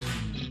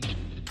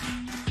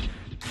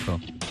Cool.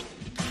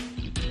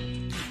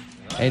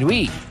 And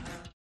we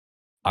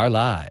are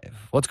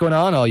live. What's going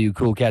on, all you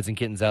cool cats and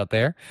kittens out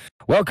there?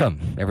 Welcome,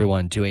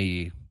 everyone, to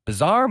a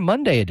bizarre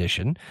Monday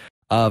edition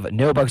of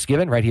No Bucks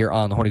Given right here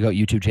on the Horny Goat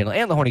YouTube channel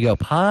and the Horny Goat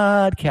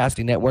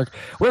Podcasting Network,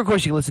 where, of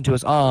course, you can listen to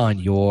us on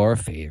your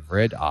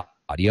favorite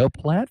audio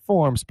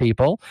platforms,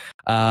 people.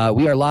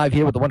 We are live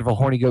here with the wonderful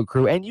Horny Goat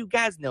crew, and you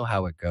guys know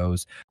how it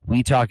goes.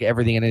 We talk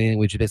everything and anything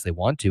we basically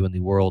want to in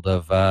the world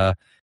of,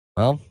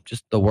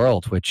 just the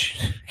world, which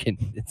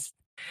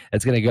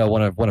it's going to go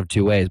one of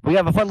two ways. But we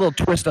have a fun little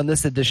twist on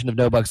this edition of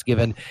No Bucks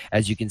Given,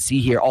 as you can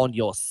see here on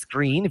your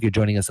screen if you're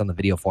joining us on the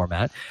video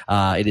format.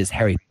 It is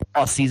Harry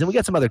Potter season. We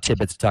got some other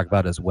tidbits to talk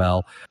about as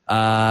well.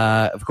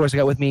 Of course, I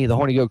got with me the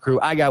Horny Goat crew.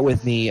 I got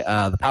with me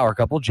the power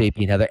couple, JP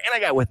and Heather. And I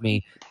got with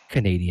me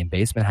Canadian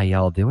Basement. How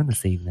y'all doing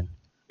this evening?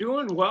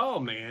 Doing well,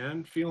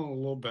 man. Feeling a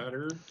little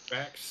better.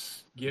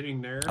 Back's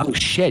getting there. Oh,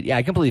 shit. Yeah,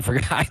 I completely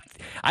forgot.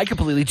 I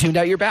completely tuned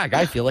out your back.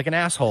 I feel like an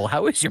asshole.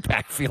 How is your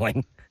back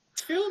feeling?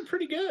 It's feeling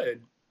pretty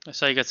good. I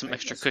saw you got some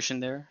extra cushion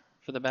there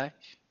for the back.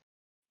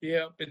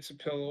 Yep, it's a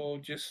pillow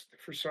just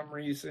for some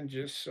reason,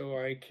 just so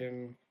I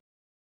can,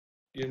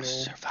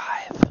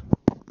 survive.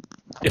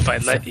 If I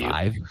let you.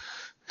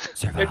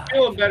 Survive. I'm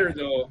feeling better,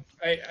 though.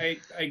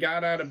 I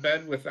got out of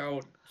bed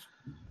without...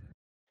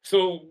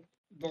 So,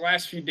 the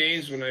last few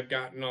days when I've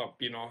gotten up,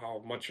 you know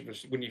how much of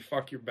this... When you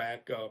fuck your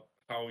back up,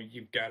 how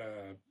you've got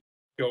to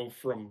go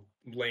from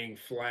laying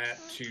flat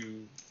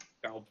to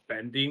now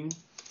bending.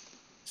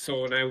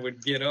 So when I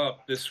would get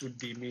up, this would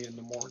be me in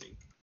the morning.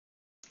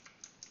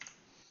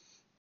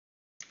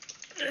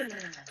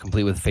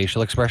 Complete with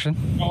facial expression?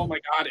 Oh my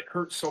God, it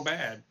hurts so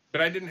bad.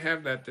 But I didn't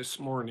have that this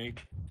morning,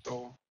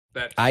 so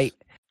that's a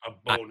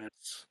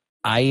bonus.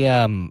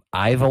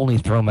 I've only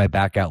thrown my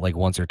back out like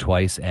once or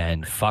twice,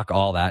 and fuck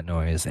all that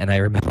noise. And I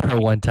remember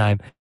one time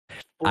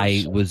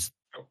I was...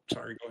 Oh,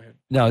 sorry, go ahead.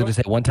 No, I was going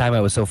to say, one time I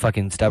was so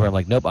fucking stubborn. I'm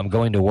like, nope, I'm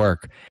going to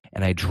work.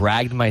 And I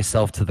dragged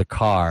myself to the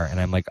car, and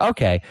I'm like,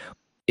 okay,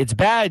 it's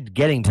bad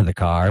getting to the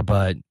car,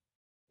 but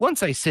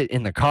once I sit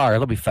in the car,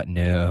 it'll be fun.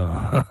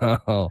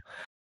 No.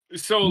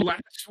 So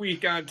last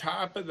week, on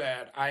top of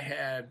that, I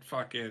had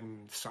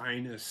fucking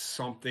sinus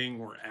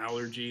something or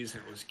allergies.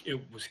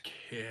 It was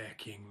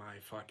kicking my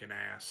fucking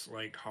ass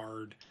like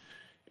hard,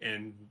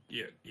 and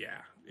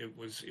yeah, it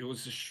was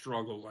a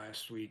struggle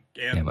last week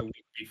and the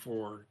week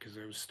before because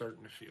I was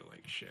starting to feel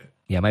like shit.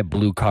 Yeah, my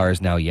blue car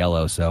is now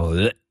yellow,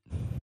 so.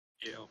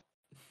 Yeah,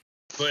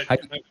 but I'm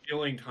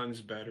feeling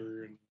tons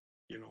better, and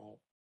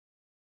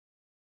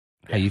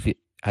Yeah.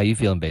 How you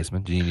feeling,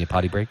 Basement? Do you need a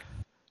potty break?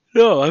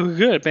 No, I'm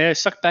good, man. I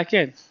sucked back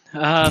in.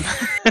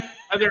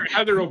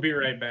 Heather will be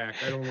right back.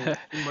 I don't know.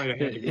 You might have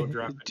had to go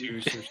drop a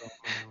juice or something.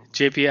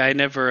 JP, I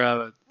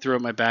never threw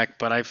on my back,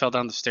 but I fell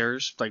down the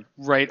stairs, like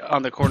right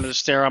on the corner of the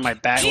stair on my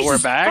back, lower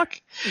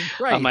back.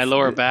 On my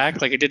lower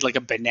back. Like I did like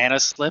a banana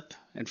slip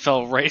and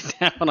fell right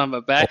down on my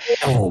back.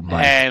 Oh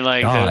my and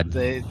like God.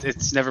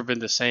 It's never been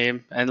the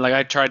same. And like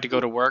I tried to go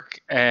to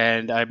work,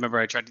 and I remember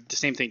I tried the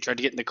same thing, tried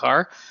to get in the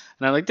car,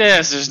 and I'm like,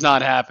 this is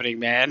not happening,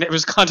 man. It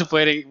was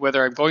contemplating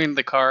whether I'm going in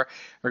the car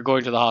or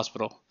going to the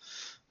hospital.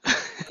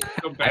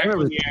 So back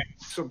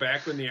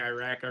when the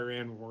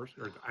Iraq-Iran war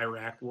or the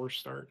Iraq war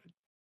started,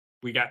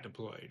 we got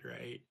deployed,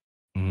 right?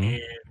 Mm-hmm.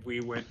 And we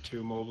went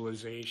to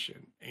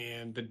mobilization.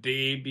 And the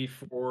day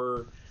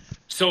before,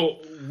 so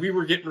we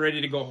were getting ready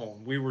to go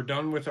home. We were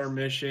done with our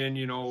mission.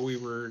 We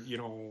were,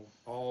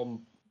 all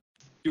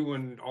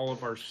doing all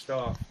of our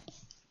stuff.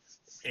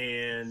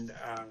 And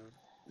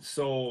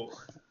so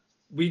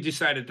we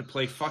decided to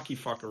play fucky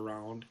fuck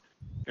around.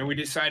 And we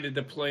decided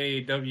to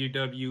play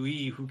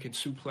WWE, who can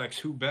suplex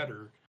who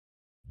better.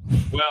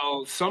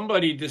 Well,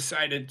 somebody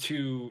decided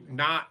to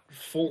not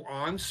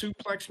full-on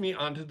suplex me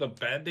onto the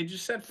bed. They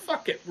just said,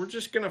 fuck it, we're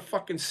just going to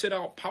fucking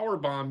sit-out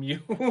powerbomb you.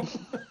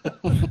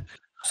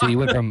 So you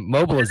went from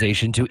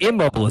mobilization to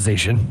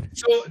immobilization.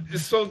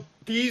 So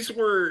these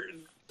were,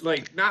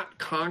 like, not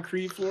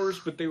concrete floors,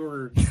 but they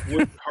were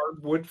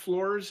hardwood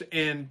floors.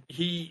 And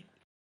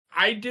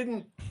I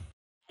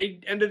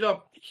ended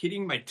up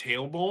hitting my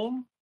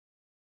tailbone.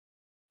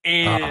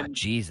 And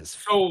Jesus.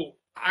 So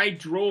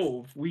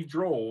we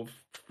drove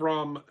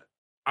from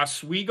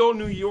Oswego,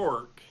 New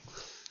York,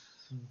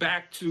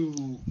 back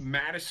to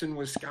Madison,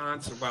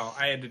 Wisconsin. Well,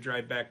 I had to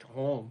drive back to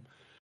home.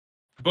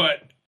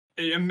 But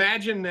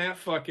imagine that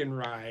fucking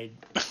ride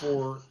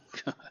for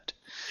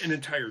an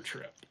entire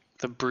trip.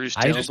 The bruised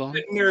tailbone?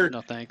 Sitting there, no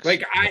thanks.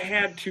 Like, I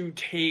had to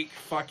take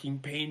fucking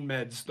pain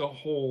meds the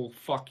whole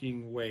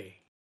fucking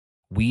way.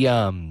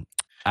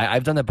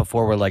 I've done that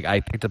before where like I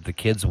picked up the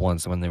kids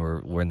once when they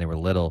were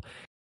little,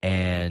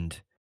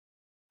 and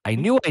I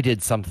knew I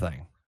did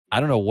something. I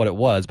don't know what it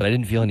was, but I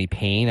didn't feel any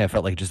pain. I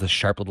felt like just a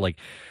sharp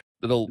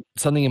little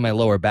something in my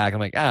lower back.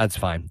 I'm like, it's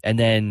fine. And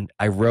then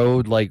I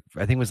rode I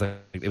think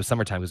it was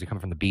summertime because we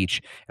come from the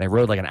beach, and I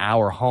rode like an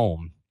hour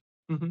home,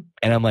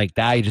 And I'm like,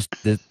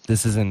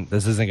 this isn't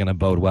gonna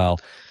bode well.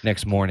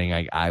 Next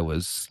morning, I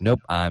was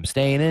nope. I'm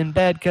staying in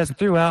bed because I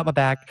threw out my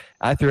back.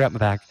 And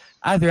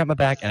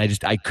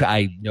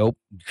I nope,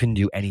 couldn't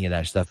do any of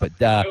that stuff. But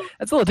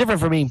that's a little different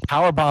from being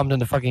power bombed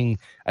into fucking.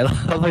 I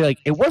love like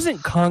it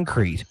wasn't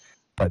concrete,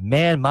 but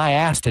man, my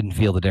ass didn't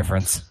feel the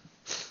difference.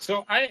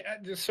 So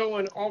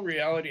in all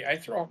reality, I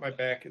throw out my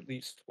back at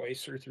least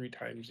twice or 3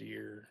 times a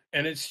year,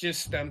 and it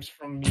just stems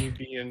from me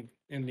being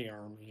in the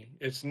Army.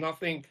 It's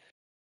nothing.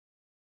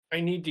 I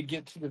need to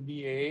get to the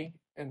VA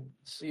and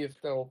see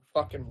if they'll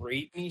fucking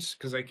rate me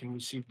because I can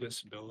receive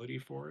disability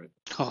for it.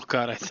 Oh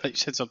God, I thought you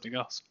said something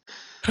else.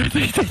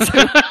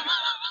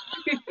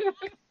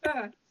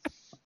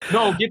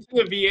 No, get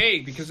to the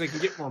VA because they can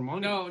get more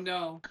money. No.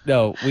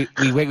 No, we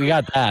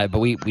got that, but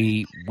we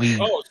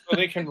Oh, so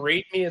they can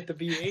rate me at the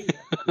VA.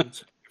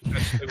 That's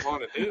what they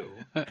want to do.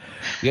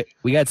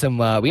 We got some.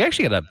 We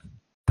actually got a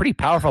pretty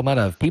powerful amount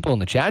of people in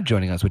the chat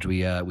joining us, which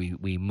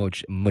we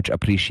much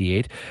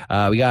appreciate.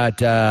 We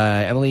got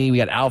Emily. We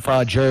got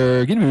Alpha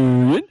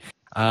Jurgen.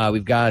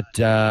 We've got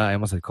I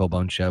almost said Cold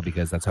Bone Show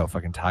because that's how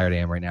fucking tired I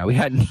am right now. We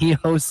got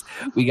Neos.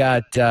 We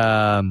got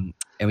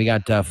and we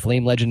got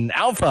Flame Legend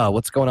Alpha.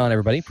 What's going on,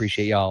 everybody?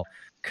 Appreciate y'all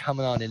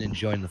coming on in and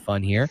enjoying the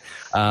fun here.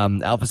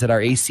 Alpha said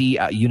our AC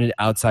unit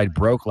outside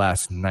broke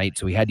last night,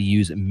 so we had to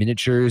use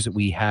miniatures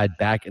we had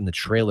back in the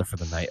trailer for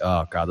the night.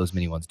 Oh god, those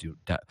mini ones do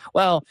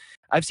well.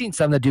 I've seen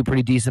some that do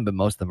pretty decent, but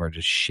most of them are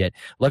just shit.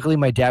 Luckily,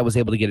 my dad was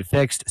able to get it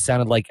fixed.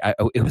 Sounded like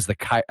it was the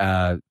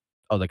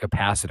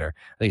capacitor.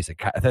 I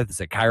thought it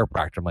said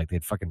chiropractor. I'm like, they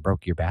fucking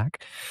broke your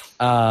back.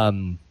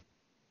 Neos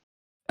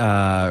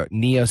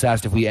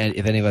asked if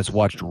any of us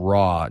watched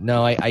Raw.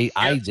 No, I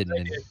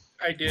didn't.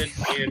 I did,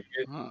 and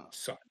it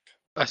sucked.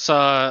 I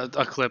saw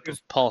a clip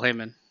of Paul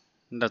Heyman.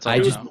 That's all.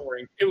 It was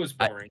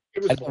boring.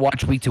 I don't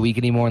watch week to week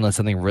anymore unless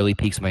something really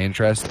piques my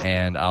interest,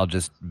 and I'll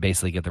just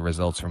basically get the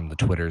results from the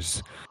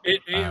Twitters. It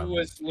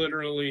was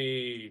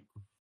literally.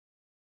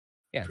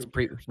 Yeah, it's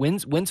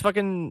wins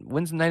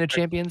Night of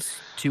Champions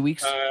 2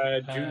 weeks.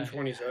 June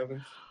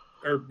 27th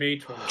or May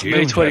 27th.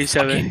 May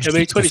 27th.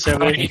 May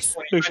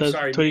 27th. I'm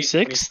sorry,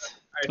 26th.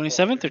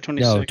 27th or 26th?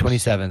 No,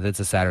 27th.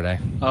 It's a Saturday.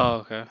 Oh,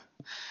 okay.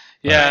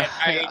 Yeah,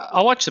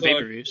 I'll watch the look,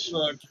 pay-per-views.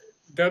 Look,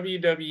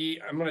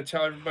 WWE, I'm going to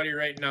tell everybody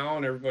right now,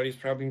 and everybody's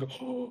probably going to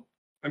go, oh,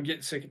 I'm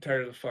getting sick and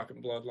tired of the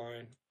fucking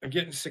bloodline. I'm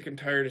getting sick and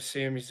tired of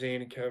Sami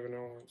Zayn and Kevin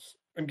Owens.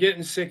 I'm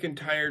getting sick and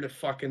tired of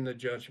fucking the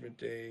Judgment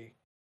Day.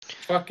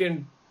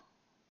 Fucking,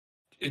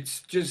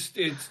 it's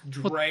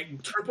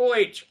drag. Triple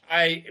H,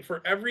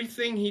 for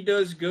everything he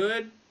does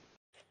good,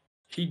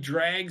 he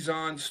drags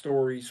on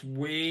stories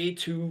way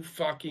too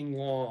fucking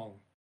long.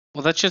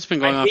 Well, that shit's been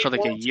going on for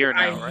like a year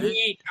now,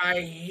 right? I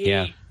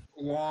hate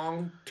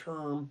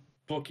long-term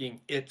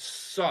booking. It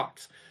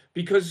sucks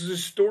because the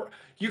story,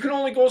 you can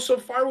only go so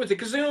far with it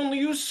because they only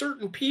use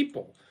certain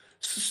people.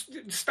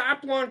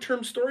 Stop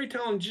long-term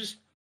storytelling.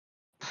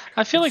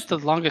 I feel like the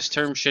longest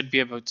term should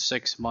be about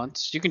 6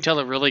 months. You can tell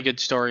a really good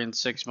story in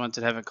 6 months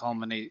and have it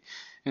culminate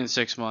in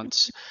 6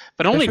 months,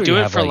 but only do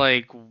it for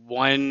like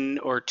 1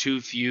 or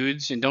 2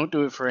 feuds and don't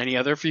do it for any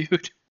other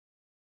feud.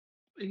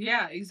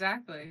 Yeah,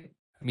 exactly.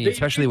 I mean,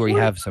 especially where you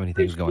have so many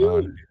things going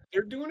on.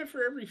 They're doing it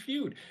for every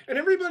feud. And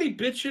everybody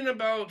bitching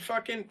about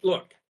fucking...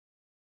 Look,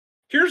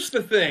 here's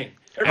the thing.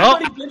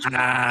 Everybody bitching...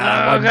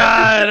 Oh,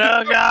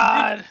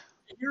 God.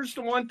 Here's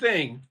the one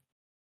thing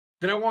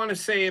that I want to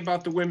say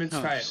about the women's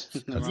titles.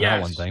 That's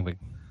not one thing, but...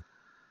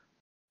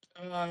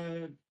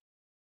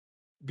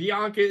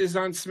 Bianca is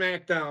on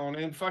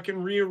SmackDown, and fucking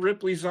Rhea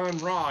Ripley's on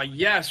Raw.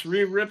 Yes,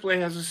 Rhea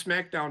Ripley has a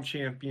SmackDown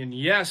champion.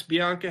 Yes,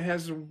 Bianca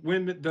has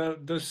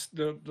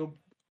the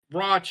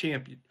Raw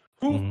champion.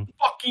 Who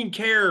fucking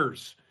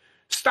cares?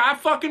 Stop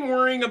fucking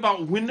worrying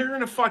about when they're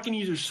gonna fucking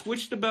either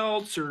switch the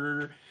belts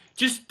or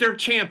just they're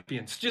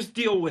champions. Just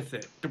deal with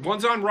it. The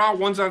one's on Raw,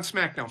 one's on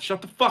SmackDown.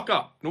 Shut the fuck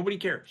up. Nobody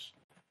cares.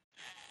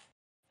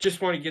 Just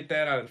want to get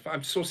that out of.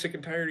 I'm so sick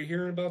and tired of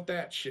hearing about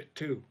that shit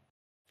too.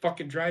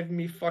 Fucking driving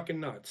me fucking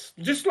nuts.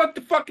 Just let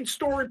the fucking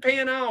story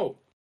pan out.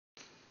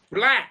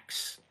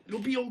 Relax. It'll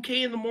be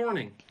okay in the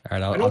morning. All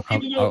right, I know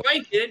people don't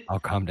like it. I'll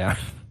calm down.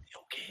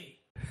 Okay.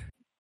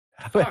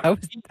 How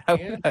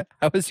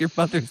was your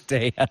Mother's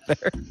Day,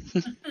 Heather?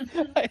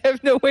 I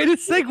have no way to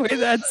segue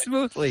that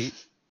smoothly.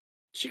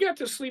 She got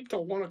to sleep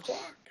till 1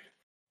 o'clock.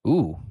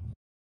 Ooh.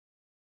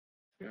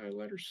 Yeah, I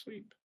let her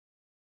sleep.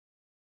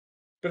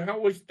 But how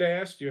was they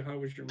asked you? How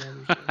was your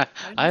Mother's Day?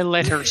 I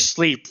let her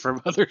sleep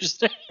for Mother's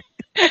Day.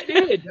 I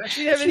did.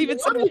 She haven't even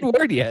said a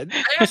word yet.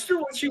 I asked her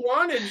what she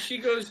wanted. She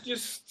goes,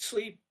 "Just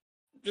sleep.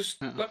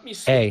 Just let me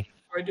sleep." Hey,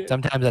 I did.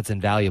 sometimes that's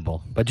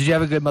invaluable. But did you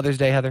have a good Mother's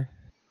Day, Heather?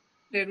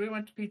 We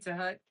went to Pizza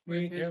Hut.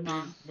 We went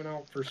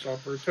out for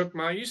supper.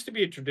 It used to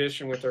be a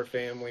tradition with our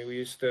family. We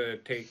used to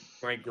take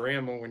my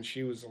grandma when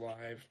she was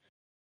alive.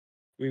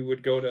 We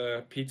would go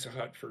to Pizza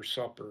Hut for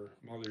supper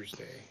Mother's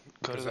Day.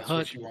 Go to the that's hut.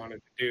 What she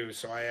wanted to do.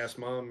 So I asked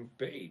Mom,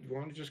 "Babe, you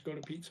want to just go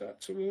to Pizza Hut?"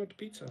 So we went to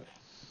Pizza Hut.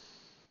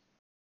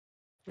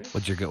 Yeah.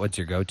 What's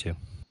your go-to?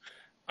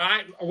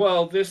 I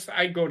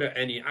go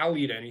to I'll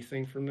eat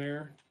anything from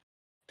there.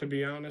 to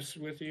be honest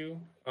with you.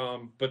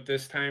 But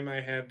this time I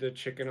had the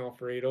chicken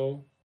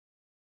Alfredo.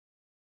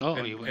 Oh,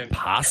 and- you went and-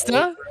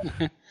 Pasta?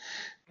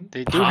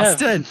 They do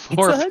Pasta and have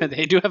more. Pizza Hut?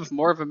 They do have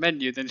more of a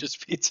menu than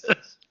just pizza.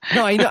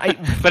 No, I know.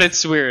 But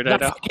it's weird. I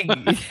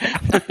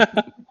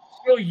know.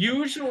 So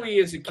usually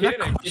as a I'm kid,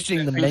 not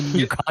questioning the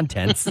menu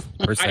contents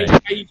per se.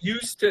 I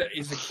used to,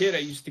 as a kid, I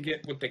used to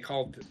get what they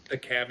called the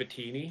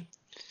cavatini.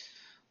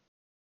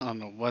 I don't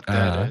know what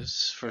that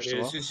is. First It of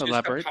is. all, It's just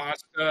elaborate. a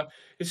pasta.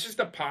 It's just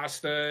a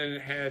pasta, and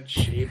it had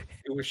shape.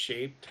 It was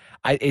shaped.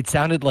 It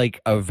sounded like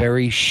a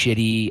very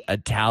shitty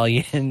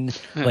Italian,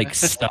 like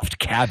stuffed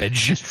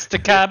cabbage. It's the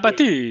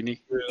cavatini.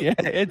 Really, Yeah,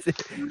 it's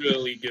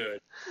really good.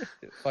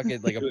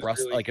 fucking like It was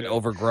really like an good.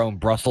 overgrown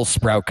Brussels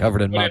sprout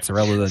covered in But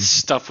mozzarella. Then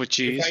Stuff with If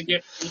cheese. I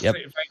get pizza, Yep.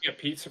 if I get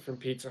pizza from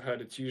Pizza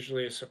Hut, it's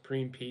usually a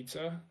supreme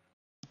pizza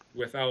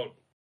without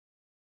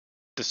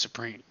The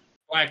supreme.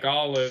 black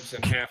olives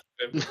and half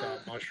of it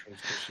without mushrooms.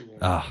 Because she won't.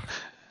 Ah,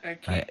 I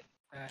can't.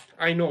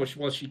 I know.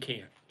 Well, she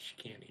can't. She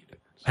can't eat it.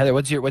 Heather,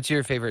 what's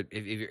your favorite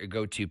if your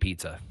go-to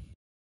pizza?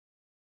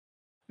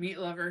 Meat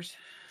lovers.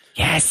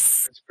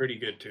 Yes, It's pretty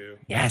good too.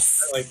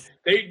 yes. Like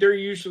they're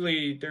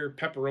usually their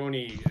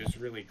pepperoni is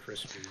really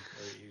crispy.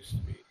 Or it used to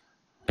be.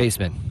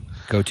 Basement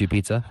go-to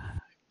pizza.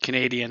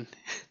 Canadian.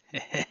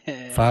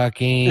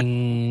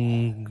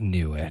 Fucking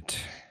knew it.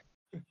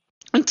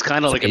 It's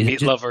kind of like a Is it meat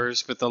just-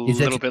 lovers with a is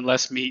it little ju- bit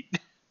less meat.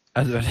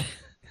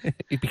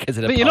 Because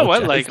it. But you know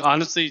what? Like apologized.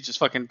 honestly, just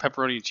fucking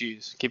pepperoni and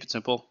cheese. Keep it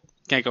simple.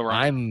 Can't go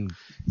wrong.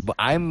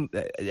 I'm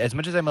as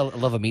much as I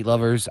love a meat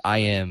lovers, I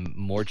am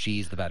more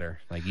cheese the better.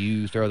 Like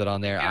you throw that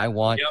on there, I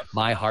want Yep.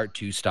 my heart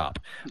to stop.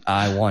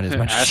 I want as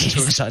much Ass to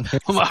cheese on there.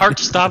 My heart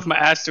to stop, my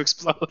ass to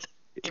explode.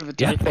 Give it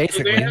to Yeah, me. So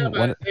basically. they have,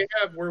 One- they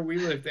have where we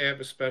live. They have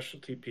a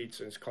specialty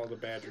pizza. It's called a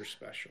Badger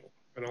Special,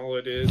 and all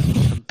it is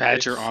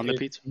Badger it's- on the it's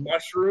pizza.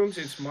 mushrooms.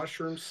 It's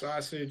mushroom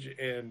sausage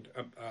and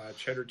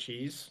cheddar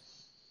cheese.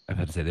 I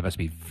have to say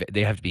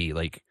they have to be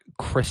like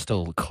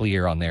crystal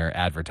clear on their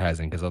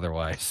advertising because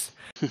otherwise,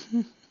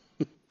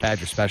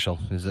 Badger Special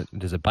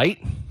does it bite?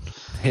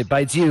 It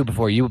bites you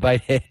before you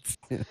bite it.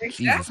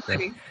 Jesus Christ.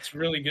 Exactly. It's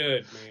really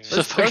good, man. It's a Let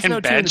us know, fucking too, in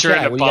the badger chat.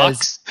 in a What do you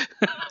guys- box.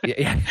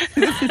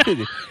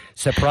 Yeah.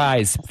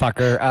 Surprise,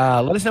 fucker.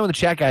 Let us know in the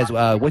chat, guys.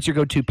 What's your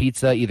go-to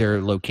pizza?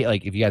 Either like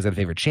if you guys have a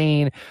favorite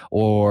chain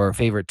or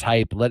favorite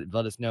type. Let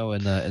us know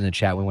in the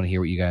chat. We want to hear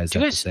what you guys Do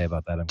you have guys- to say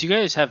about that. Do you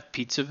guys have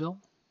Pizzaville?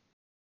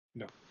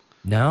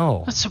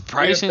 No. That's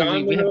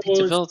surprisingly. We have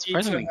Pizzaville. It's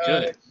surprisingly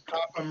good.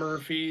 Papa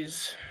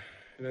Murphy's,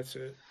 and that's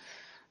it.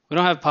 We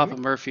don't have Papa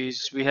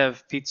Murphy's. We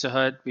have Pizza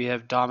Hut. We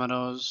have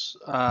Domino's.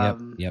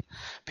 Yep.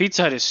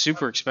 Pizza Hut is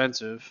super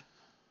expensive.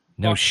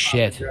 No Fuck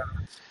shit. Papa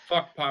John's.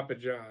 Fuck Papa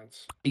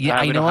John's. Yeah,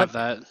 we you don't know have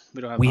what? that.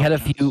 We don't have. We had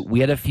Papa John's. we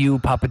had a few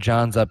Papa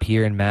John's up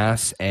here in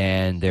Mass,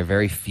 and they're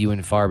very few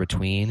and far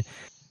between.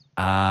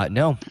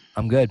 No,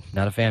 I'm good.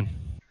 Not a fan.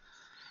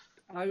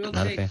 I will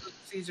Not a take fan. Little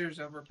Caesars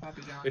over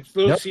Papa John's. It's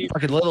Little Nope, Caesars.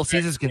 fucking Little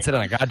Caesars can sit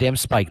on a goddamn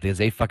spike because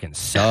they fucking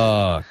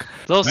suck.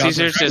 Little No,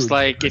 Caesars food. is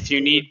like if you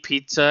need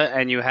pizza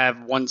and you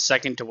have 1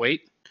 second to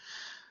wait.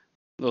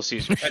 Little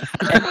Caesars.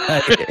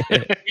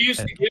 We used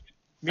to give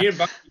me and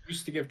Bobby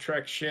used to give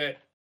Trek shit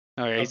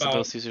Oh yeah, he's a About-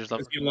 Little Caesars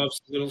lover. because he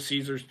loves Little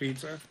Caesars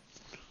pizza.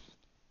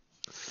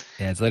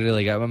 Yeah, it's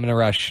literally like I'm in a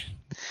rush.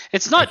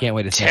 It's I not can't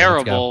wait to see it.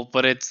 Let's go. terrible,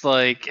 but it's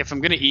like if I'm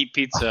gonna eat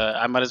pizza,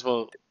 I might as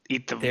well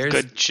eat the There's-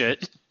 good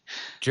shit.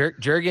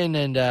 Jurgen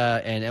and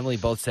Emily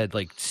both said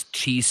like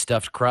cheese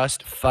stuffed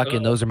crust.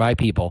 Fucking those are my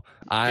people.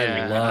 I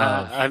Yeah,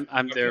 love.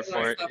 I'm there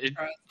for it. Stuffed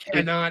crust.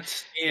 Cannot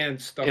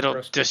stand stuffed It'll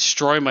crust.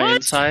 destroy my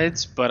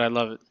insides, but I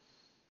love it.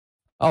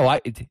 Oh,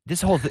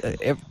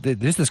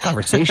 this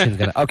conversation is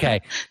gonna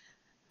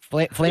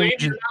flame. Flame,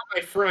 you're not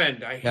my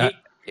friend. I Yeah.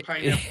 hate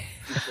pineapple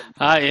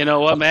pizza. You know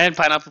what, man?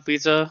 Pineapple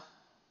pizza.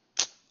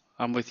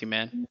 I'm with you,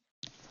 man.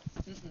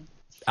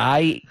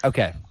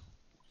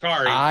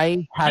 Sorry.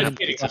 I haven't.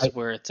 kidding. Pizza's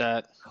where it's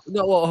at.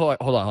 No, well,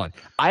 hold on.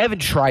 I haven't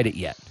tried it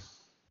yet,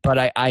 but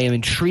I am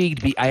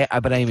intrigued. But I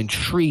am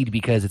intrigued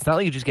because it's not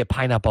like you just get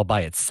pineapple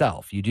by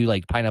itself. You do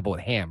like pineapple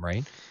with ham,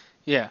 right?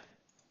 Yeah,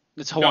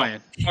 it's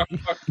Hawaiian. Fuck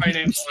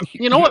pineapple.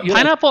 You know what? You-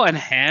 Pineapple and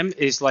ham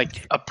is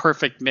like a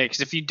perfect mix.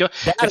 If you do,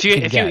 That if you I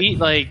can get. eat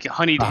like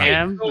honeyed Fine.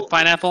 ham with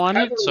pineapple on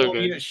it, Heather so won't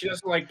eat good. it. She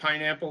doesn't like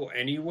pineapple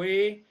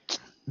anyway.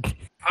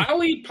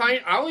 I'll eat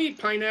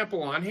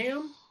pineapple on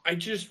ham. I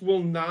just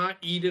will not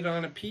eat it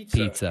on a pizza.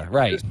 Pizza,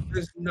 right?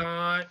 This is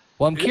not.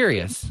 Well, I'm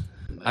curious.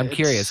 I'm It's-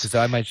 curious because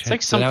I might. It's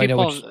like so some now I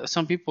know people. which-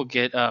 Some people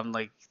get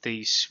like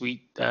the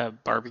sweet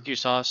barbecue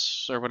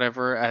sauce or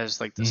whatever as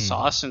like the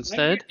sauce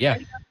instead. Yeah.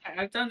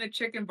 I've done the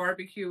chicken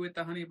barbecue with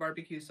the honey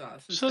barbecue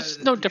sauce. So instead it's of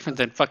the no tomato. different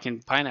than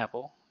fucking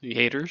pineapple. You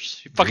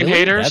haters. You fucking Really?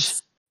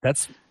 haters.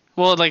 That's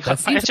Well, like that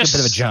seems it's like just a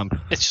bit of a jump.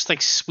 It's just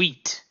like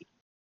sweet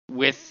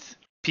with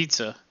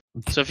pizza.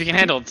 So if you can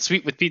handle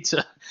sweet with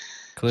pizza,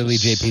 Clearly,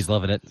 JP's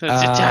loving it.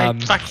 I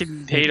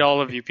fucking hate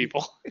all of you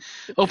people.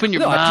 Open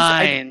your No,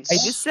 minds. I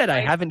just said I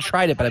haven't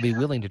tried it, but I'd be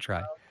willing to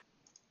try.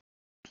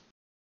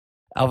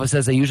 Alpha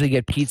says I usually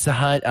get Pizza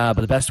Hut,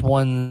 but the best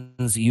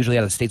ones usually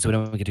out of the state, so we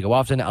don't get to go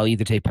often. I'll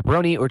either take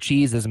pepperoni or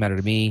cheese. Doesn't matter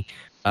to me.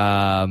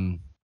 Try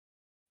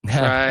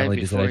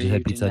Emily just said I before just you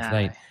had pizza Hut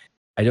deny. tonight.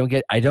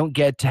 I don't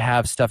get to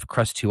have stuffed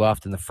crust too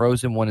often. The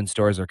frozen one in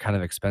stores are kind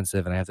of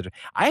expensive, and I have to.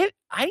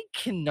 I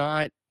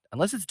cannot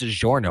unless it's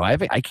DiGiorno.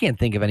 I can't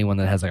think of anyone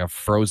that has like a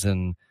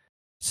frozen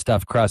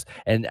stuffed crust,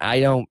 and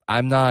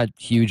I'm not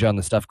huge on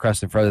the stuffed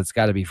crust and frozen. It's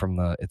got to be from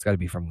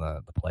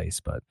the place,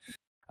 but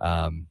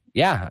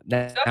yeah.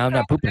 Now I'm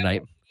not pooping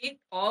tonight. Eat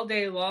all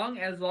day long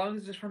as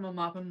it's from a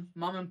mom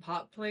and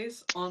pop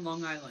place on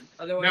Long Island.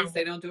 Otherwise,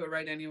 they don't do it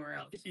right anywhere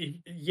else.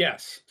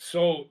 Yes.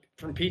 So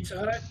from Pizza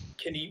Hut,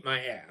 can eat my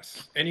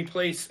ass. Any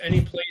place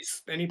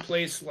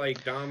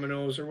like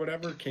Domino's or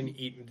whatever can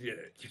eat.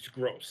 It's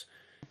gross.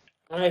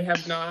 I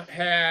have not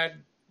had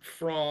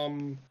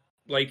from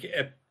like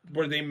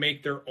where they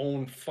make their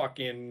own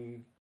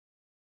fucking,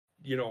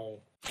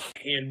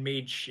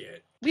 handmade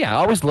shit. Yeah,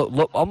 always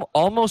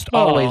almost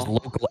always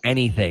local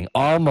anything.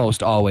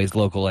 Almost always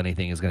local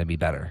anything is going to be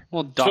better.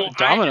 Well,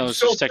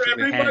 Domino's is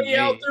technically handmade. For everybody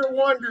out there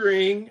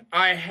wondering,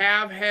 I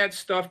have had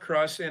stuffed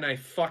crust and I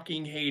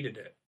fucking hated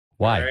it.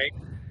 Why? Right?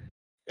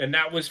 And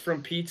that was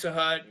from Pizza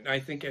Hut, and I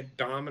think at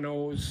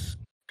Domino's.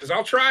 Because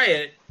I'll try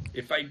it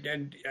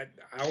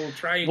I will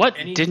try it. What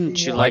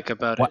didn't you like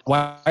about it?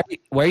 Why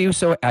are you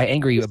so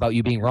angry about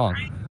you being wrong?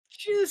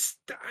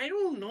 I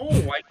don't know.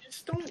 I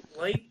just don't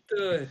like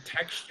the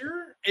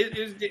texture.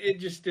 It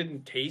just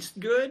didn't taste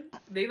good.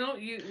 They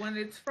don't use when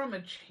it's from a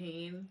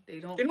chain.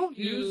 They don't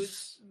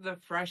use the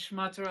fresh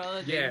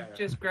mozzarella. They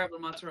just grab a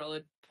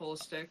mozzarella pull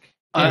stick.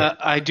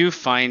 I do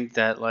find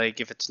that like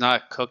if it's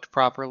not cooked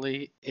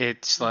properly,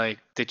 it's like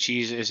the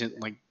cheese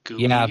isn't like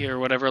gooey or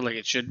whatever like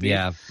it should be.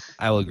 Yeah,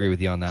 I will agree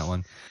with you on that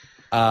one.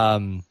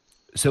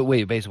 So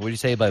wait, basically, what did you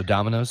say about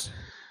Domino's?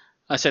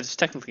 I said it's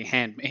technically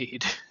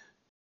handmade.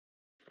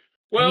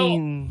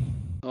 Well,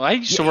 I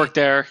used to work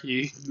there.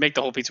 You make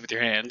the whole pizza with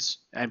your hands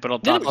and put all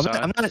the toppings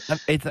on.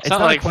 It's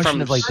not like a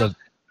question of like the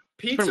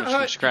Pizza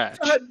Hut. Scratch.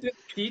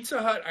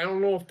 Pizza Hut. I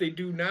don't know if they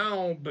do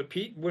now, but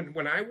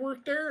when I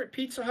worked there at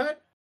Pizza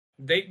Hut,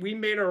 we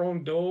made our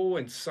own dough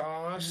and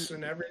sauce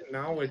and everything.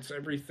 Now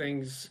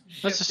everything's.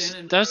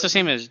 That's the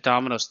same as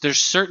Domino's. There's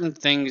certain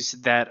things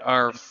that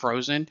are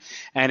frozen,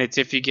 and it's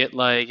if you get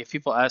like if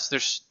people ask,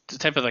 there's the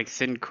type of like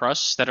thin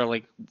crusts that are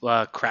like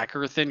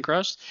cracker thin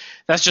crust.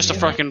 That's just a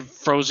fucking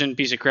frozen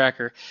piece of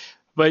cracker,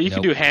 but you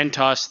can do hand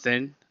tossed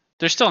thin.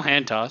 They're still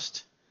hand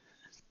tossed.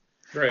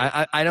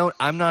 Right. I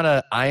am not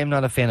a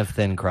fan of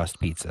thin crust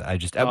pizza. I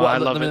just I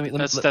love it.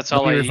 That's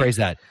all I eat. Rephrase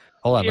that.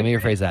 Hold on, let me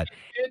rephrase that.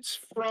 It's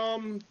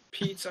from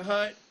Pizza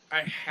Hut.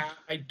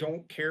 I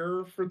don't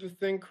care for the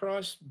thin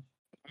crust.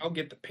 I'll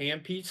get the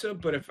pan pizza,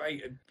 but if I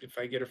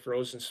get a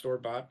frozen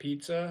store-bought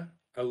pizza,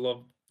 I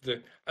love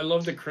the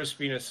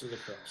crispiness of the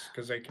crust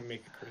because I can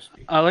make it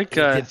crispy. I like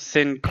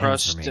thin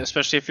crust,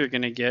 especially if you're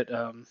gonna get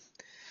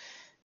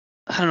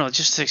I don't know,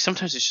 just like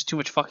sometimes it's just too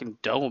much fucking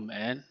dough,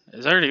 man.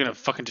 It's already gonna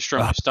fucking destroy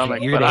my stomach.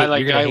 But you're gonna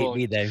hate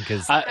me then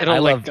because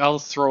I'll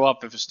throw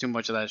up if it's too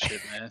much of that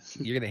shit, man.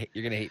 You're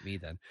gonna hate me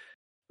then.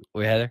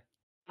 Wait, Heather?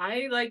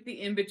 I like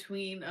the in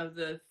between of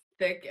the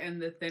thick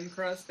and the thin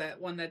crust. That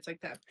one that's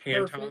like that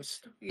hand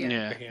tossed.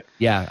 Yeah.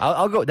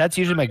 I'll go. That's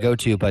usually my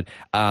go-to, but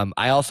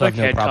I also have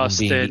no problem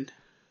being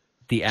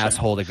the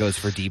asshole that goes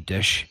for deep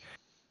dish.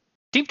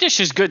 Deep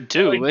dish is good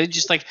too. It's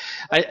just like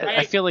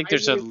I feel like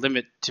there's a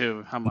limit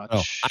to how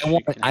much.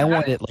 I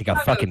want it like a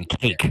fucking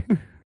cake.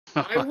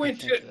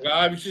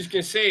 I was just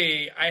gonna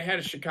say I had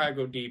a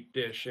Chicago deep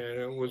dish and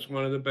it was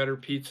one of the better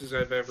pizzas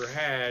I've ever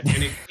had,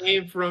 and it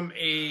came from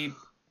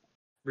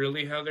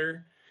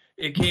Heather?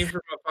 It came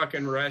from a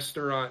fucking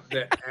restaurant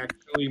that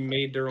actually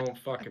made their own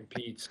fucking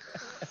pizza.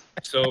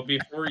 So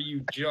before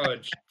you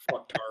judge,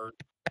 fucktard.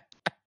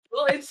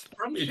 Well, it's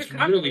from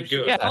Chicago. Really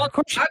good. Yeah, of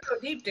course. Chicago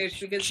deep dish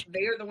because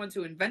they are the ones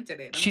who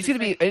invented it. She's gonna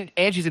be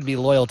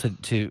loyal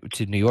to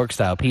New York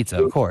style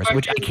pizza, of course,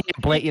 which I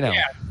can't blame.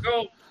 Yeah,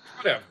 so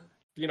whatever.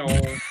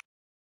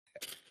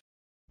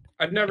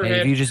 I've never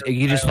had. You just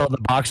fill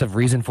the box of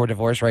reason for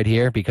divorce right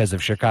here because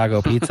of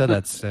Chicago pizza.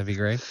 That'd be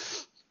great.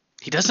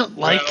 He doesn't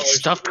like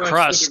stuffed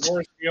crust. To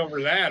divorce me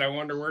over that, I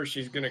wonder where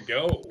she's gonna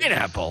go.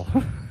 Pineapple.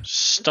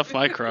 Stuff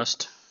my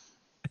crust.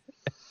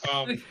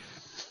 Fuck.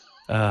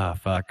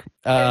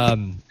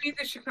 The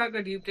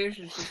Chicago deep dish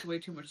is just way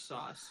too much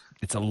sauce.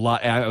 It's a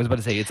lot. I was about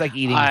to say it's like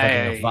eating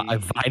a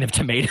vine of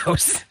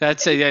tomatoes.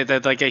 That's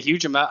like a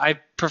huge amount. I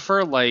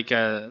prefer like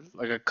a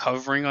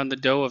covering on the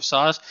dough of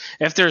sauce.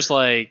 If there's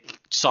like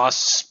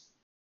sauce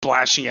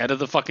splashing out of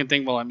the fucking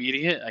thing while I'm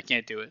eating it, I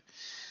can't do it.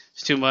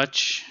 It's too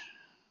much.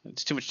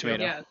 It's too much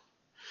tomato. Yeah.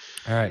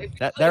 All right.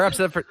 That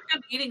wraps it up for.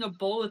 I'm eating a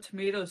bowl of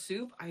tomato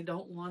soup. I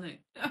don't want it.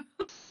 So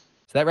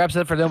that wraps it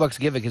up for No Bucks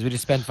Given because we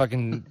just spent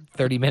fucking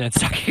 30 minutes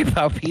talking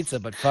about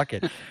pizza, but fuck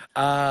it.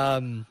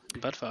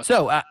 But fuck.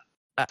 So,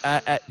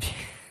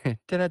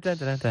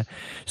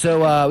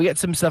 so we got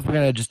some stuff we're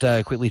gonna just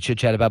quickly chit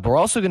chat about, but we're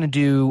also gonna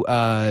do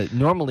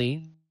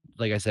normally,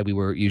 like I said, we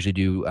usually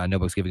do No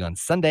Bucks Giving on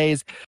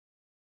Sundays.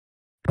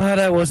 But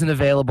I wasn't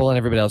available, and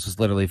everybody else was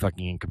literally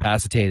fucking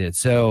incapacitated.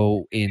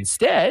 So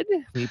instead,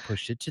 we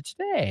pushed it to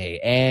today.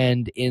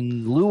 And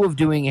in lieu of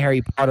doing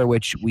Harry Potter,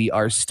 which we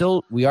are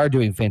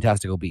doing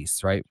Fantastical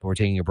Beasts, right? We're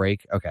taking a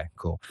break. Okay,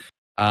 cool.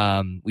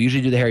 We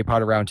usually do the Harry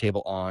Potter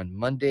roundtable on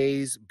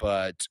Mondays,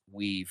 but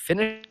we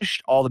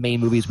finished all the main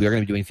movies. We are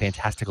going to be doing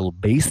Fantastical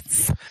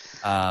Beasts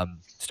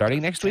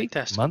starting next week.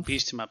 Fantastical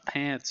Beast in my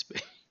pants.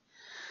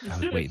 I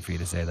was waiting for you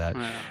to say that.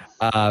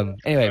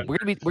 Anyway,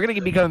 we're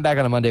gonna be coming back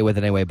on a Monday with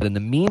it anyway. But in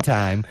the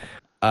meantime,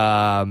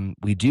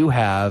 we do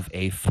have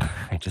a.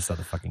 I just saw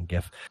the fucking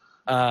GIF.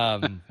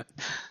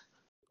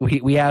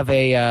 We have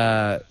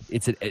a.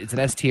 It's an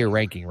S tier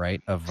ranking,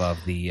 right? Of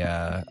the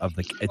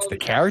it's the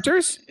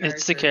characters.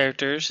 It's the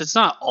characters. It's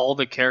not all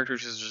the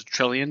characters. There's a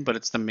trillion, but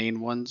it's the main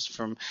ones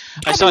from.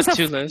 I saw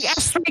two lists.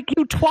 Yes, thank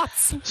you,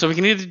 twats. So we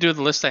can either do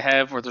the list I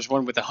have, or there's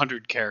one with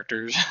 100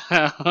 characters.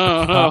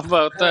 How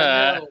about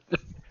that?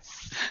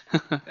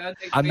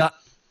 I'm not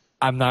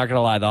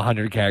gonna lie. The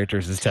 100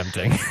 characters is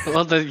tempting.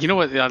 Well, you know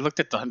what? I looked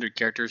at the 100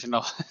 characters, and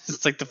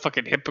it's like the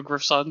fucking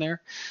hippogriffs on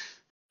there.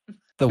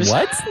 The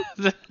what?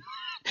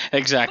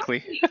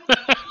 Exactly.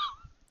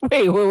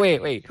 Wait.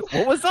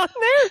 What was on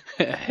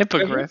there?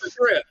 Hippogriff.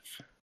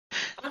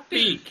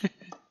 Beak.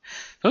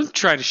 Don't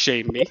try to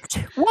shame me.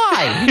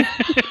 Why?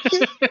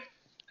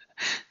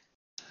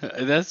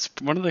 That's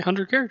one of the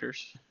 100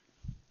 characters.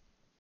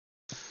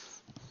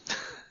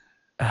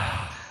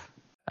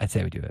 I'd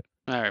say we do it.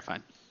 All right,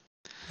 fine.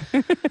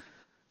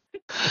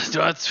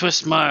 Do I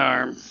twist my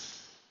arm?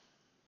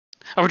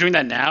 Are we doing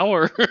that now,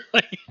 or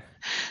like?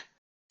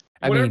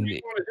 Whatever you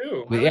want to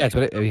do. Yeah, it's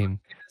what I mean.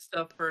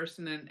 Stuff first,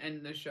 and then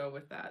end the show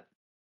with that.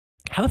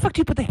 How the fuck do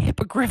you put the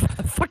hippogriff on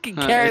the fucking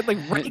carrot? Like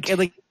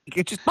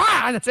it just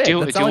that's it.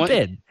 That's all it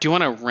did. Do you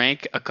want to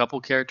rank a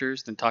couple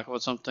characters, then talk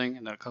about something,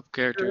 and then a couple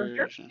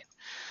characters? Sure.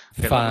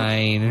 Okay,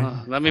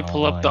 Fine. Let me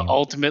pull up the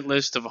ultimate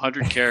list of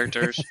 100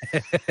 characters.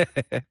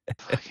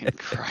 Fucking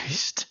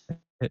Christ.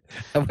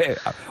 Wait,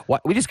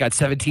 we just got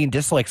 17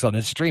 dislikes on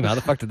this stream. How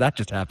the fuck did that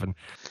just happen?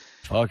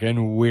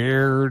 Fucking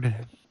weird.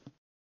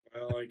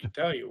 Well, I can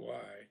tell you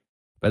why.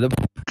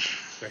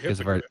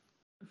 Because of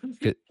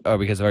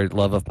our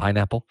love of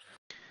pineapple.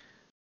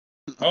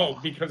 Oh,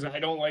 because I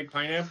don't like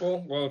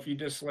pineapple? Well, if you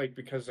dislike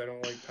because I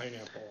don't like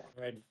pineapple,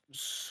 I'm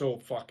so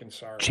fucking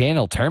sorry.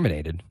 Channel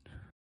terminated.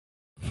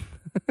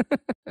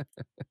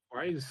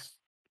 Why is...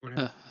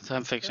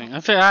 I'm fixing.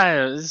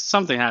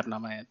 Something happened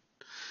on my end.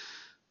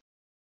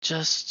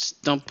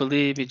 Just don't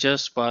believe me.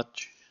 Just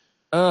watch.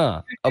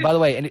 Oh, by the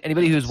way,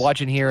 anybody who's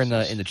watching here in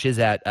the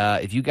Chizat,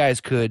 if you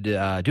guys could do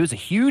us a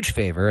huge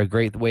favor, a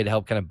great way to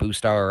help kind of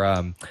boost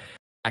our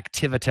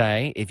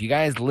activity. If you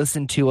guys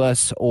listen to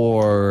us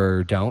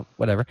or don't,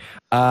 whatever,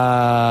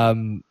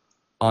 on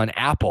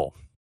Apple,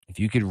 if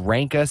you could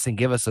rank us and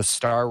give us a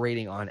star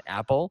rating on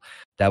Apple,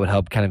 that would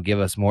help kind of give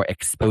us more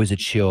exposure.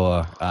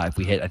 If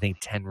we hit, I think,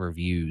 10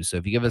 reviews. So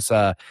if you give us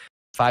a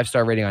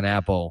 5-star rating on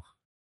Apple,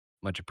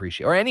 much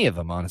appreciated. Or any of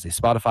them, honestly.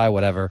 Spotify,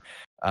 whatever.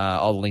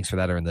 All the links for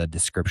that are in the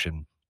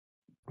description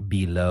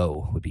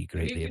below. Would be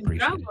greatly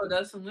appreciated. You can download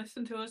us and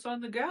listen to us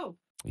on the go.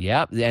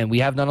 Yeah, and we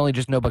have not only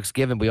just No Bucks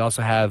Given, we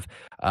also have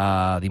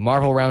the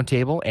Marvel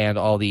Roundtable and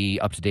all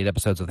the up-to-date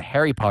episodes of the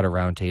Harry Potter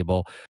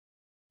Roundtable.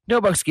 No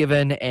Bucks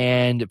Given,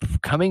 and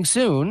coming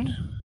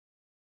soon,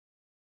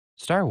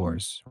 Star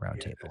Wars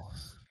Roundtable.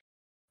 Yes.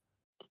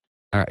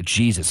 All right,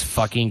 Jesus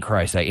fucking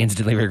Christ! I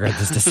instantly regret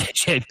this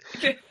decision.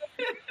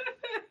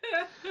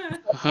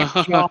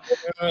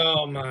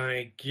 Oh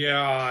my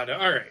God!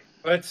 All right,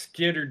 let's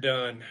get her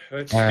done.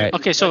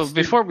 Okay, so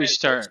before we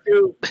start,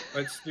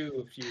 let's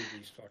do a few of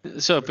these. Fucking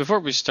so before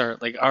we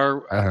start, like,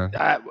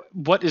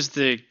 what is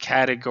the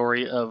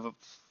category of?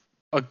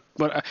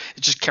 What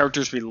it's just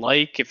characters we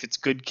like. If it's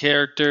good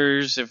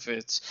characters, if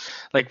it's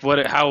like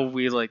how are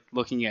we like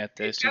looking at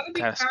this,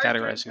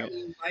 categorizing it.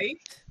 We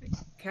liked,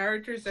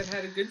 characters that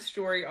had a good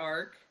story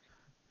arc,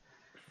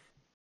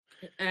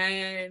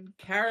 and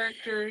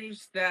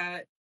characters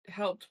that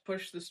helped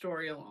push the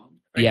story along.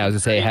 Yeah, I was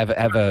gonna say have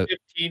a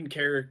 15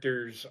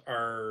 characters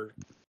are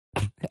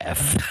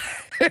F.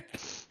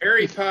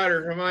 Harry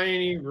Potter,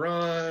 Hermione,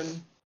 Ron.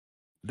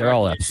 They're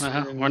all F's.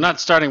 We're not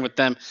starting with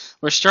them.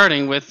 We're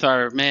starting with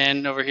our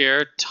man over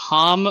here,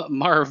 Tom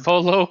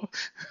Marvolo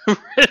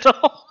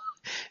Riddle.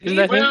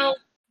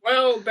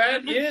 Well,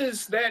 that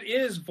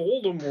is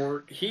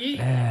Voldemort.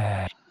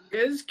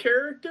 His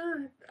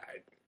character.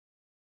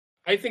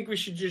 I think we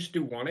should just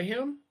do one of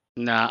him.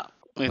 Nah,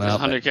 there's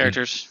 100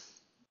 characters.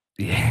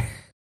 Yeah.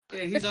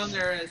 Yeah, he's on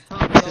there as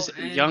Tom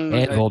young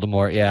and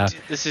Voldemort. Yeah,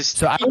 this is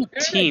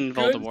teen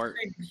Voldemort.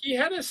 He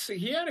had a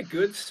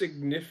good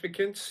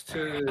significance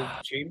to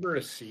Chamber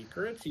of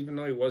Secrets, even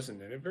though he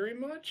wasn't in it very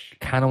much.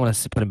 Kind of want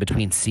to put him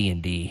between C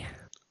and D.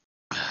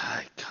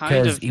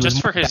 Kind of,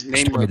 just for his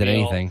name reveal. Than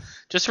anything.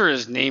 Just for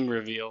his name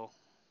reveal.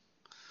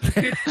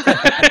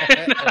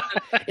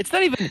 It's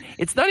not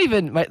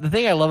even. The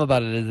thing I love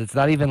about it is it's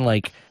not even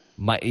like.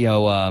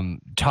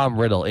 Tom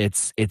Riddle.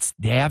 It's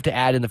they have to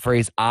add in the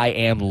phrase "I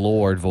am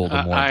Lord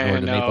Voldemort" in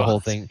order to make the whole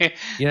thing.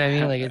 You know what I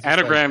mean? Like it's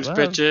anagrams, like,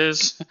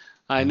 bitches.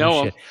 I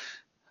know him.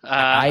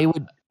 I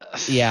would,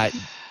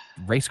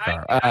 race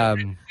car.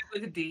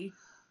 With a D.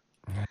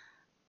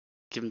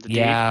 Give him the D.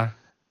 Yeah,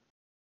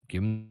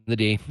 give him the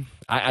D.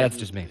 That's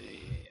just me.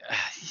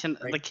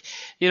 Like,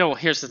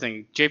 here's the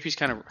thing. JP's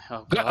kind of.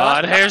 Oh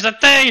God! Here's the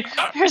thing.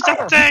 Here's the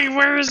thing.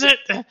 Where is it?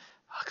 Oh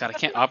God! I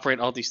can't operate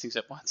all these things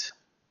at once.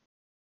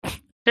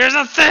 Here's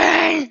the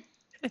thing.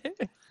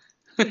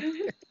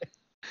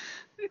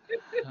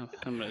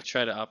 I'm gonna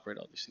try to operate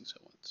all these things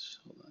at once.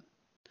 Hold on.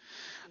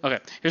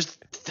 Okay. Here's.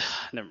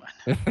 Never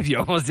mind. You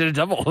almost did a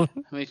double.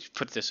 Let me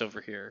put this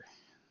over here.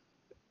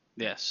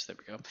 Yes, there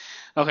we go.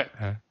 Okay.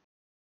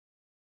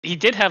 He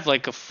did have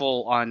like a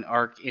full-on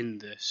arc in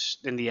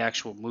the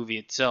actual movie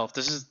itself.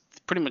 This is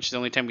pretty much the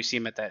only time we see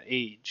him at that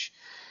age.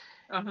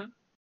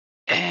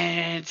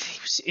 And he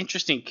was an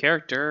interesting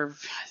character.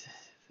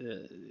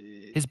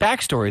 His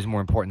backstory is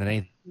more important than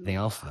anything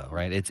else, though,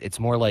 right? It's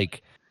more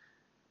like,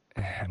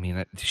 I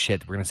mean,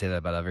 shit. We're gonna say that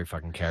about every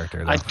fucking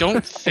character. Though. I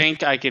don't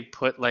think I could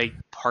put like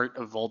part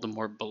of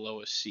Voldemort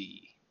below a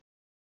C.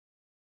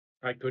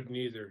 I couldn't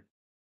either.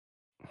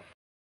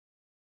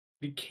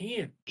 You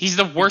can't. He's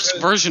the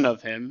worst version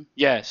of him,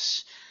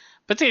 yes.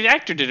 But the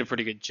actor did a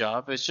pretty good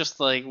job. It's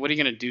just like, what are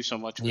you going to do so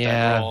much with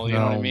that role? You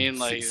know what I mean?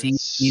 Like,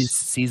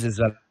 C's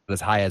is up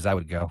as high as I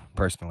would go,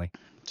 personally.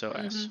 So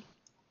S.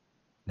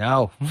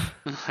 No.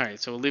 All right,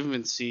 so we'll leave him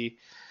in C.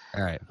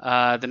 All right.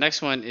 The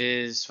next one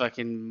is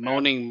fucking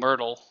Moaning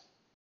Myrtle.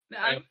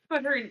 I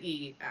put her in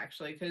E,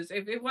 actually, because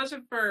if it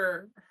wasn't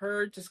for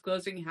her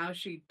disclosing how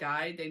she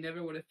died, they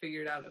never would have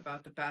figured out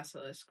about the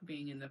basilisk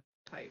being in the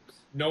pipes.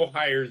 No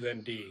higher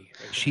than D.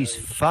 She's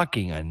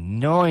fucking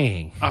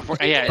annoying.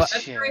 Yeah,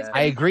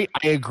 I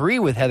agree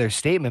with Heather's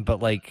statement,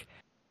 but like,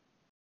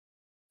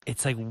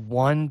 it's like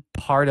one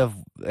part of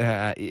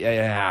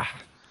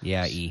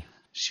E.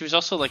 She was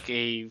also like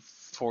a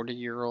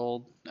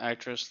 40-year-old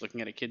actress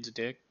looking at a kid's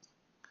dick.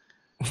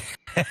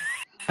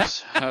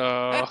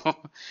 So.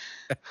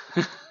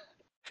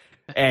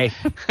 A.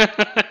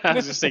 I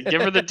was just saying,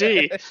 give her the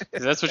D,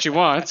 because that's what she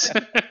wants.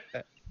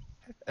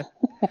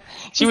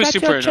 She was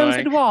super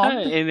annoying,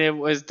 and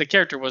the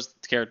character was,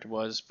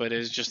 but it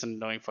was just an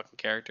annoying fucking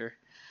character.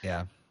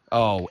 Yeah.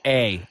 Oh,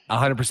 A.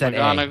 100%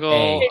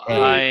 McGonagall,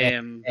 I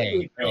am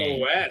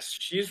S.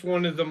 She's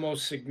one of the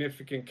most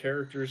significant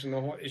characters in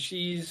the whole.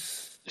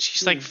 She's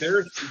like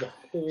there through the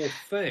whole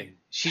thing.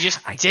 She just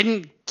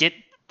didn't get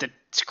the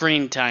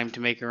screen time to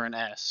make her an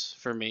S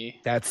for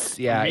me. That's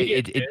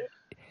It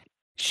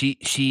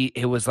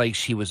was like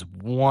she was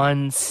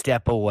one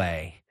step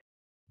away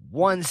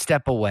from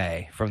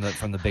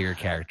the bigger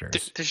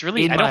characters. There's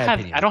really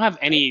I don't have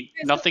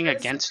nothing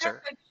against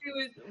her.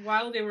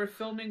 While they were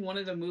filming one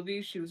of the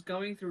movies, she was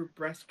going through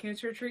breast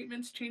cancer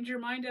treatments. Change your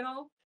mind at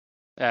all?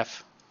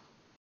 F.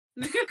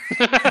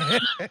 I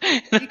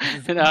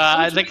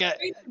think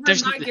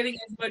there's not getting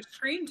as much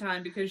screen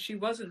time because she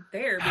wasn't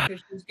there because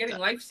she was getting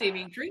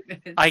life-saving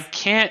treatments.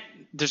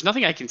 There's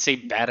nothing I can say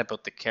bad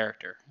about the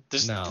character.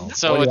 No.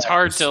 So it's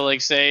hard to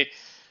like say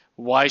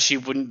why she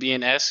wouldn't be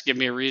an S. Give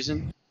me a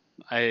reason.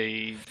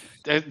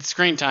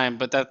 Screen time,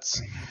 but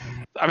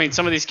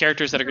some of these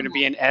characters that are going to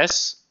be an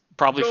S,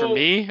 probably for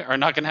me, are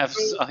not going to have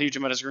a huge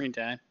amount of screen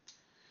time.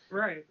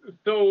 Right.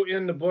 So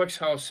in the books,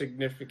 how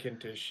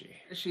significant is she?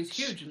 She's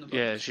huge in the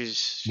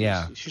books.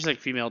 Yeah, she's like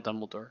female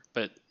Dumbledore,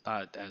 but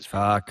not as.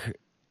 Fuck.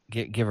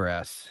 Give her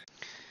S.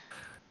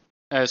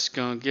 S,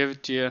 gonna give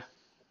it to you.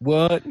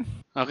 What?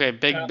 Okay,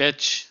 big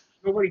bitch.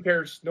 Nobody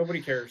cares.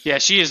 Yeah,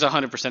 she is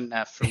 100% an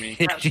F for me.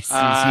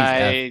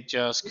 I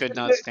just could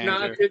not stand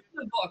her. In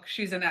the book,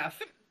 she's an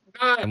F.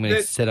 I'm going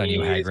to sit on you,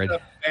 Hagrid.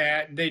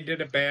 They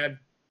did a bad.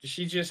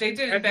 They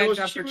did a bad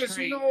job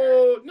portraying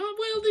her.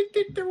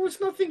 There was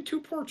nothing to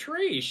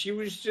portray. She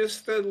was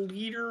just the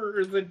leader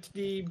or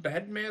the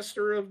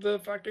headmaster of the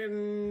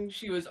fucking.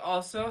 She was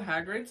also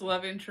Hagrid's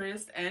love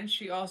interest, and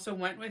she also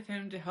went with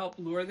him to help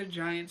lure the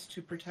giants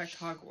to protect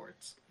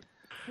Hogwarts.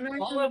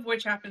 All of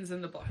which happens in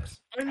the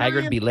books.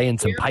 Hagrid be laying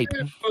some pipe.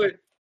 But,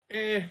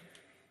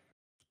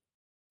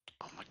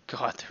 Oh my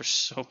god, there's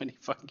so many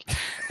fucking.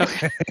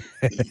 Okay.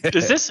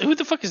 Who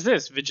the fuck is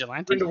this?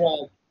 Vigilante?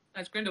 Grindelwald.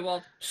 That's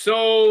Grindelwald.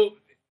 So,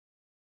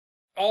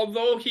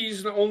 although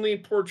he's only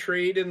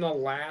portrayed in the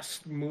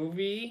last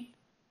movie,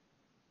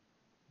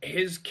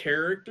 his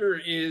character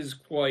is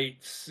quite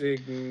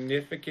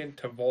significant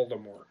to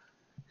Voldemort.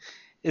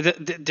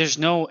 There's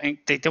no.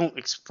 They don't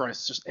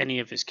express just any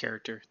of his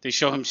character. They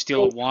show him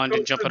steal a wand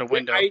and jump out a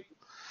window.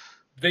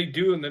 They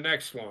do in the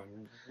next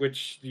one,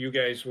 which you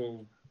guys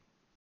will.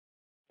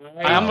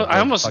 I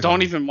almost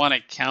don't even want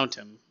to count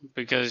him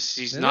because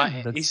he's not.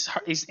 He's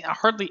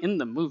hardly in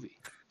the movie.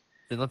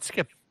 Then let's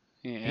skip.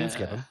 Yeah. You can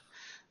skip him.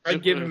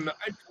 I'd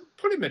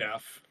put him at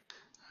F.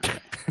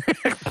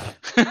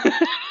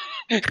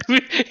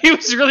 He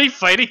was really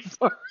fighting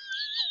for.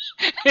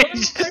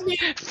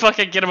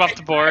 Fucking get him off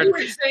the board.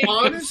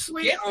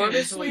 Honestly,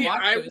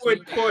 I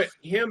would put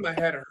him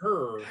ahead of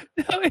her.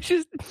 No, I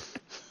just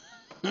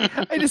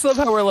love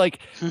how we're like,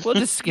 we'll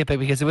just skip it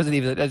because it wasn't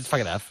even. It's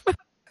fucking F.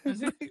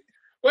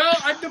 Well,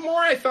 the more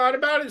I thought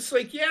about it, it's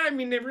like, yeah, I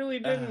mean, they really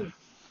didn't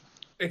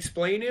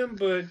explain him,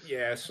 but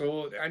yeah.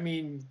 So I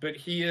mean, but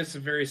he is a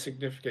very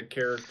significant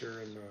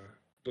character in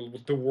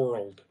the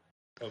world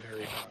of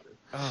Harry Potter.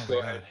 Oh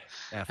Go my god.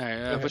 All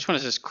Yeah. right, which one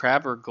is this?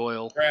 Crab or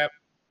Goyle? Crap.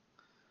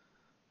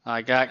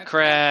 I got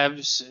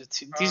crabs.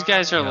 These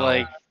guys are No.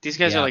 like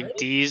Yeah. are like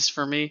D's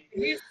for me.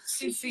 He's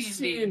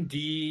C and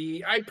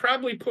D. I'd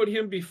probably put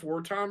him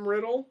before Tom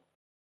Riddle,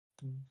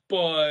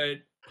 but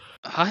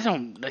I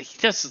don't. He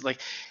does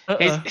like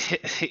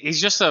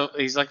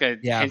he's like a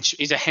Yeah.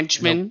 he's a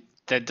henchman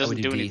that doesn't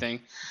do do D.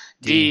 anything.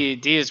 D.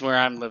 D is where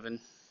I'm living.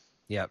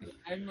 Yep.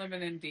 I'm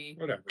living in D.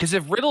 whatever. Because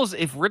if Riddle's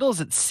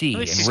at sea At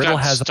least and he's Riddle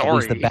got has at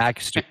least the story.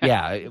 backstory,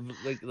 yeah,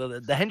 like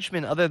the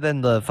henchmen, other than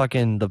the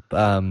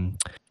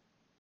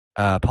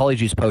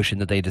polyjuice potion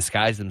that they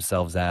disguised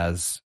themselves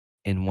as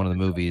in one of the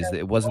movies,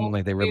 it wasn't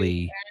like they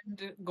really.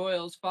 And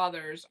Goyle's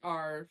fathers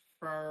are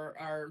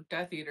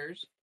Death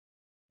Eaters.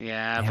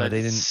 Yeah, Yeah, but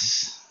they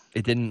didn't.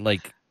 It didn't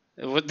like.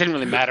 It didn't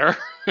really matter.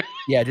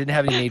 Yeah, it didn't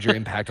have any major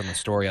impact on the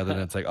story other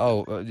than it's like,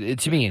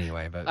 to me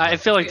anyway. But I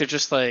feel like they're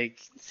just like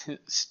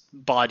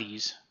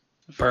bodies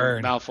for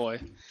Burn.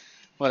 Malfoy.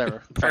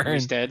 Whatever. Burn. Fuck,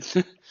 he's dead.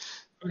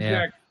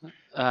 Yeah.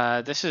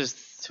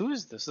 Who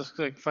is this? Looks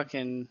like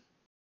fucking.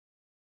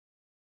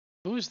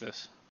 Who is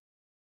this?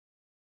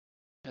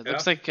 It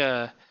looks like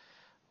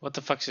what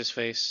the fuck's his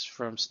face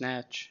from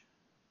Snatch?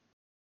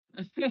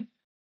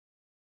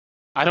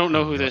 I don't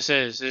know who this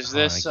is. Is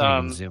this I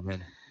can't even zoom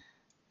in.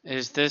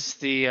 Is this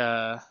the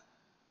no,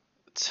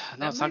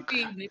 That it's might not.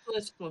 be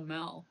Nicholas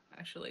Flamel,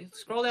 actually.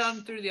 Scroll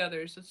down through the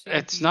others. Let's see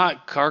It's if he-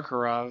 not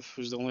Karkaroff,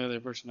 who's the only other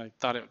person I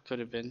thought it could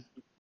have been.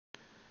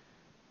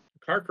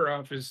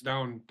 Karkaroff is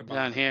down the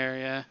bottom. Down here,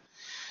 yeah.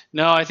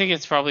 No, I think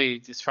it's probably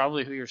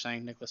who you're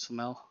saying, Nicholas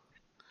Flamel.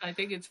 I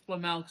think it's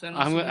Flamel because I don't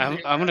I'm see I'm,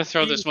 his I'm gonna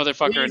throw this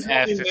motherfucker He's an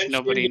F only if mentioned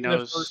nobody in the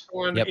knows. first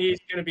one. Yep. He's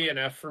gonna be an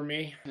F for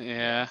me.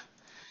 Yeah.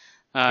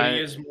 But he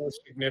is more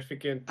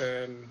significant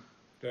than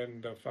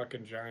the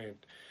fucking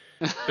giant.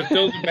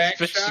 Bathilda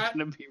Backshot.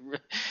 Gonna be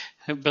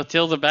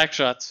Bathilda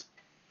Backshots.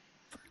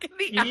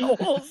 The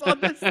owls on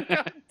this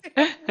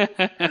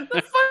goddamn.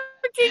 The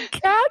fucking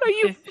cat? Are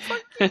you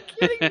fucking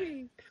kidding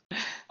me?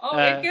 Oh,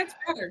 it gets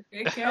better.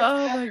 It gets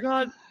Oh my better.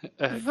 god.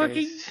 Okay.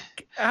 Fucking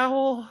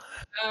owl.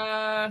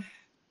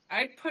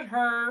 I'd put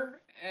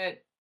her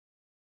at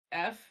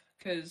F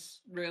because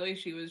really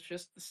she was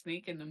just the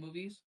snake in the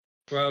movies.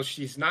 Well,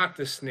 she's not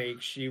the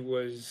snake. She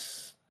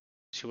was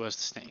the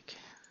snake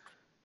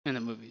in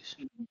the movies.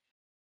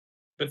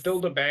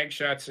 Bathilda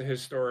Bagshot's a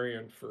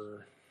historian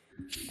for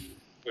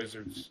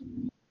Wizards.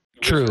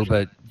 True, Wizards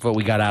but what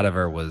we got out of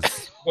her was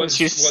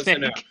She's a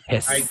wasn't snake.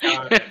 enough.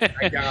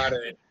 I got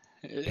it.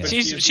 But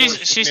She's more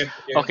significant.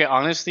 okay.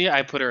 Honestly,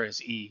 I put her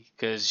as E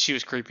because she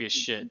was creepy as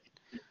shit.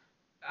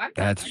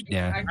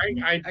 yeah.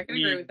 I can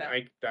agree with that.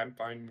 I'm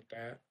fine with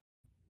that.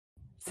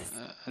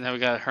 And then we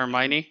got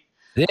Hermione.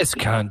 This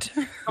cunt.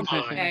 Come on,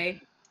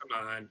 Okay.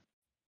 come on.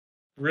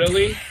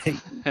 Really?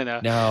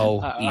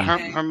 No. E.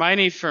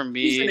 Hermione for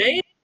me He's an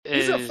A.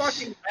 is He's a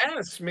fucking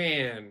S,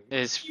 man.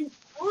 is He's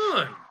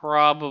fun.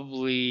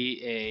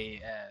 probably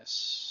a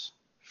S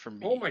for me.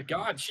 Oh my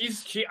god,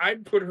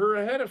 I'd put her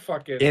ahead of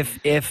fucking.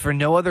 If for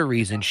no other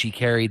reason she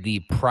carried the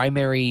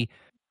primary,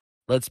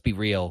 let's be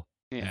real,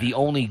 Yeah. the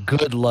only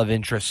good love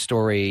interest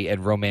story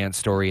and romance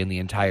story in the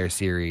entire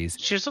series.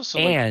 She's also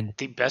And- like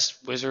the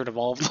best wizard of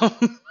all of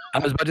them. I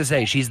was about to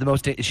say she's the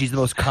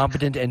most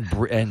competent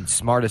and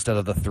smartest out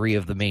of the three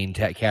of the main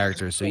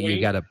characters. So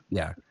you gotta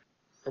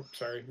Oh,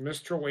 sorry,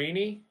 Miss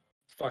Trelawney,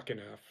 fucking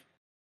F.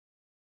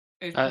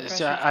 Is So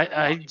Professor I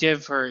Trelawney-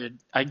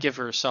 give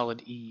her a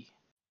solid E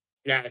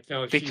Yeah,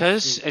 no,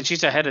 because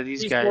she's ahead of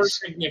these she's more guys.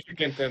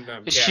 significant than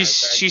them. Yeah,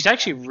 She's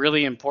actually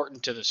really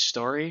important to the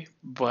story,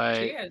 but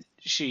She is.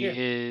 she Yeah.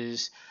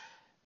 is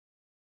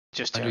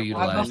just terrible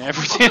Underutilized. in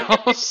everything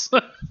else.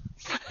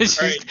 It's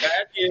All right, just-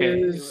 that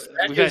is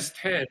we got-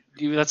 10.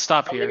 let's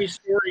stop How here.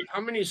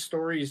 many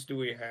stories do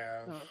we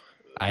have?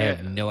 I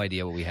have no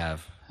idea what we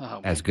have. Oh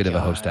my As good of a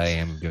host I gosh.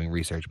 am doing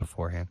research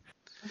beforehand.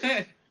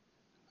 You're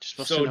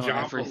supposed So, to know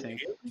John, everything.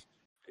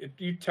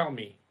 you tell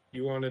me.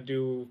 You want to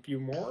do a few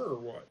more or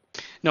what?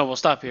 No, we'll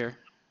stop here.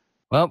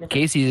 Well, Okay.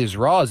 Casey is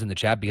raw is in the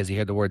chat because he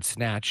heard the word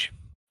snatch.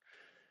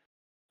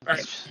 All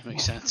right. That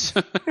makes sense.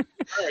 All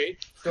right.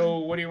 So,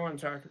 what do you want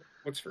to talk about?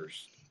 What's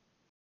first?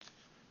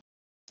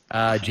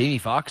 Jamie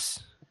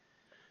Foxx.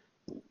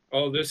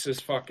 Oh, this is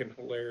fucking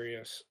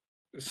hilarious.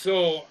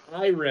 So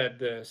I read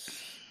this.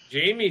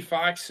 Jamie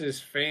Foxx's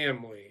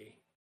family.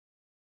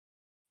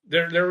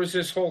 There was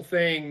this whole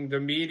thing. The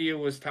media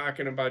was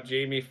talking about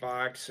Jamie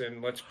Foxx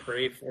and let's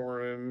pray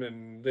for him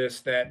and this,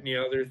 that, and the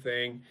other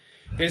thing.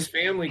 His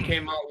family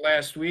came out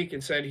last week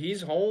and said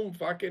he's home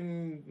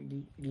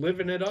fucking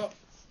living it up.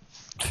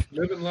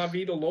 Living La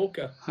Vida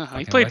Loca.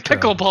 He played retro.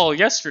 pickleball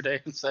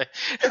yesterday. It's like,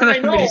 I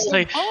know. everybody's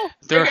like,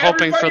 they're Like,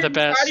 hoping for the everybody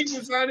thought best. He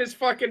was on his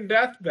fucking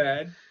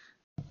deathbed.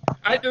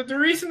 The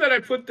reason that I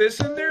put this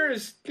in there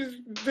is because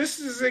this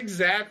is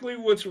exactly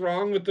what's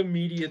wrong with the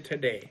media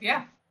today.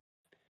 Yeah.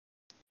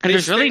 And They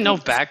there's really stick no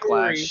with the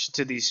story. backlash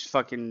to these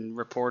fucking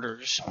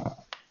reporters.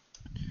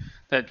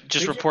 that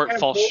just They report have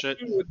false no shit.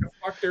 clue what the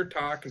fuck they're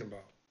talking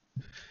about.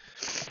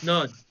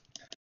 None.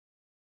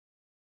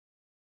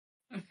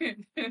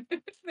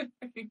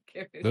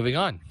 Moving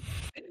on.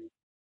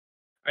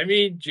 I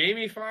mean,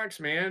 Jamie Foxx,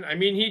 man. I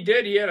mean, he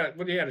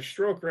had a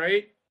stroke,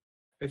 right?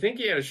 I think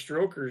he had a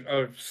stroke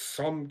of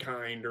some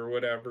kind or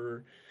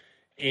whatever,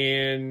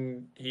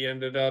 and he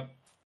ended up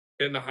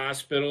in the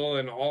hospital.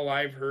 And all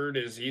I've heard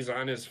is he's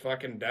on his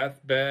fucking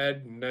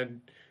deathbed. And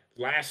then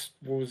last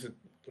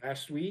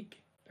week?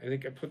 I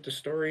think I put the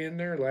story in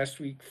there last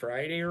week,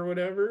 Friday or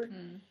whatever.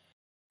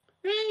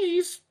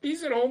 Hey,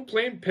 he's at home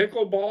playing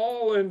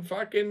pickleball and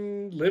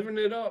fucking living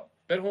it up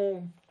at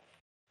home,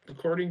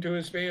 according to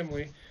his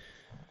family.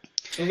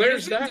 So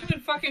there's that. He's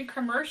doing fucking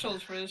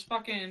commercials for this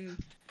fucking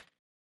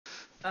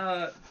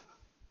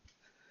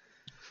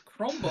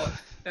Chromebook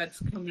that's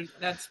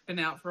been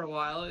out for a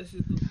while. This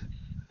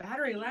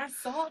battery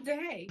lasts all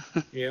day.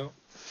 Yeah.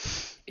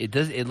 It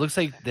does. It looks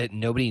like that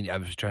nobody. I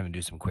was trying to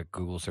do some quick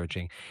Google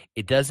searching.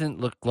 It doesn't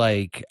look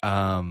like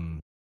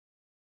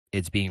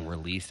it's being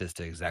released as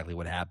to exactly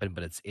what happened,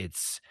 but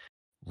it's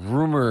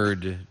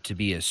rumored to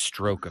be a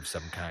stroke of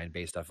some kind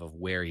based off of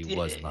where he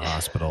was in the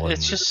hospital.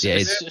 It's just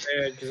because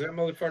that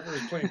motherfucker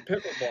was playing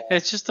pickleball.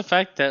 It's just the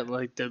fact that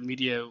like the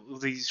media,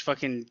 these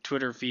fucking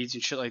Twitter feeds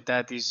and shit like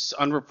that, these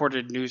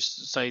unreported news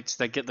sites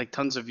that get like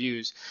tons of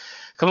views,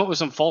 come up with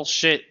some false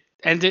shit.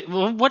 And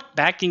what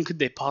backing could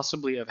they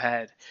possibly have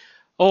had?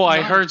 Oh,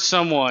 I heard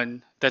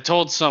someone that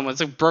told someone.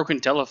 It's like broken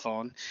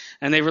telephone,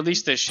 and they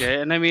released this shit.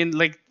 And I mean,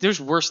 like, there's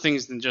worse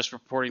things than just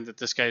reporting that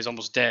this guy is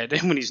almost dead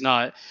when he's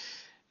not.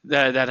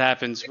 That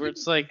happens. Where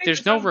it's like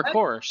there's no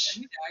recourse.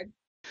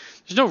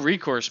 There's no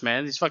recourse,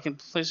 man. These fucking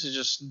places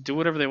just do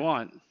whatever they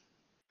want.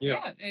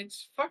 Yeah,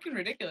 it's fucking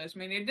ridiculous. I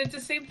mean, they did the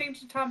same thing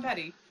to Tom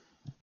Petty.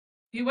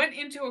 He went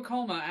into a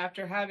coma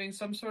after having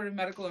some sort of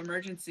medical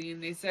emergency,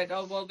 and they said,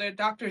 "Oh, well, their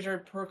doctors are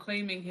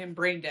proclaiming him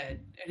brain dead,"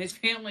 and his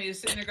family is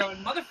sitting there going,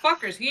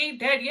 "Motherfuckers, he ain't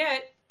dead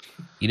yet."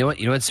 You know what?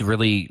 You know what's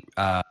really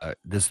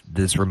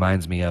this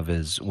reminds me of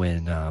is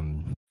when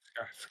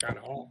Scott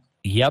Hall.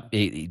 Yep,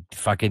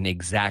 fucking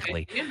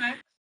exactly.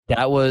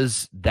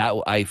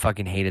 That I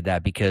fucking hated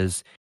that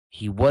because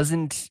he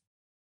wasn't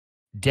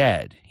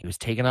dead. He was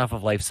taken off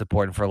of life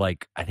support, and for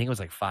like I think it was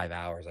like 5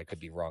 hours. I could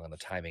be wrong on the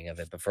timing of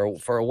it, but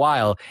for a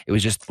while it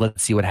was just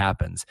let's see what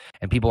happens.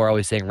 And people are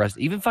always saying rest.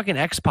 Even fucking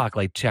X-Pac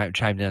like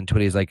chimed in on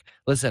Twitter. He's like,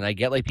 listen, I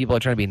get like people are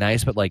trying to be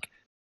nice, but like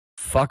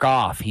fuck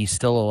off. He's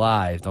still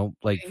alive. Don't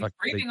like he's fuck.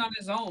 breathing like, on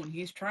his own.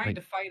 He's trying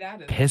to fight out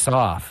of it. Piss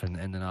off, and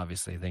then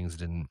obviously things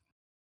didn't.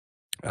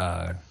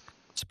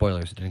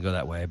 Spoilers, it didn't go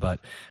that way, but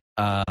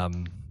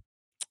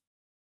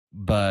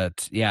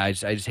yeah, I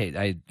just hate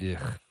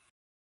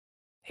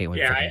hate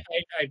when I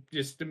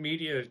just the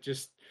media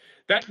just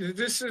that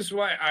this is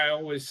why I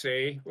always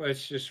say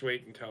let's just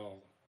wait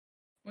until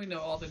we know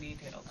all the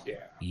details.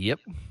 Yeah. Yep.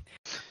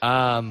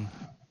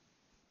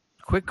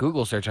 Quick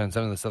Google search on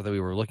some of the stuff that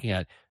we were looking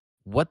at.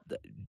 What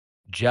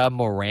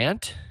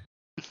Morant?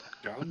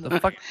 What the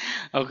fuck?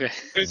 Okay.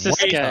 What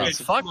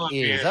the fuck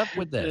is up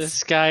with this?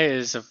 This guy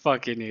is a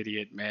fucking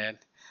idiot, man.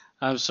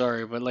 I'm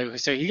sorry, but like I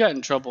said, he got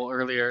in trouble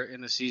earlier in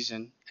the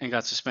season and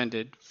got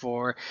suspended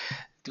for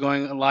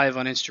going live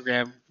on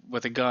Instagram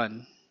with a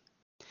gun.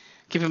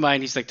 Keep in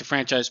mind, he's like the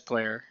franchise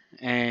player,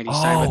 and he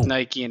signed with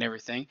Nike and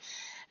everything.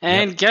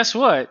 And guess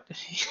what?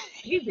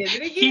 He did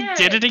it again. He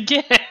did it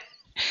again.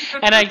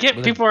 And I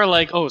get people are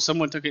like, oh,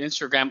 someone took an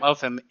Instagram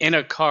of him in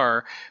a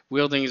car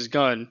wielding his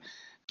gun,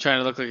 trying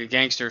to look like a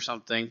gangster or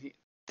something.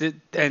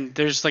 And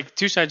there's like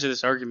two sides of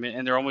this argument,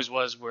 and there always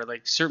was, where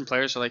like certain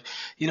players are like,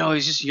 you know,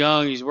 he's just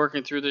young, he's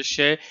working through this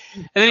shit,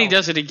 and then he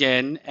does it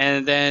again,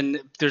 and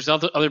then there's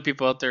other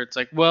people out there. It's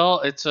like,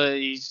 well,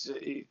 there's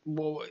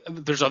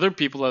other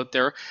people out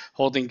there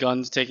holding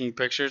guns, taking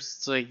pictures.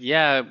 It's like,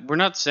 yeah, we're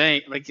not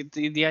saying like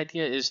the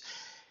idea is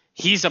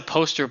he's a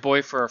poster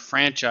boy for a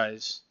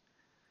franchise.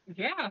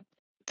 Yeah,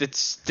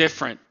 that's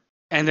different,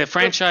 and the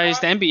franchise,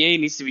 the NBA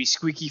needs to be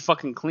squeaky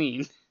fucking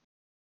clean.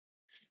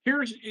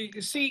 Here's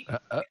see.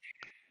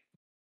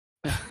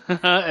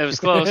 It was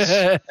close.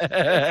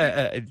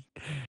 I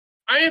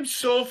am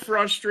so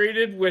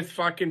frustrated with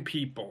fucking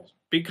people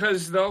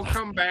because they'll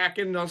come back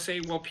and they'll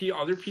say, "Well,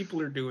 other people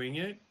are doing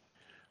it,"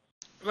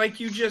 like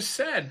you just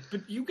said.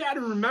 But you got to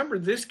remember,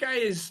 this guy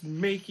is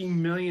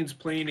making millions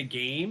playing a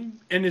game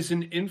and is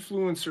an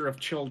influencer of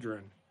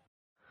children,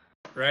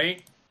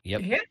 right?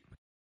 Yep.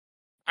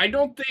 I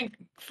don't think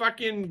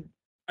fucking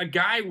a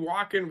guy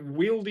walking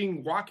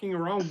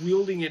around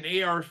wielding an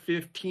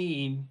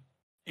AR-15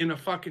 in a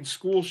fucking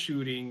school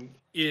shooting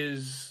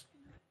is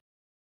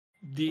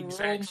the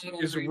exact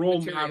is a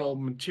role model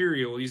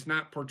material. He's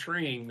not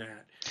portraying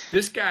that.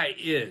 This guy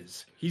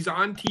is. He's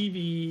on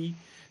TV.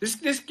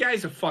 This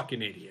guy's a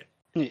fucking idiot.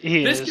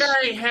 This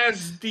guy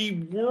has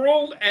the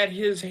world at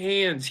his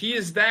hands. He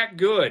is that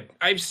good.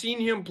 I've seen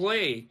him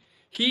play.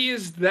 He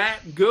is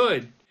that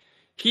good.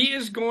 He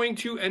is going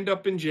to end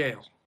up in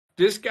jail.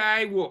 This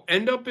guy will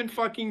end up in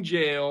fucking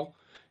jail,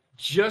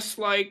 just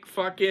like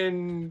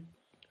fucking.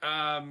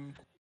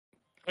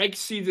 I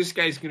see this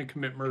guy's going to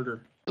commit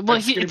murder. Well,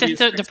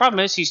 the problem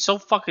is he's so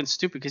fucking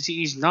stupid because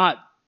he's not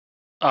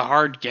a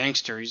hard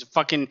gangster. He's a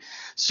fucking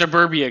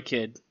suburbia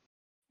kid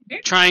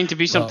trying to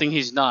be something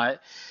he's not.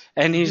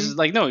 And he's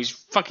like, no, he's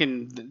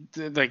fucking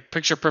like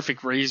picture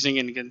perfect raising,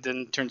 and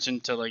then turns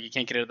into like you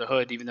can't get out of the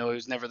hood, even though he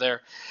was never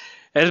there.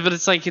 But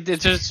it's like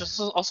it's just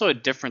also a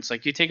difference.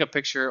 Like you take a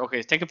picture,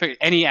 take a picture,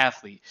 any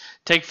athlete,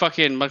 take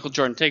fucking Michael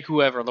Jordan, take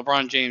whoever,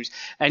 LeBron James,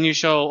 and you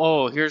show,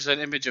 oh, here's an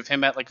image of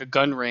him at like a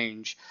gun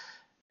range.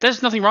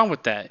 There's nothing wrong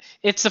with that.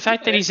 It's the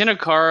fact that he's in a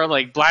car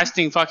like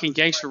blasting fucking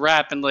gangster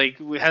rap and like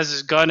has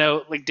his gun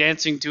out like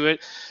dancing to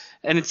it,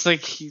 and it's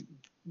like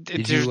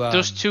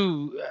those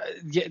two.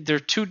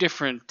 They're two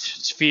different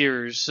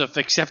spheres of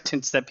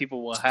acceptance that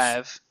people will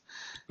have.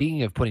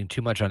 Speaking of putting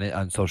too much on it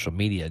on social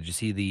media,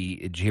 did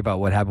you hear about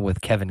what happened with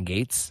Kevin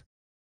Gates?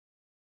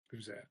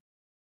 Who's that?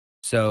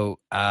 So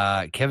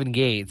Kevin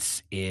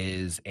Gates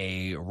is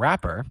a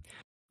rapper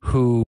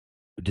who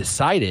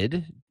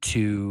decided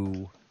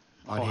to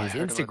on his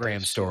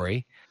Instagram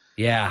story,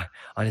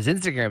 on his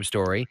Instagram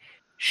story,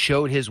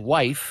 showed his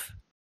wife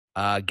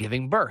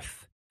giving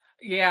birth.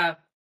 Yeah.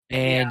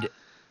 And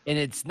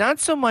it's not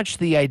so much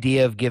the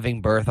idea of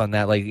giving birth on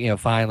that, like,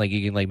 fine, like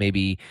you can like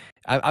maybe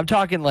I'm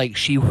talking like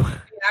the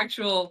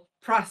actual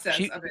process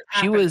of it.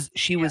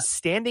 She was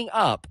standing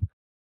up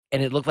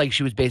and it looked like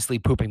she was basically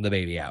pooping the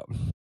baby out.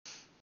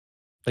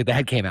 Like the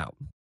head came out.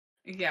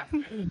 Yeah.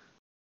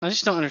 I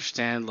just don't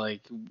understand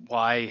like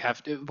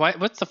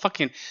what's the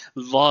fucking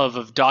love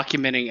of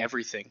documenting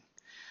everything?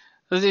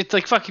 It's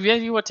like fuck,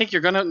 you want to take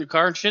your gun out in your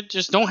car and shit,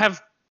 just don't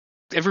have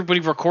everybody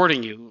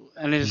recording you,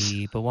 and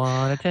people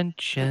want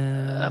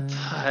attention.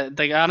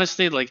 Like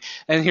honestly, like,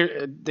 and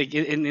here, like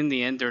in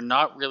the end, they're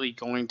not really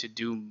going to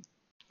do.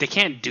 They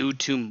can't do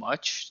too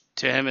much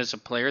to him as a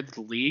player of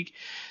the league.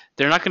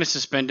 They're not going to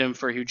suspend him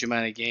for a huge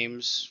amount of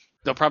games.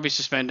 They'll probably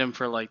suspend him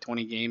for like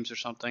 20 games or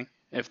something,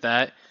 if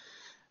that.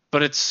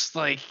 But it's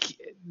like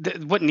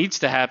what needs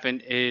to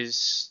happen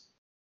is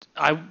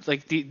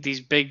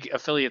these big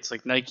affiliates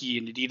like Nike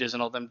and Adidas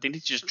and all them. They need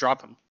to just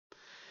drop him.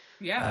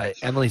 Yeah.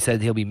 Emily said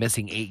he'll be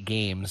missing 8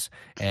 games,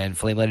 and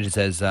Flame Legend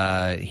says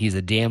he's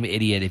a damn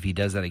idiot. If he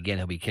does that again,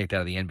 he'll be kicked out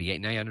of the NBA.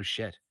 Now, no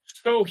shit.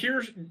 So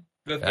here's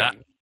the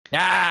thing.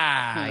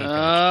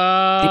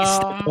 He's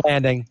still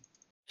landing.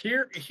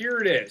 Here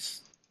it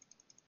is.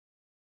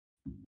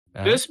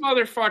 This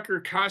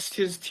motherfucker cost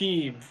his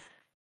team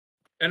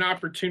an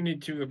opportunity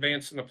to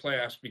advance in the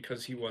playoffs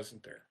because he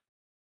wasn't there.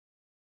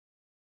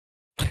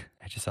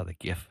 I just saw the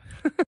GIF.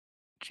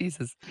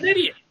 Jesus. An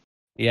idiot.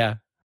 Yeah.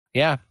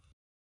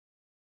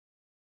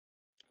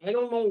 I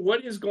don't know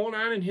what is going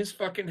on in his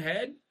fucking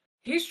head.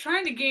 He's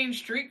trying to gain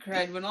street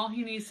cred when all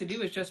he needs to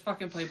do is just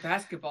fucking play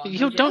basketball.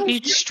 You don't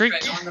need street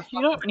cred.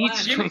 You don't need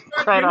street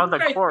cred on the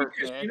court.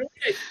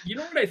 You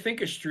know what I think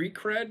of street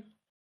cred?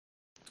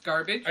 It's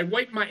garbage. I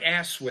wipe my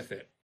ass with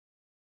it.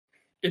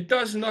 It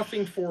does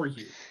nothing for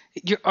you.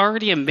 You're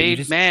already a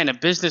made man, a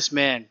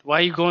businessman. Why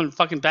are you going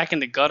fucking back in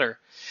the gutter?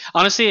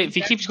 Honestly, if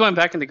he keeps going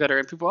back in the gutter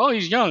and people,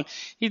 he's young.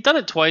 He's done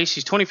it twice.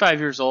 He's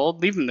 25 years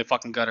old. Leave him in the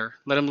fucking gutter.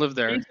 Let him live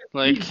there.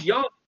 He's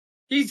young.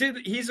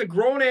 He's a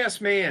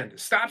grown-ass man.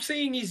 Stop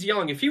saying he's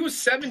young. If he was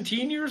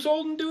 17 years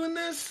old and doing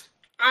this,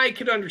 I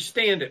could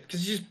understand it because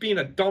he's just being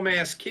a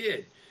dumbass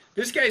kid.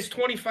 This guy's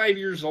 25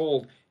 years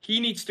old. He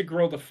needs to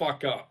grow the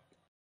fuck up.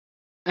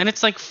 And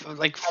it's like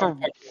for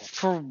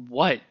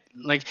what?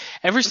 Like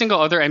every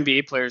single other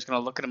NBA player is gonna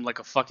look at him like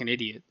a fucking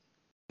idiot.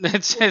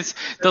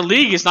 The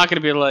league is not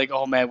gonna be like,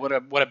 oh man, what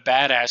a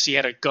badass. He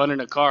had a gun in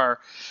a car.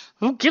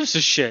 Who gives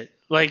a shit?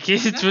 Like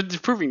it's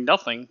proving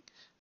nothing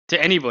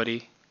to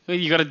anybody.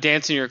 You got to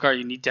dance in your car.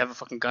 You need to have a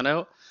fucking gun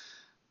out.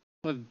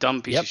 What a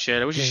dumb piece of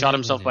shit. I wish he shot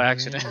himself by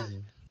accident.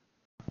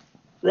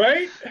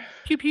 Right?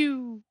 Pew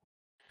pew.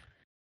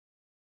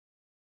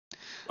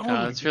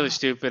 It's really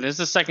stupid. It's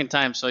the second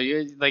time, so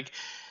you like.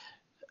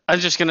 I'm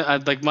just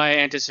gonna my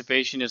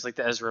anticipation is like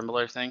the Ezra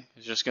Miller thing.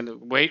 It's just gonna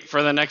wait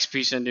for the next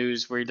piece of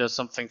news where he does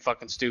something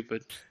fucking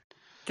stupid.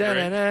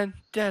 Sometimes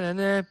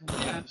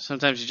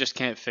you just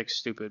can't fix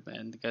stupid,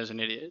 man. The guy's an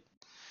idiot.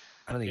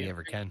 I don't think he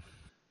ever can.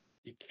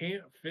 You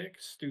can't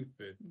fix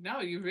stupid. No,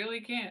 you really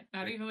can't.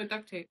 Not even with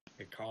duct tape.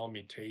 They call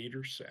me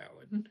tater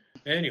salad.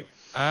 Anyway.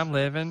 I'm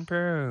living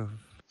proof.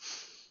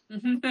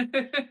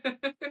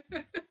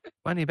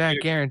 Money back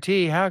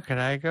guarantee. How could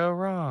I go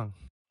wrong?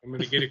 I'm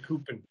going to get a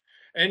coupon.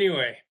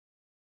 Anyway.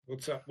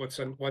 What's up?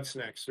 What's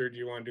next? Or do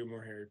you want to do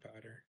more Harry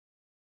Potter?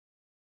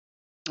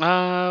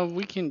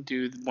 We can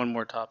do one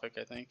more topic,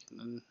 I think. And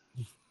then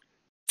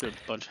do a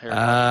bunch of Harry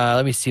Potter.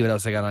 Let me see what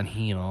else I got on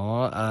here.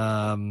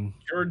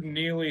 Jordan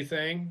Neely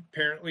thing.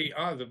 Apparently,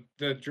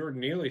 the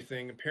Jordan Neely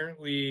thing.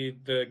 Apparently,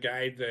 the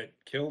guy that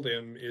killed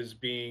him is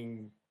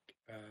being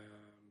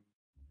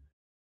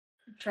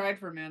tried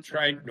for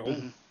manslaughter.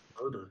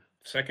 Murder,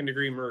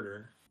 2nd-degree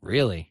murder.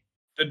 Really?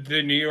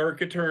 The New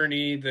York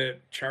attorney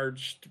that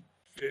charged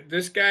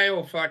this guy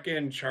will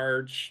fucking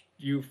charge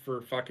you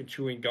for fucking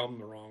chewing gum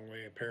the wrong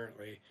way.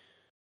 Apparently,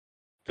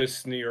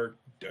 this New York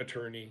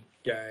attorney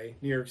guy,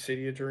 New York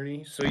City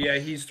attorney. So yeah,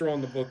 he's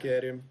throwing the book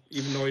at him,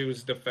 even though he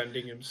was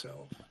defending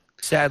himself.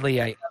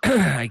 Sadly,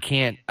 I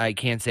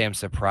can't say I'm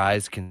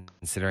surprised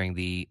considering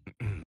the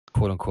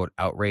quote unquote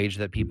outrage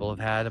that people have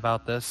had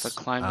about this. The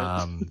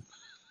climate.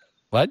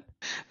 What?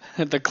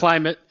 The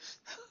climate.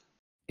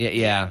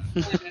 Yeah.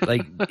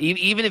 Like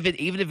even if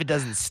it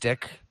doesn't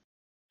stick.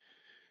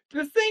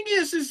 The thing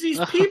is these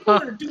people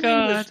are doing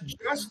God.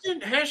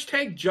 this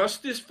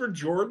justice for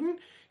Jordan.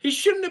 He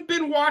shouldn't have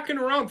been walking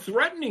around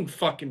threatening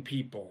fucking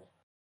people.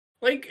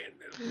 Like,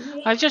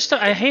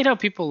 I hate how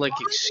people like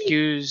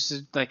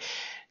excuse like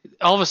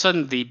all of a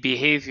sudden the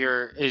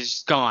behavior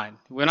is gone.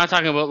 We're not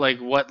talking about like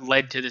what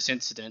led to this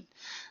incident.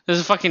 There's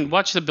a fucking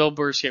watch the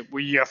billboards here. Were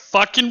you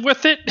fucking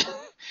with it?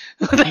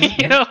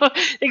 Like, you know,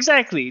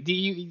 exactly.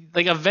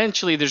 Like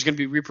eventually there's going to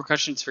be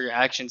repercussions for your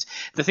actions.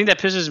 The thing that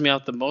pisses me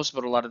off the most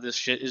about a lot of this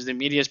shit is the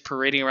media is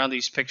parading around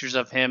these pictures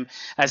of him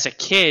as a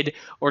kid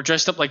or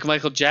dressed up like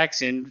Michael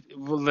Jackson,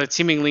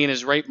 seemingly in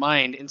his right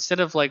mind, instead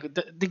of like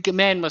the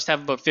man must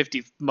have about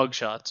 50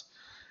 mugshots.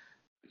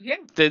 Yeah.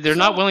 They're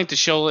not willing to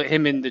show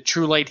him in the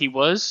true light he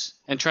was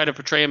and try to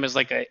portray him as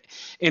like a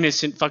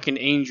innocent fucking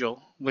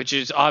angel, which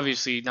is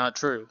obviously not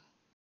true.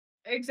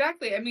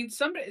 Exactly. I mean,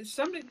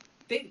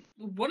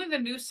 one of the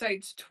news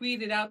sites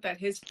tweeted out that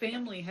his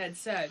family had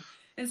said,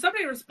 and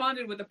somebody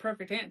responded with a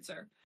perfect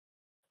answer.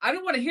 I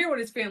don't want to hear what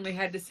his family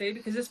had to say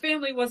because his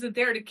family wasn't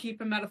there to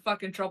keep him out of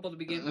fucking trouble to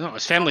begin with. No,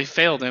 his family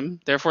failed him.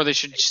 Therefore, they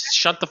should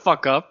shut the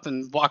fuck up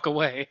and walk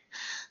away.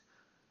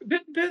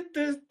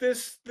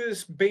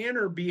 This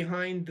banner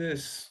behind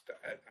this,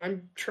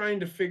 I'm trying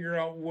to figure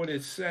out what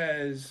it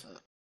says.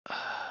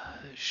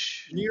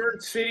 New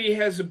York City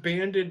has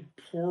abandoned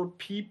poor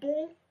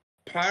people.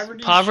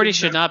 Poverty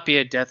should not be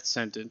a death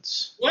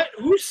sentence. What?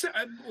 Who said?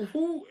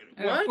 Who?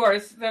 What? Of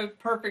course, the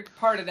perfect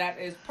part of that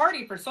is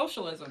Party for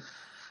Socialism.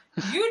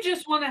 You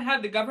just want to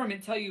have the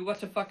government tell you what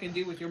to fucking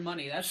do with your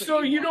money. That's what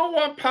so you don't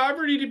want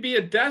poverty to be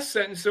a death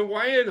sentence. So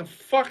why the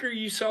fuck are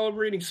you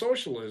celebrating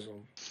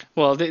socialism?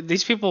 Well,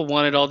 these people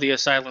wanted all the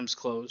asylums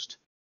closed,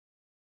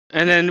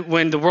 and then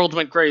when the world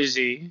went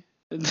crazy,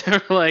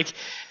 they're like,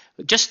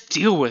 just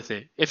deal with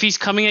it. If he's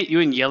coming at you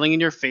and yelling in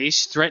your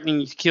face,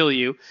 threatening to kill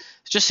you,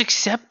 just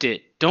accept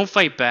it. Don't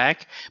fight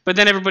back. But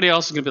then everybody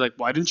else is gonna be like,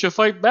 why didn't you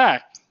fight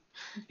back?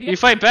 You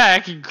fight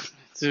back, you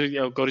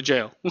go to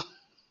jail.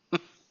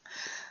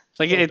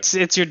 Like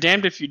it's you're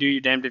damned if you do,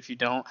 you're damned if you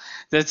don't.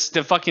 That's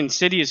the fucking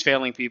city is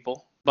failing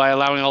people by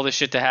allowing all this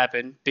shit to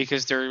happen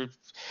because they're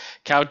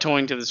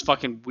kowtowing to this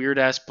fucking weird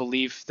ass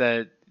belief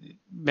that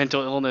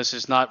mental illness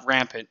is not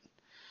rampant.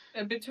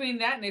 And between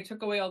that and they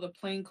took away all the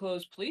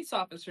plainclothes police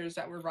officers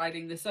that were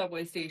riding the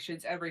subway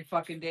stations every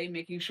fucking day,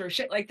 making sure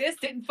shit like this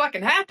didn't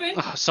fucking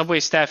happen. Subway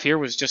staff here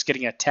was just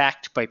getting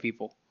attacked by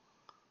people.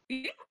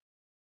 Yeah.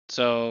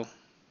 So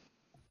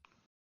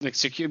like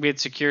we had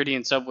security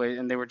in Subway,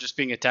 and they were just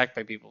being attacked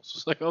by people. So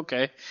it's like,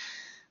 okay,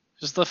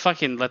 just let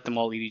them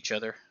all eat each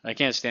other. I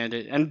can't stand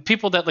it. And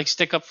people that like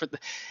stick up for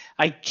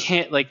I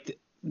can't like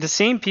the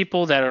same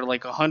people that are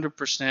like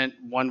 100%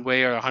 one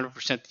way or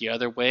 100% the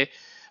other way,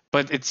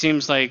 but it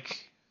seems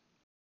like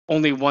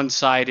only one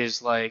side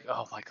is like,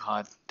 oh my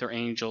God, they're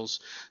angels.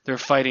 They're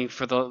fighting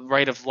for the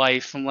right of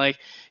life. I'm like,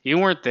 you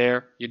weren't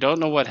there. You don't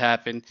know what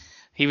happened.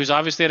 He was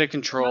obviously out of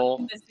control.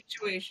 In this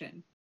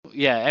situation.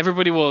 Yeah,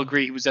 everybody will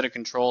agree he was out of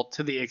control.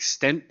 To the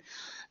extent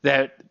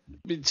that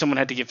someone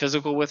had to get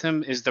physical with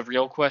him is the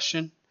real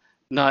question,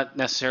 not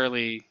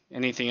necessarily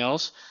anything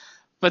else.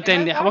 But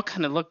then what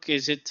kind of look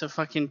is it to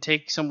fucking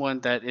take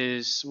someone that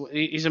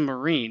he's a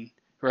Marine,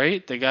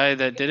 right? The guy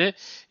that did it?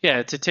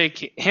 Yeah, to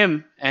take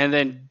him and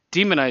then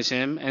demonize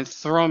him and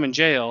throw him in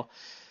jail.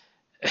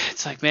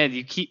 It's like, man,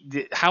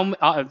 it's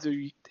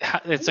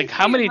like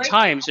how many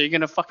times are you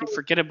going to fucking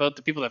forget about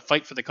the people that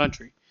fight for the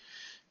country?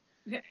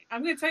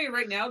 I'm going to tell you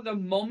right now, the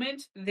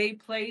moment they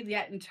play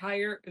that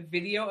entire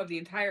video of the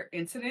entire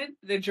incident,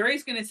 the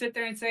jury's going to sit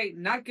there and say,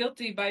 not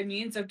guilty by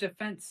means of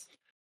defense.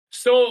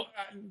 So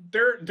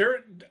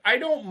I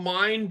don't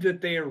mind that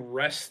they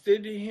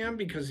arrested him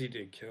because he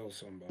did kill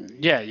somebody.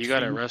 Yeah, you got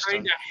to arrest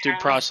him. Due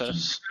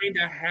process. You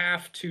kind of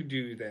have to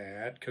do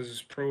that because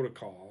it's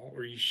protocol,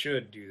 or you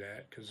should do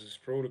that because it's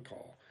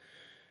protocol.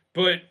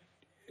 But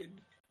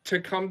to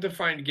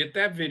get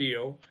that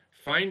video,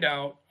 find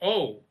out,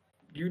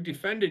 you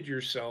defended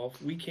yourself,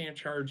 we can't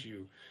charge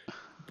you.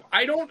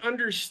 I don't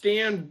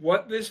understand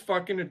what this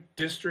fucking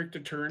district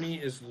attorney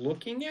is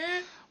looking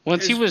at.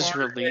 Once he was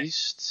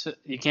released,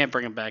 you can't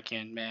bring him back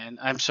in, man.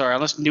 I'm sorry,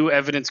 unless new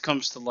evidence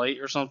comes to light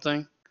or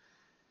something.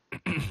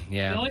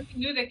 Yeah. The only thing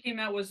new that came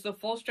out was the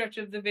full stretch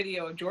of the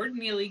video of Jordan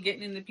Neely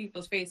getting into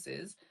people's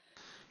faces,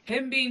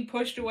 him being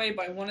pushed away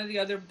by one of the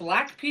other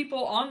black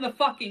people on the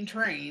fucking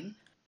train,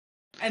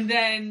 and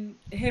then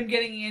him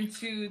getting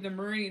into the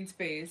Marine's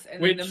face,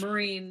 and then the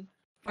Marine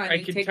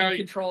finally taking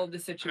control of the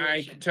situation.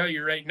 I can tell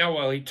you right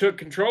now, he took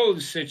control of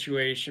the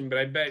situation, but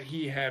I bet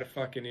he had a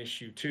fucking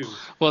issue too.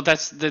 Well,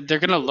 they're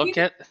gonna look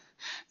at.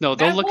 No,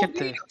 they'll look at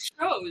the.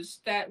 Shows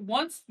that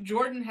once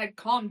Jordan had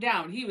calmed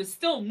down, he was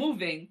still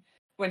moving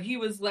when he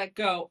was let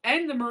go,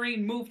 and the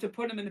Marine moved to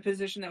put him in the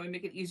position that would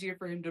make it easier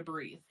for him to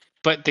breathe.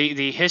 But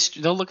the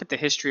history, they'll look at the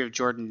history of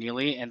Jordan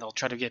Neely and they'll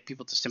try to get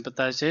people to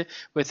sympathize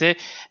with it,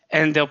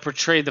 and they'll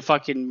portray the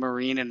fucking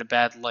Marine in a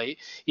bad light,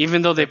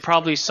 even though they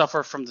probably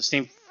suffer from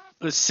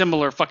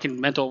similar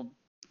fucking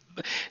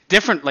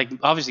different, like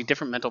obviously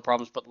different mental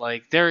problems, but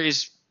like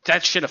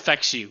that shit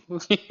affects you.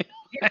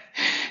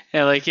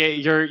 And like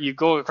you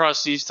go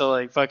across seas to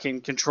like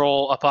fucking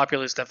control a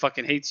populace that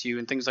fucking hates you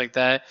and things like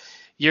that.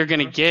 You're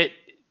gonna get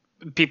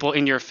people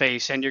in your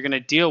face and you're going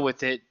to deal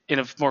with it in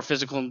a more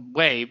physical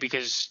way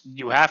because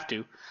you have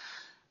to.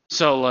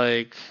 So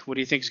like, what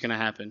do you think is going to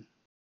happen?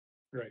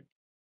 Right.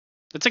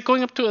 It's like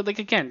going up to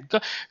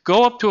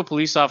go up to a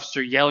police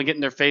officer, yell and get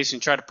in their face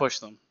and try to push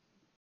them.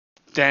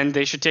 Then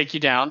they should take you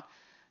down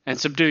and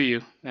subdue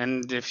you.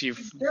 And if you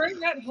during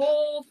that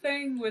whole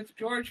thing with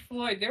George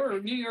Floyd, there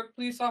were New York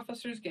police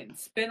officers getting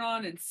spit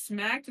on and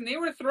smacked, and they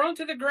were thrown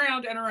to the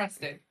ground and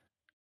arrested.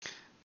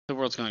 The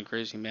world's going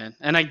crazy, man.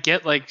 And I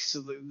get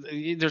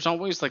there's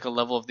always like a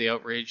level of the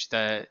outrage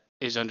that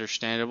is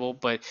understandable,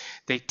 but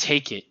they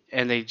take it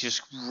and they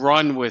just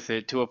run with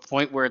it to a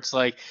point where it's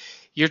like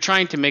you're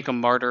trying to make a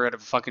martyr out of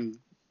a fucking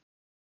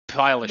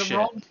pile of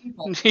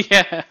shit.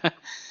 Yeah.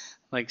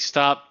 Like,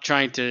 stop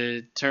trying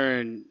to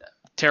turn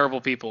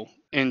terrible people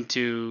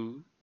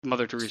into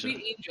Mother Teresa.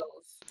 Sweet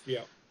angels.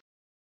 Yeah.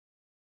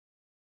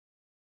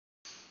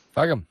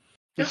 Fuck them.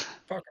 Yeah,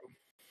 fuck them.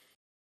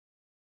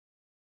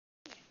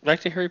 Back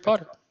to Harry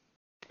Potter.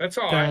 That's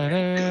all I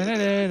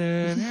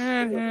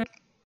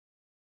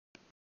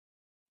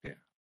Yeah.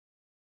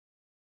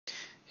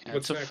 What's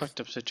It's a next?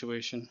 fucked up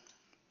situation.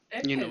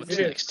 You know what's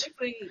next.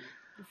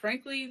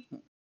 Frankly,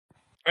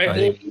 I I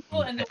hope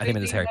people and the I think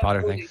way this they Harry have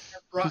Potter voted thing.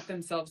 have brought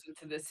themselves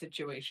into this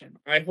situation.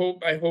 I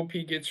hope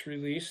he gets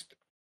released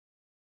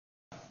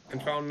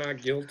and found not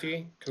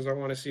guilty, because I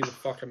want to see the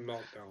fucking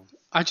meltdown.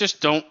 I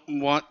just don't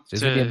want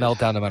There's going to be a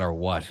meltdown no matter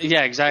what.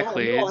 Yeah,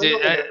 exactly. No,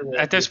 I know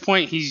At this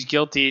point, he's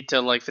guilty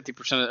to like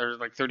 50% or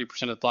like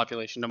 30% of the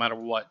population, no matter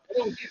what.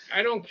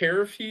 I don't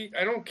care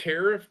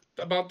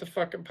about the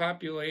fucking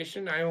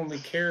population. I only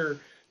care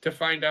to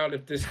find out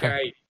if this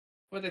guy.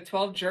 With the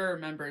 12 jury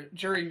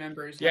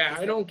members. Yeah,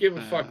 I don't give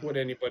a fuck what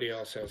anybody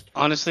else has to.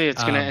 Honestly,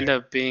 it's gonna end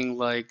up being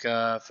like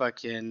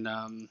fucking.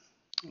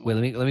 Wait,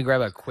 let me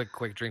grab a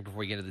quick drink before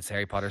we get into this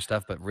Harry Potter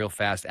stuff. But real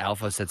fast,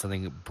 Alpha said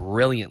something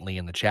brilliantly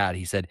in the chat.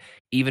 He said,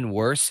 "Even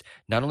worse,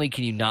 not only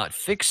can you not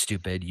fix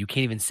stupid, you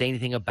can't even say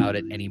anything about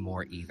it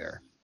anymore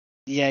either."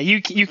 Yeah,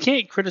 you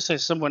can't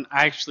criticize someone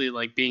actually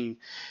like being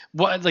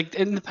what like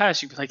in the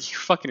past you'd be like, you're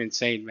fucking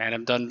insane, man.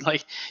 I'm done.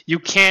 Like, you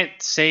can't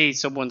say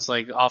someone's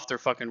like off their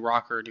fucking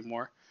rocker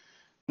anymore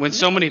when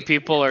so many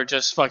people are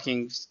just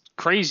fucking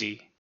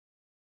crazy.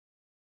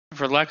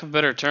 For lack of a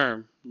better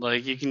term,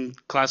 like, you can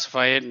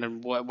classify it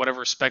in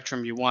whatever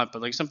spectrum you want, but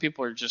like some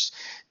people are just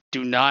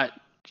do not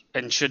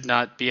and should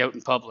not be out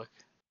in public.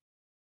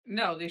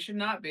 No, they should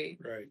not be.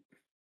 Right,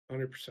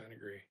 100%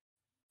 agree.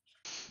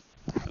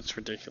 That's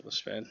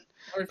ridiculous, man.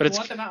 Or if But you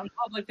want them out in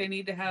public, they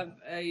need to have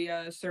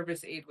a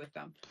service aide with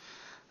them.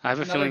 I have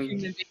a Another feeling human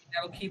being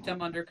that'll keep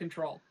them under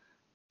control.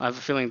 I have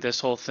a feeling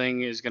this whole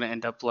thing is going to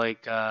end up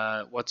like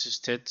what's his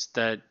tits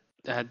that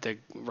had the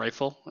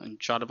rifle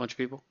and shot a bunch of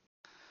people.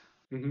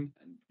 Mm-hmm.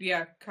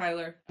 Yeah,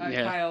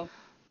 Yeah. Kyle.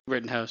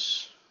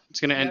 Rittenhouse.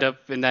 It's going to end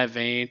up in that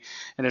vein,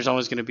 and there's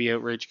always going to be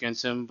outrage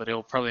against him, but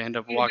he'll probably end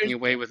up walking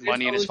away with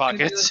money in his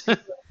pockets. And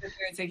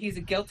say he's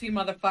a guilty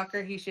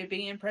motherfucker. He should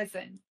be in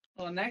prison.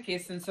 Well, in that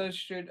case, then so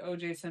should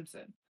O.J.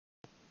 Simpson.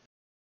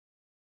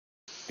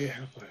 Yeah,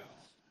 well,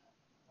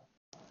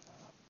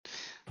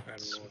 I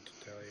don't know what to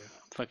tell you.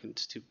 Fucking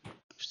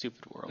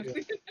stupid world.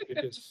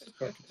 It is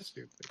fucking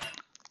stupid.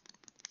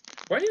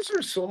 Why is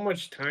there so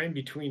much time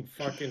between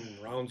fucking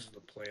rounds of the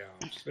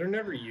playoffs? There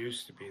never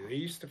used to be. They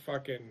used to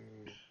fucking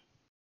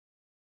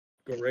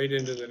go right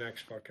into the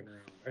next fucking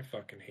round. I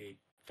fucking hate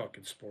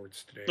fucking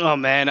sports today. Oh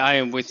man, I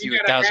am with you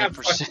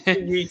 1,000%.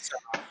 2 weeks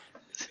off.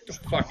 Get the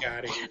fuck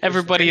out of here.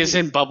 Everybody is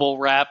in bubble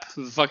wrap.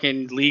 The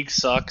fucking league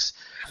sucks.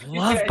 I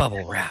love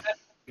bubble wrap.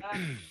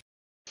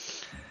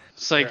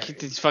 It's like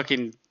these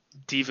fucking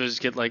divas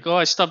get like, oh,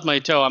 I stubbed my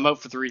toe. I'm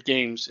out for 3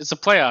 games. It's the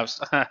playoffs.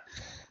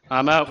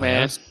 I'm out,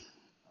 man.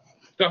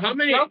 So how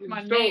many?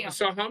 nail.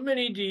 So how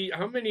many do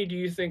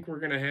you think we're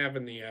gonna have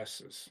in the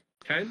S's?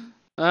 10?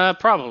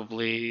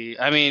 Probably.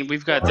 I mean,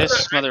 we've got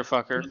this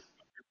motherfucker.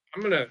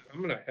 I'm gonna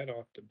head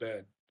off to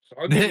bed. So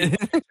I'll give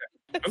you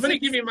I'm gonna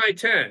give you my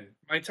 10,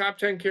 my top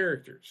 10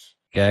 characters.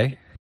 Okay.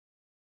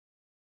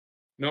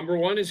 Number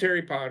 1 is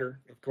Harry Potter,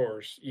 of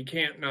course. You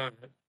can't not.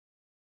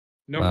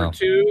 Wow.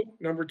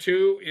 Number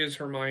two is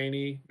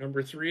Hermione.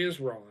 Number 3 is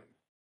Ron.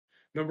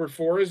 Number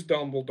 4 is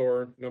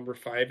Dumbledore. Number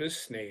 5 is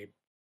Snape.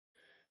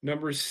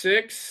 Number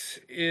 6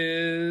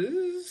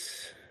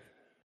 is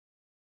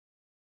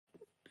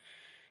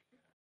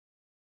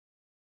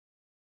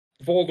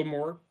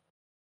Voldemort.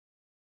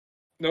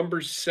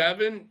 Number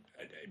 7,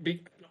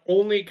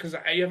 only because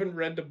I haven't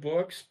read the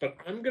books, but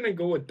I'm gonna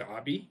go with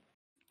Dobby.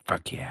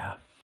 Fuck yeah.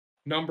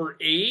 Number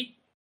 8,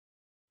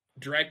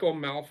 Draco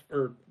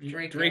Malfoy.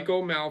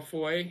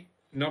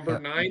 Number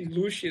 9,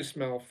 Lucius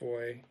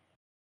Malfoy.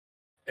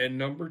 And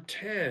number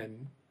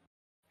 10,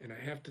 and I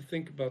have to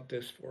think about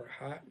this for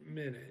a hot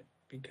minute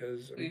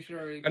because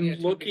I'm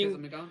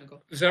looking.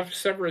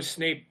 Severus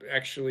Snape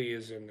actually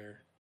is in there.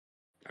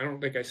 I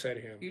don't think I said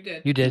him. You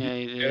did. You did. Yeah,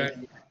 you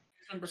did.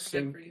 Number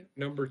 10 for you.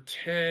 Number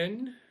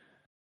 10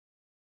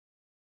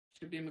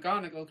 should be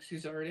McGonagall because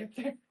she's already up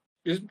there.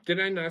 Did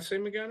I not say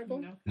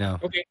McGonagall? No.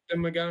 Okay, then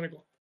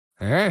McGonagall.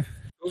 All right.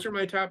 Those are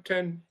my top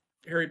 10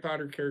 Harry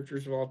Potter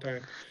characters of all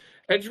time.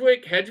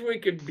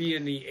 Hedwig could be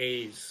in the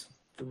A's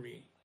for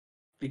me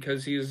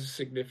because he is a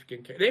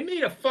significant character. They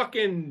made a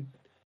fucking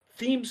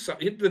theme song.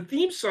 The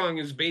theme song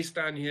is based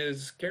on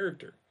his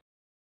character.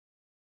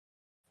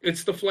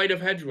 It's The Flight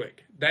of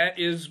Hedwig. That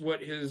is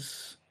what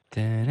his...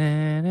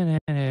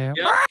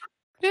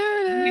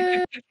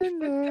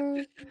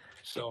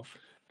 So,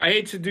 I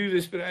hate to do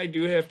this, but I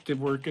do have to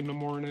work in the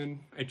morning.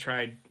 I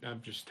tried.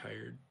 I'm just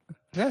tired.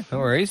 Yeah, no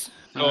worries.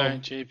 All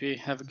right, JP.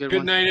 Have a good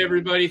one. Good night,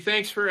 everybody.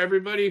 Thanks for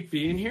everybody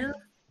being here.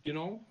 You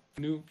know,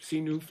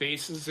 see new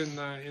faces in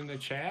the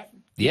chat.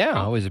 Yeah,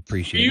 I always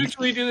appreciate it. We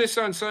usually do this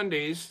on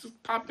Sundays.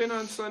 Pop in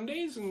on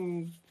Sundays,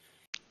 and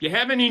if you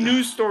have any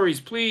news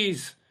stories,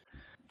 please.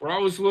 We're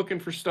always looking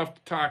for stuff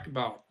to talk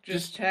about.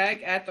 Just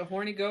tag at the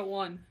Horny Goat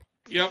 1.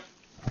 Yep.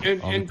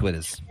 On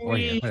Twitters.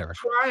 We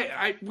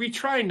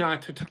try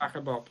not to talk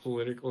about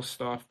political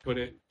stuff, but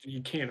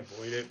you can't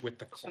avoid it with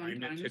the climate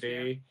sometimes,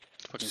 today.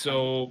 Yeah.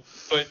 So,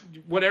 but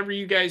whatever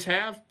you guys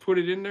have, put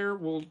it in there.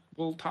 We'll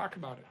talk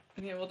about it.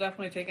 Yeah, we'll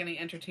definitely take any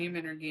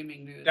entertainment or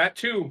gaming news. That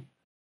too.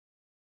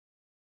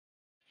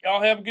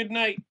 Y'all have a good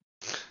night.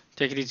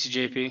 Take it easy,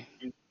 JP.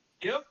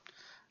 Yep.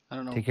 I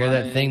don't know. Take care of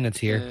that thing that's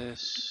here.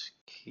 This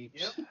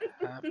keeps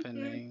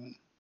happening.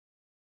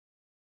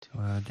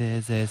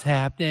 This is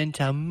happening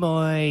to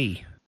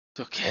me.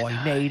 Okay.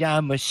 I made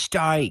a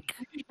mistake.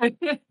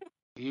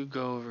 You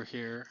go over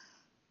here.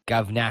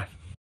 Governor.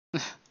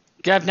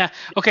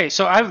 Okay,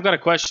 so I've got a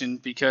question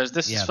because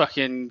this is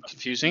fucking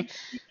confusing.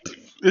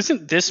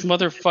 Isn't this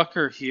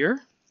motherfucker here?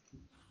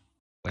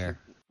 Where?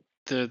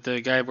 The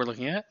guy we're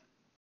looking at?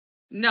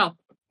 No.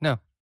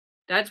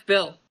 That's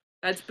Bill.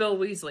 That's Bill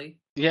Weasley.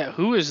 Yeah,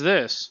 who is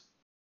this?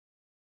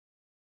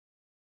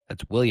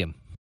 That's William.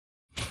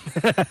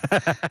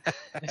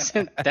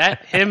 Isn't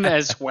that him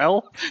as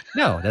well?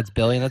 No, that's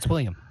Billy and that's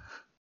William.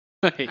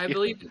 I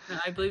believe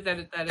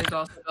that is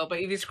also Bill. But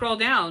if you scroll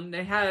down,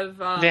 they have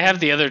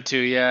the other two.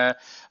 Yeah,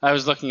 I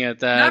was looking at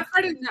that.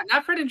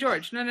 Not Fred and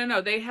George.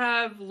 No. They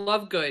have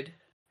Lovegood,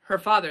 her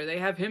father. They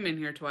have him in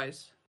here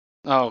twice.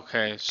 Oh,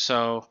 okay,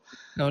 so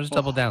no, just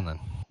double down then.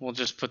 We'll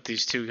just put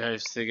these two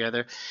guys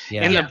together.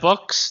 Yeah. In the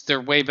books,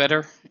 they're way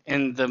better.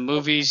 In the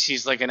movies,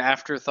 he's like an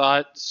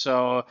afterthought.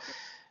 So,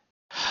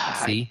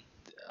 C.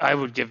 I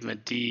would give him a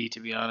D, to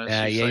be honest.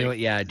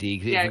 D.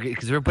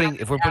 Because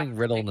if we're putting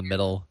Riddle in the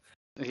middle,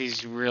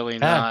 he's really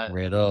not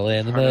Riddle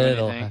in the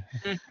middle.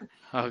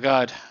 Oh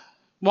God,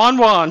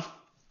 Juan.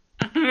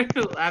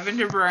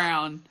 Lavender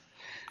Brown.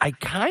 I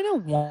kind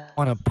of want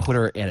to put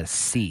her at a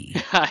C.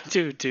 I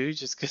do too,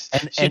 just because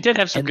she did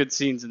have some good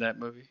scenes in that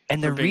movie.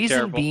 And the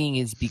reason being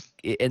is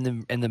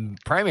the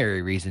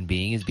primary reason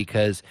being is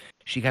because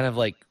she kind of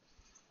like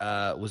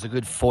was a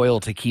good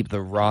foil to keep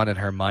the Ron and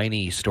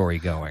Hermione story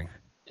going.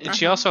 And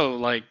she also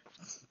like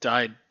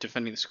died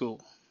defending the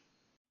school.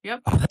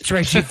 Yep. Oh, that's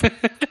right. She.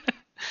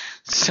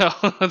 So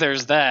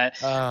there's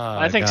that.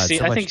 I think C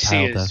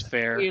is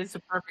fair. C is the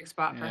perfect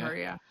spot for her.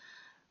 Yeah.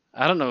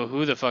 I don't know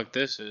who the fuck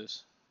this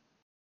is.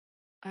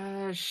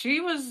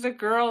 She was the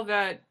girl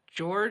that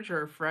George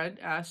or Fred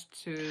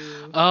asked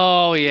to.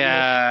 Oh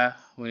yeah,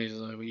 when he's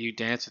like, "Will you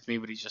dance with me?"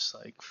 But he just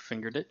like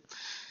fingered it.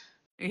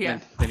 Yeah.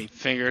 Then he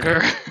fingered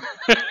her.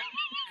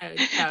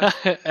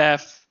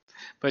 F.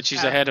 But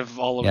she's ahead of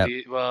all of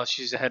the. Well,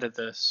 she's ahead of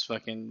this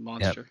fucking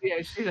monster. Yep.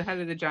 Yeah, she's ahead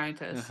of the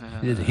giantess.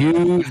 She's a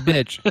huge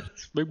bitch.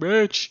 Big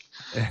bitch.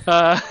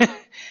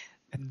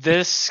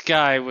 This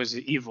guy was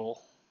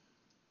evil.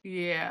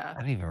 Yeah. I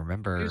don't even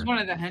remember. He was one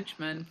of the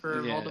henchmen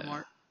for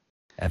Voldemort.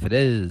 F it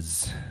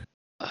is.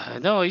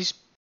 No, he's.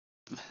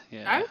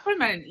 Yeah. I would put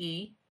him at an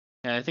E.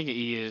 Yeah, I think an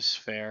E is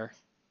fair.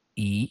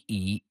 E.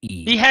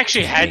 He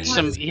actually had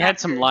some. He had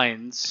some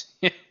lines.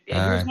 Yeah, he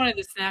was one of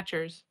the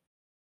Snatchers.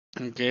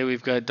 Okay,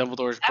 we've got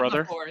Dumbledore's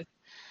brother.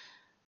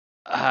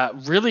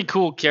 Really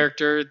cool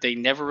character. They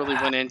never really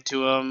went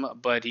into him,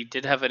 but he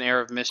did have an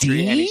air of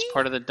mystery, and he's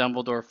part of the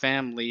Dumbledore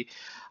family.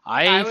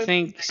 I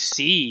think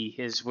C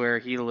is where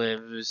he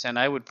lives, and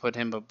I would put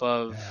him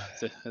above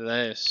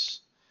this.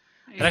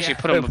 I'd actually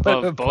put him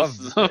above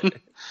both of them.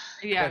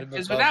 Yeah,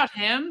 because without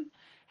him,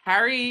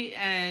 Harry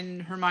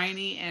and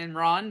Hermione and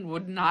Ron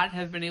would not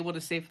have been able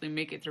to safely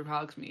make it through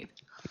Hogsmeade.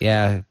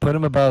 Yeah, put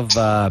him above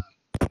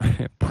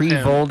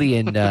Pre-Voldy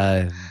and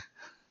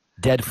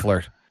Dead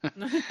Flirt.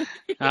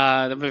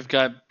 Then we've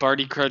got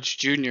Barty Crouch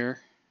Jr.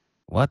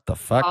 What the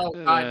fuck? Oh,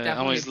 God,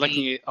 always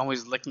licking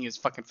his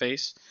fucking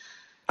face.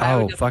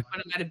 Oh, fuck.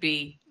 Put him at a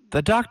B.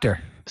 The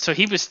Doctor. So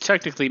he was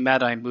technically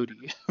Mad-Eye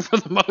Moody for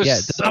the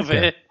most of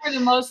it. For the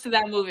most of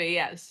that movie,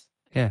 yes.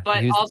 Yeah.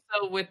 But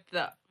also with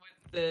the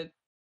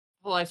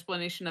whole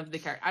explanation of the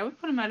character, I would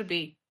put him at a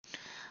B.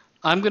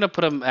 I'm gonna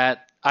put him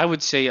at, I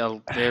would say,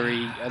 a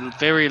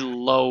very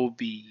low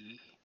B.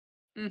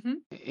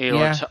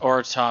 Mm-hmm.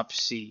 Or top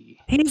C.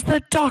 He's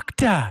the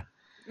Doctor.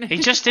 He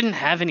just didn't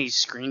have any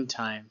screen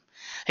time.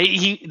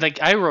 He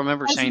like, I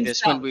remember As saying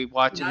this when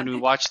himself. we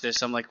watched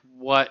this. I'm like,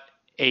 what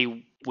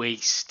a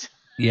waste.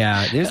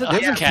 Yeah, there's a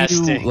few.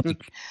 Casting.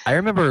 Like, I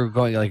remember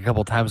going like a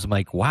couple times. I'm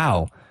like,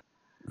 wow,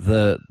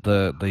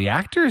 the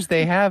actors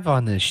they have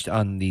on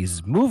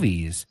these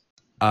movies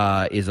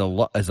is a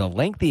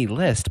lengthy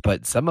list,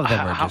 but some of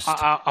them are just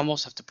I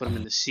almost have to put him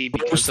in the C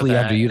because mostly of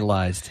that.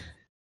 underutilized.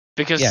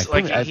 Because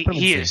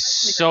he is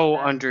so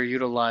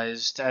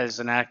underutilized as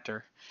an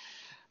actor.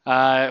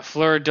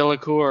 Fleur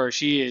Delacour,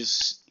 she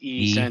is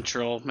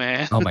central,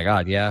 man. Oh my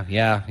god, yeah,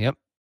 yep.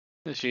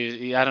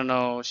 I don't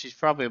know, she's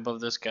probably above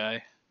this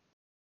guy.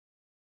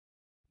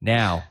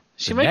 Now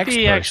she might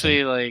be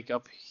actually like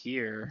up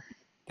here.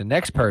 The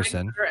next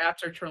person. Her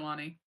after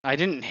Trelawney. I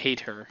didn't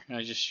hate her.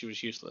 She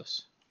was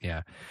useless.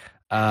 Yeah.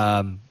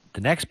 The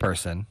next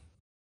person.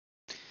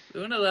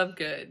 Luna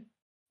Lovegood.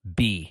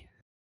 B.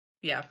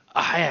 Yeah.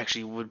 I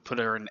actually would put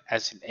her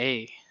as an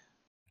A.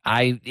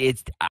 I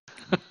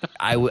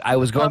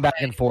was going back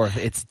and forth.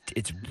 It's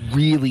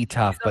really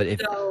tough, but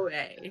if low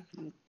A.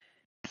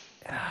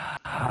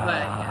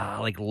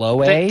 Like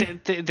low A.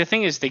 The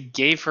thing is, they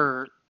gave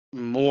her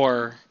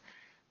more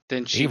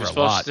than she was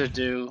supposed to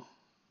do.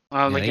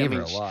 They gave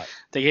her a lot.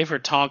 They gave her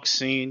talk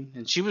scene,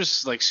 and she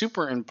was like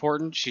super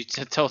important. She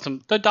told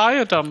him the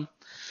diadem.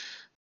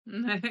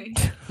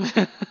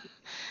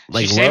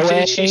 Like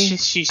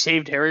she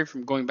saved Harry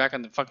from going back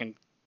on the fucking.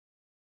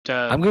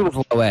 I'm good with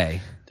low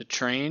A. The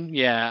train,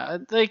 yeah.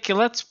 Like,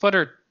 let's put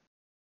her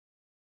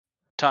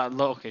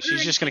low. Okay,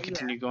 she's just gonna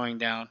continue going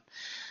down.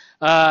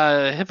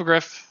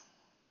 Hippogriff.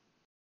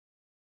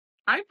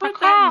 I put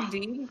that in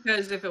D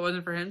because if it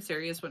wasn't for him,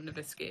 Sirius wouldn't have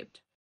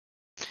escaped.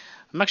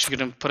 I'm actually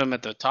gonna put him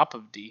at the top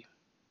of D.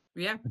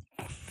 Yeah.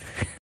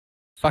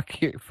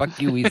 Fuck you,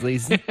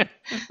 Weasleys.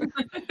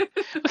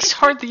 He's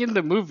hardly in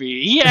the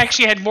movie. He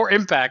actually had more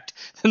impact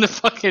than the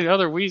fucking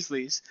other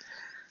Weasleys.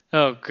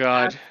 Oh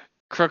God,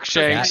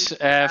 Crookshanks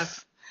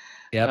F.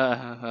 Yep.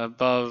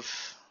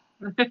 Above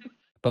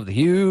the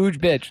huge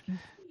bitch.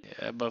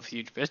 Yeah, above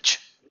huge bitch.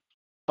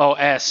 Oh,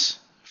 S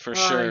for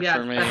sure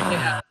for me.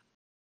 Yeah.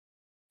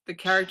 The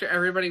character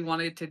everybody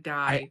wanted to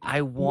die.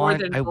 I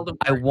want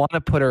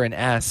to put her in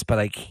S, but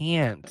I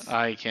can't.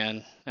 I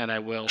can, and I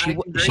will. She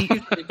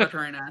put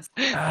her in S.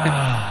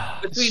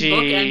 Between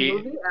book and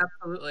movie,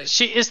 absolutely.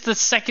 She is the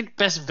second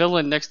best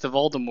villain next to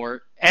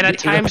Voldemort, and at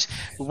times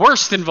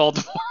worse than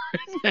Voldemort.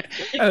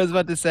 I was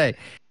about to say,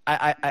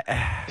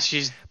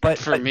 she's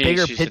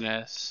an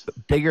S.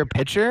 Bigger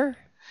picture.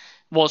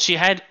 Well, she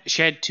had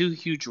two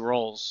huge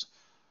roles.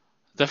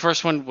 The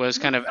first one was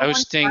kind of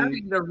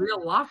ousting the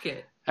real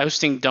Locket.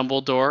 Ousting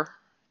Dumbledore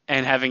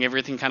and having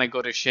everything kind of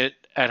go to shit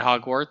at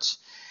Hogwarts,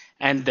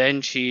 and then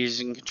she's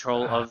in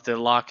control of the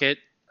Locket.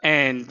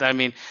 And I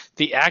mean,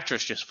 the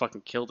actress just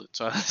fucking killed it.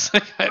 So it's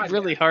like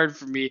really hard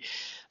for me.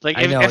 Like,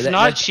 if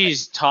not,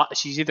 she's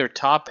either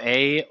top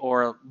A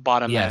or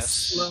bottom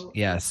S.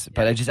 Yes,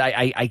 but I just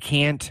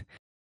can't.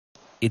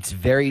 It's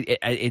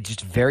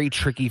just very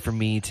tricky for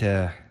me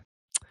to.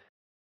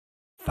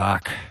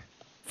 Fuck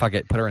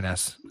it. Put her in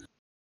S.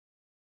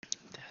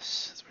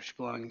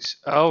 Belongs.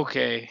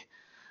 Okay,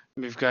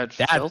 we've got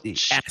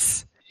Filch.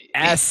 S.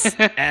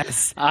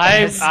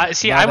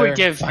 I would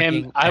give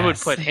him. I would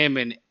put him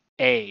in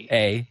A.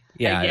 A.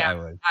 Yeah, I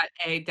would.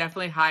 A,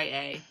 definitely high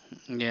A.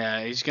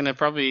 Yeah, he's gonna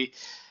probably.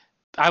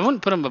 I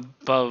wouldn't put him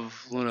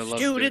above Luna Lovegood.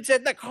 Students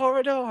in the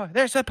corridor.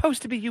 They're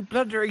supposed to be, you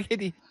blundering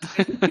idiot.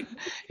 But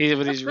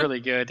he's really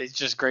good. It's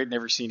just great in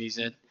every scene he's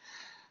in.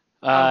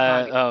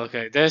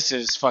 Okay, this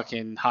is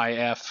fucking high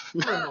F.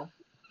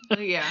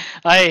 Yeah,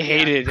 I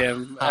hated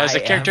him as a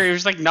character. He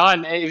was like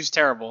he was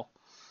terrible.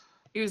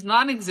 He was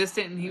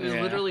non-existent, and he was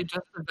literally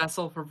just a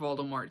vessel for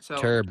Voldemort. So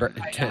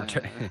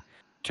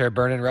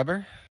burning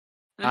rubber.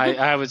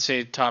 I would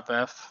say top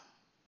F.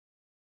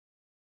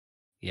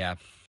 Yeah,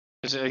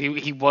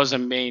 he was a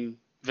main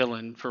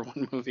villain for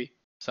one movie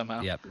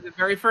somehow. Yep, the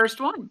very first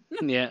one.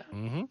 Yeah.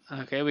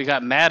 Mm-hmm. Okay, we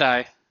got Mad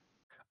Eye.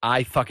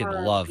 I fucking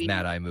love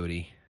Mad Eye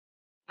Moody.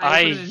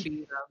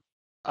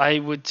 I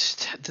would.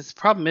 The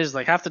problem is,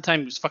 like, half the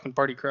time it was fucking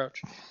Barty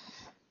Crouch,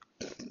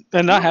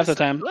 and not half the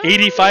time,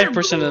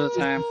 85% of the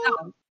time.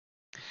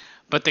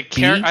 But the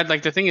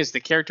the thing is, the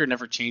character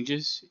never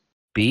changes.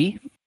 B.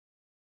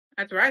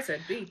 That's where I said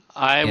B.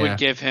 I would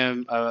give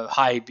him a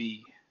high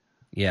B.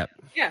 Yep.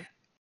 Yeah.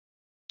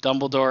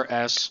 Dumbledore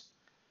S.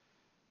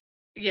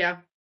 Yeah.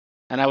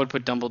 And I would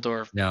put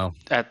Dumbledore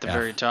at the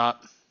very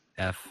top.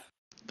 F.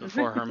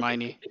 Before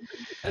Hermione.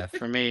 F.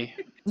 For me.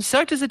 He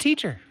sucked as a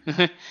teacher.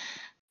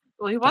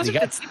 Well, he wasn't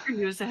a teacher.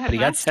 He was a head. But he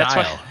got style.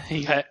 That's why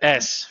he got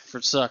S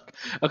for suck.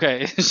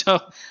 Okay, so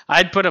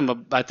I'd put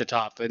him at the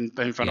top in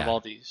front of all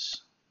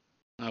these.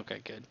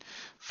 Okay, good.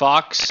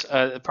 Foxx,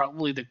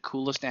 probably the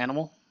coolest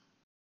animal.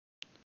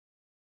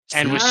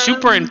 And was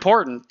super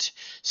important.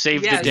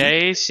 Saved the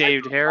day,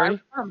 saved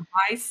Harry.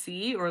 High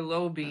C or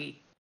low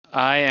B?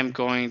 I am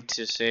going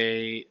to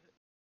say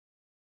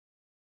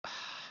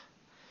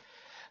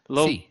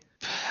Low, C.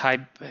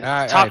 high, All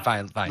right, top,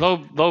 fine.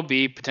 low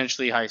B,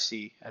 potentially high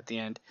C at the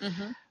end.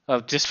 Mm-hmm.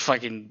 Of just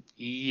fucking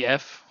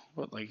EF.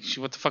 What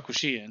the fuck was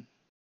she in?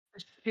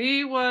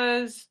 She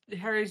was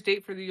Harry's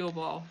date for the Yule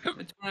Ball.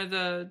 It's one of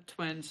the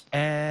twins.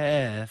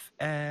 F.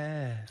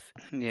 Yeah.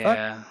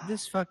 Fuck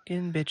this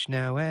fucking bitch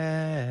now.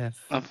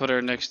 F. I'll put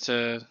her next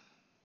to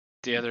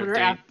the other Put her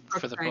date after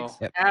for the Crookshanks. ball.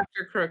 Yep.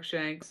 After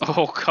Crookshanks.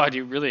 Oh god,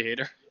 you really hate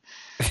her.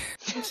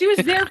 She was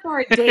there for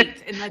a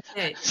date, and that's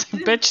it.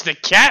 Bitch, the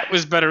cat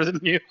was better than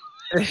you.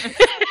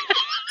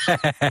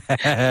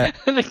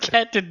 The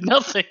cat did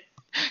nothing.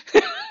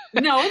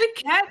 No, the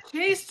cat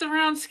chased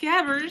around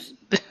Scabbers.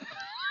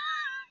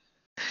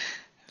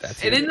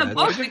 And in the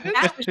book, the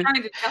cat was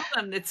trying to tell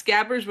them that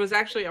Scabbers was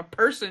actually a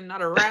person,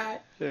 not a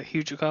rat. A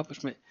huge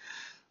accomplishment.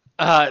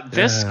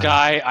 This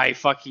guy I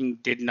fucking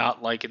did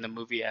not like in the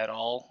movie at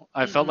all.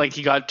 I felt like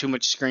he got too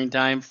much screen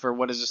time for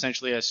what is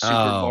essentially a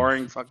super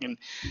boring fucking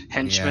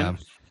henchman.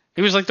 Yeah.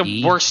 He was like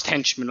the worst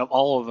henchman of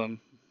all of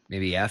them.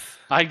 Maybe F.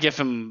 I'd give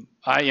him.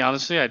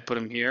 I'd put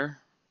him here.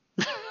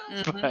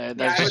 But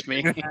that's just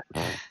me.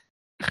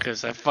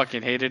 Because I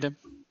fucking hated him.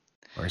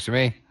 Works for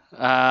me.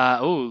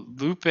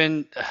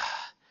 Lupin.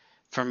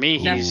 For me,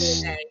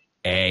 he's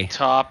A.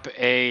 top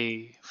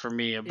A for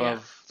me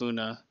above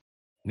Luna.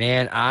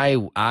 Man,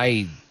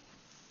 I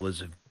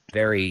was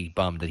very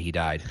bummed that he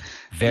died.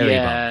 Very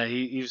bummed.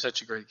 He was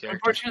such a great character.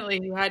 Unfortunately,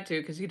 he had to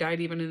because he died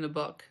even in the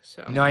book.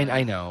 So No,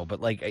 I know, but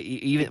like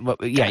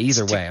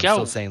either way, I'm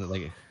still saying that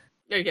like.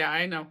 Yeah,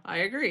 I know. I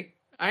agree.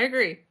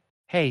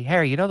 Hey,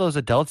 Harry, you know those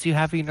adults you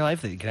have in your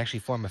life that can actually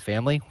form a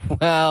family?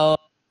 Well,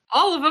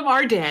 all of them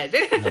are dead.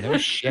 no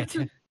shit.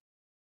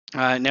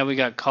 Now we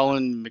got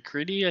Colin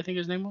McCready, I think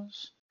his name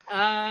was.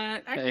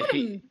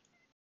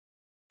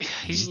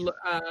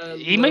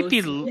 He might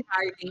be.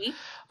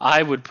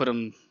 I would put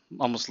him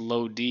almost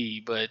low D,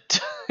 but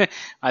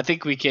I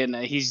think we can.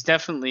 He's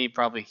definitely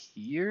probably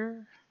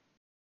here.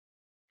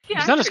 Yeah,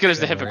 he's not as good as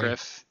the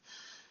Hippogriff.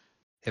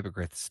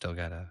 Hippogriff's still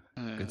got a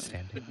good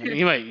standing.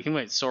 He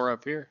might soar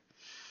up here.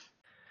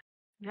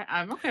 Yeah,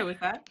 I'm okay with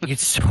that. You can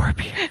soar up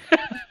here.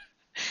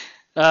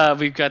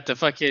 We've got the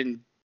fucking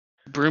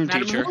broom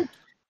Madam teacher. Hope.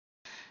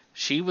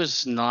 She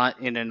was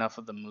not in enough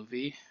of the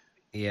movie.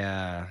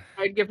 Yeah.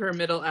 I'd give her a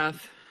middle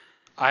F.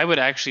 I would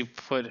actually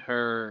put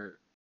her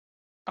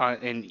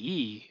in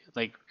E.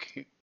 Like,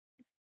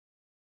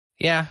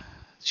 Yeah.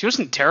 she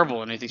wasn't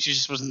terrible in anything. She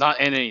just was not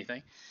in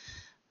anything.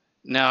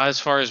 Now, as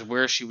far as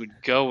where she would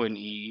go in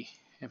E,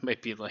 it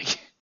might be like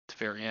the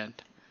very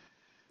end.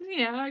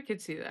 Yeah, I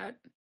could see that.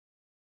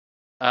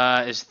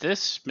 Is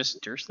this Miss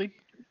Dursley?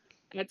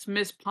 That's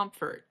Miss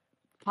Pumphrey.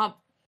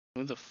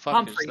 Who the fuck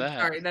Pumphrey, is that?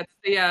 sorry, that's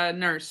the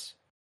nurse.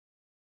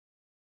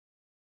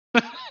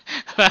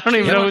 I don't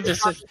even know what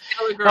this is.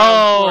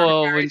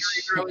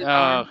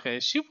 Okay.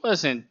 She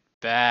wasn't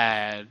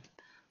bad.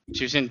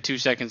 She was in 2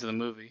 seconds of the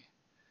movie.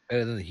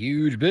 Better than the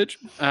huge bitch.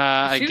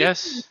 I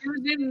guess. She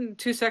was in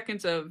 2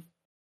 seconds of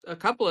a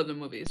couple of the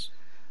movies.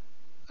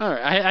 All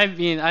right. I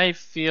mean, I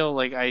feel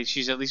like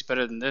she's at least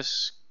better than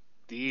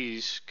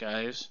these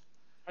guys.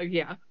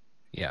 Yeah.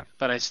 Yeah.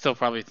 But I still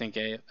probably think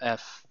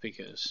F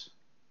because.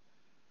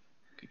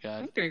 Good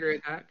God. I can agree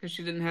with that because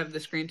she didn't have the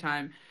screen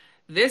time.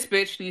 This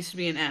bitch needs to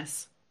be an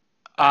S.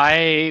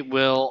 I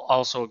will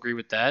also agree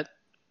with that.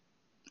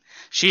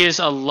 She is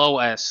a low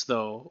S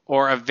though,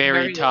 or a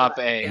very top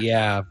A.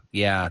 Yeah.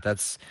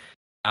 That's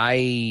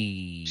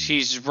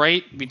She's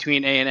right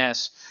between A and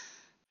S.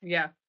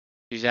 Yeah.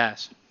 She's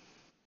ass.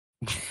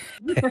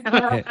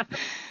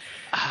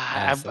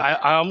 I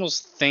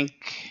almost think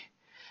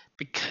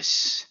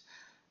because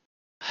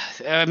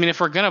I mean, if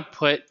we're gonna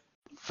put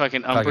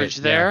fucking Umbridge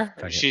there,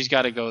 she's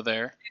got to go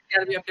there. She's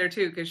got to be up there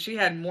too because she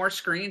had more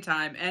screen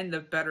time and the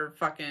better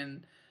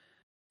fucking.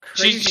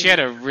 She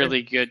had a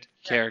really good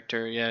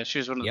character. Yeah, she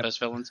was one of the best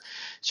villains.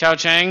 Xiao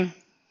Chang.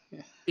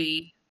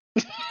 B.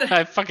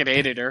 I fucking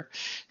hated her.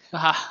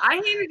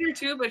 I hated her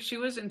too, but she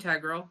was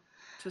integral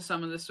to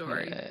some of the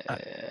story.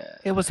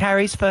 It was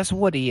Harry's first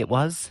Woody. It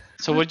was.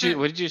 So what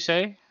did you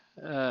say?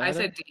 I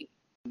said D.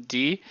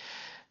 D.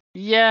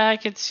 Yeah, I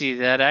could see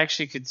that. I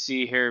actually could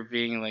see her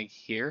being like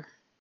here.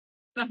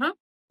 Uh-huh.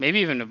 Maybe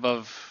even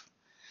above.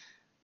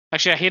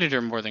 Actually, I hated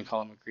her more than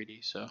Colin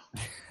McCready. So.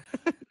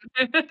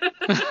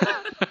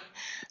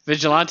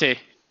 Vigilante.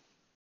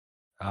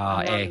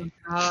 A.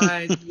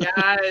 God,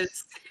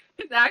 yes.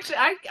 Actually,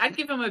 I'd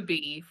give him a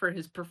B for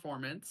his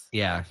performance.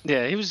 Yeah.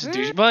 Yeah, he was a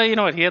douche. Well, you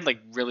know what? He had like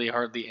really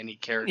hardly any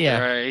character.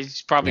 Yeah.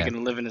 He's probably going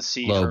to live in a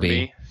C Low for B.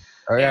 me.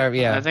 Or,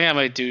 yeah. I think I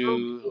might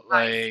do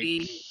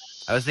like.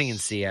 I was thinking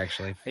C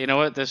actually. You know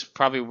what? This is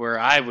probably where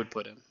I would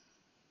put him.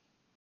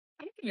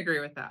 I can agree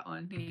with that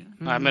one.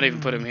 Yeah. I might even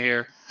put him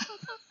here.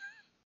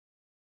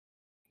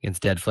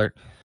 Against Dead Flirt.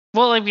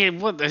 Well, I mean,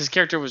 his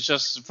character was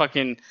just a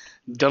fucking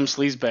dumb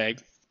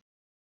sleazebag.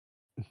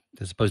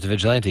 As opposed to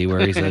Vigilante, where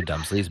he's a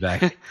dumb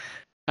sleazebag.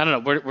 I don't know.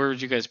 Where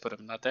would you guys put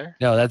him? Not there?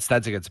 No, that's a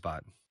good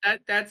spot.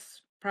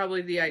 That's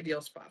probably the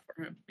ideal spot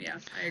for him. Yeah,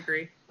 I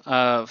agree.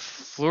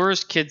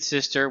 Fleur's kid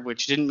sister,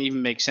 which didn't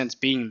even make sense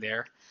being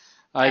there.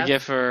 I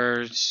give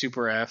her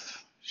super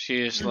F.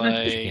 She is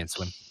like She can't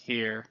swim.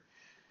 here.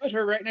 Put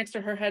her right next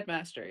to her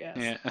headmaster.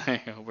 Yes.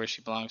 Yeah, where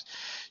she belongs.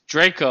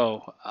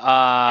 Draco.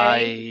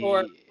 A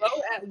or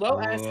low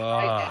S.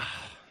 High Ugh.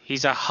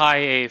 He's a high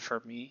A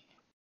for me.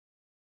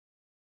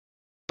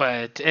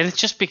 And it's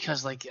just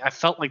because like I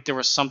felt like there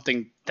was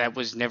something that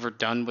was never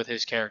done with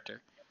his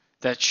character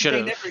that should They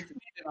have. never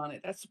expanded on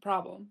it. That's the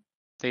problem.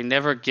 They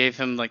never gave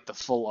him like the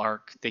full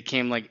arc. They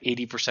came like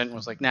 80% and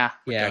was like, nah,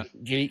 we're Yeah, done.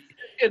 Good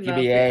give enough,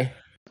 me yeah.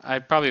 A.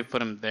 I'd probably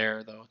put him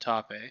there though,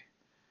 top A.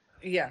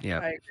 Yeah, Yeah.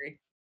 I agree.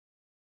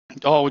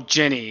 Oh,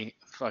 Jenny,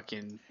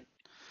 fucking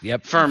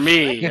Yep. for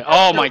me.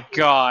 Oh my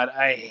god,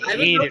 I I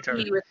hated would her.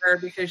 go with her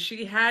because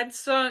she had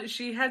some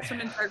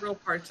integral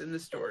parts in the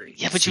story.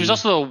 Yeah, but she was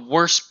also the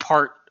worst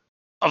part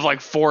of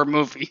like 4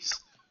 movies.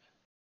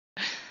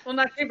 Well,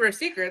 not Chamber of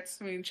Secrets.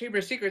 I mean, Chamber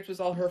of Secrets was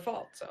all her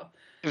fault. So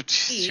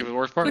She was the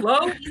worst part.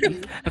 low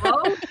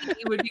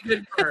E would be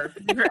good for her.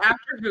 Her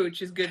after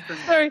Hooch is good for me.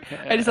 Sorry,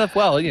 I just thought,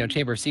 well,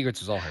 Chamber of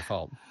Secrets was all her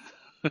fault.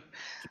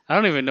 I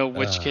don't even know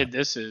which kid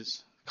this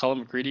is. Colin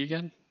McCready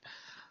again?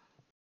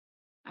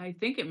 I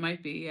think it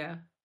might be. Yeah,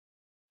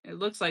 it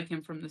looks like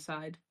him from the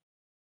side.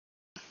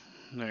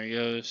 There he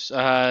goes.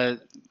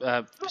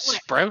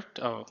 Sprout?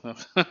 Oh, no.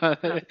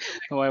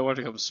 Oh, I wanted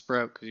to go with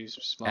Sprout because he's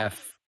small.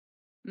 F.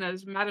 No,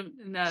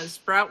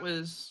 Sprout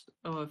was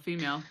a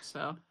female.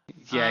 So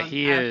Yeah,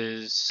 he F.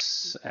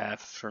 is F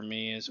for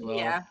me as well.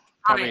 Yeah,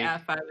 Probably high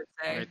F, I would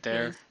say. right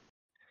there.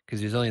 Because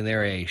he was only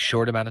there a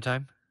short amount of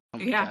time. Oh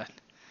my Yeah. god.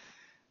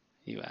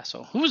 You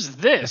asshole. Who's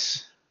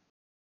this?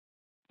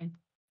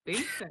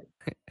 Think that.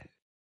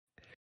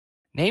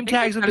 Name think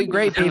tags it's would be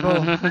gotta be great, people.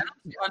 Oh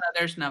no,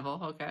 there's Neville.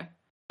 Okay.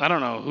 I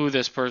don't know who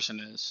this person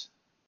is.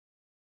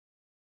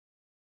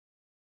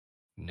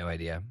 No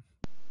idea.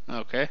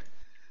 Okay.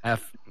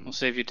 F. We'll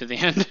save you to the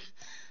end.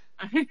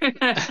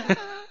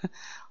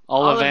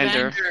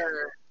 Ollivander.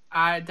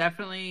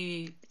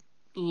 Definitely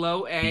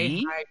low A,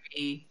 B? high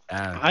B.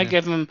 I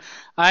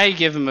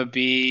give him a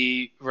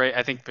B. Right,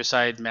 I think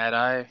beside Mad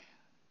Eye.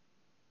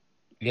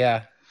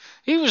 Yeah.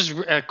 He was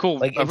cool,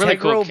 Like, a really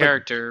integral, cool but-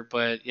 character,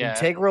 but yeah,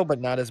 Integral,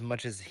 but not as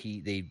much as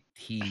he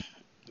he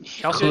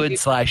also could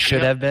 /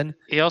 should have been.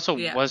 he also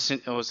Yeah. was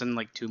in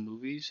like 2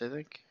 movies, I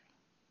think.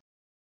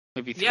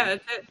 Maybe 3. Yeah,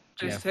 that's it.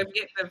 Just him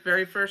getting the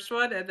very first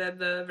one and then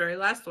the very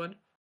last one.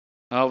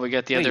 Oh, we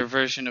got the Wait, other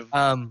version of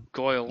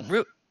Goyle.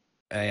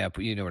 Yeah,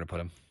 you know where to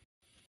put him.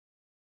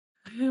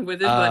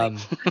 With his buddy.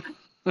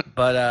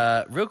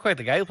 But real quick,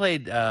 the guy who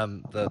played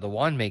the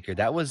wand maker,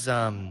 that was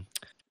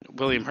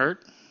William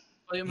Hurt.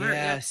 William Hurt.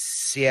 Yeah.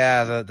 yes,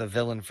 yeah, the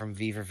villain from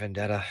V for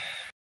Vendetta.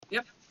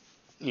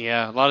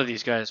 Yeah, a lot of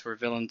these guys were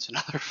villains in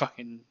other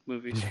fucking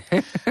movies.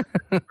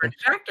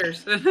 British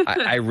actors.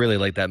 I really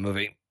like that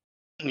movie.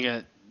 You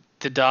got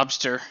the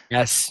Dobster.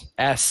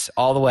 S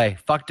all the way.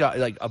 Fucked up,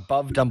 like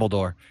above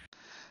Dumbledore.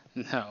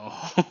 No,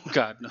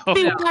 God no.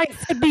 No.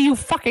 Me, you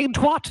fucking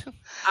twat.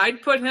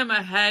 I'd put him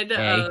ahead A.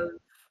 of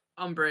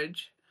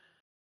Umbridge,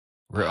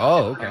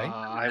 Oh, okay.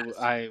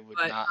 I would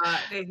but not.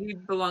 he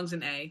belongs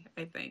in A,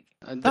 I think.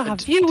 The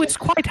view is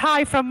quite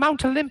high from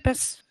Mount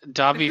Olympus.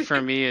 Dobby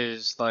for me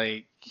is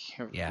like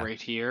Yeah.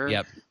 right here,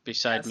 Yep.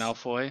 beside Yes.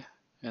 Malfoy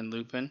and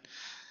Lupin.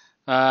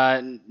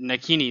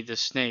 Nagini the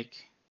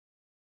snake.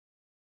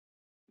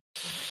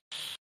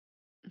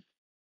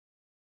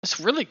 It's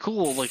really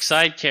cool, like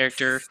side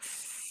character.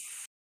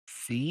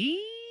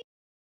 See?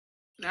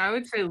 I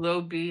would say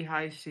low B,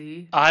 high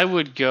C. I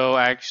would go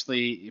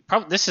actually.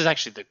 Probably this is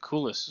actually the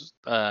coolest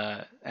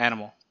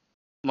animal,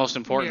 most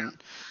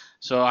important.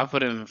 So I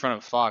put him in front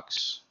of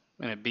Foxx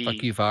and a B.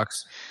 Fuck you,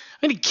 Fox.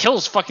 And he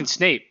kills fucking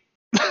Snape.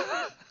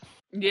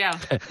 Yeah.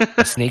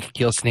 A snake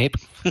kills Snape.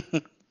 Yeah,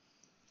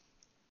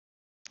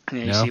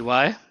 you No. see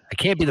why? I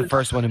can't be the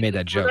first one who made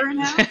that joke.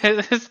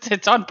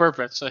 It's on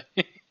purpose.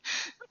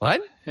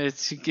 What? You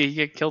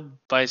get killed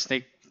by a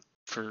snake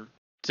for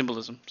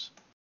symbolisms.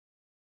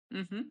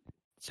 Mm-hmm.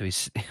 So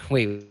he's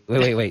wait,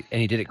 and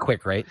he did it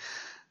quick, right?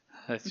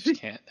 I just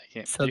can't. I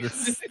can't. So do-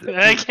 the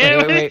I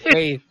can't.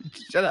 wait,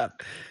 shut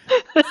up.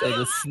 So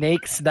the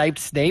snake sniped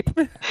Snape.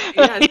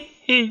 Yes,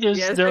 He just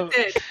yes, don't.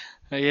 it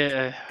did.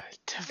 Yeah.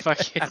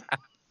 Fuck it.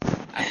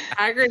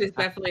 Hagrid is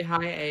definitely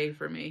high A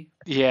for me.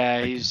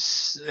 Yeah,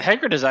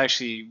 Hagrid is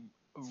actually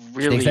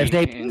really Snake,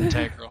 Snape.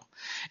 integral.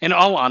 In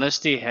all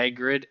honesty,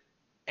 Hagrid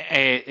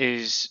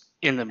is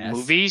in the Yes.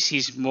 movies.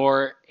 He's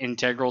more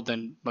integral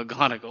than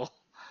McGonagall.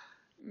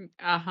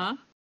 Uh-huh.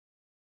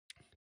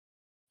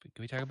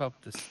 Can we talk about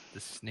the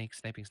snake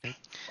sniping Snape?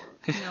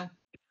 No.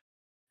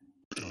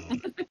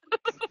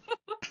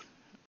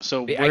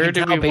 So I where can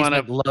do tell we want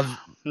Basement to? love?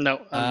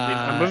 No,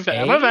 I'm A? moving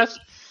fast.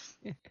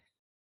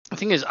 The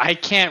thing is, I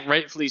can't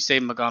rightfully say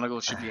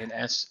McGonagall should be an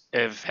S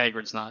if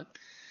Hagrid's not.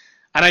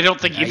 And I don't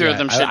think either of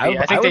them should be.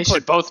 I think they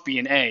should both be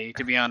an A,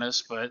 to be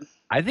honest. But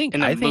I think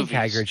in the movies.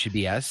 Hagrid should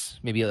be S,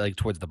 maybe like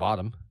towards the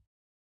bottom,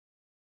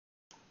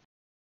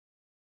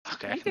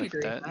 okay, I I can can look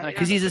agree at with that. that, I yeah. can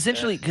because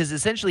look at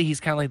essentially he's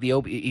kind of like the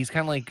he's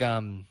kind of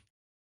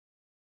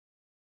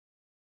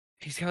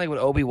like what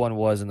Obi-Wan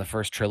was in the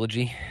first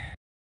trilogy.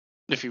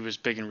 If he was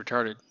big and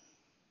retarded.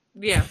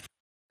 Yeah.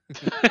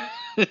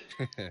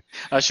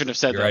 I shouldn't have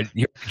said that.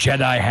 You're a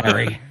Jedi,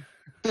 Harry.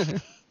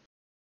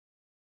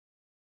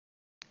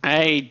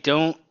 I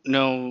don't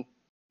know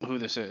who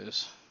this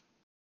is.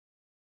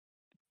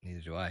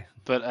 Neither do I.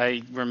 But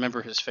I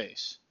remember his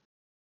face.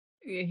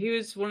 Yeah, he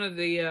was one of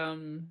the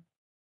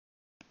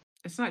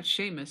it's not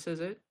Seamus, is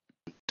it?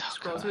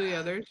 Scroll through the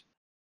others.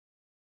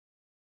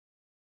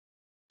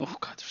 Oh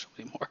god, there's so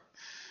many more.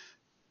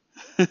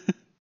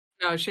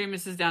 No,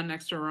 Seamus is down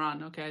next to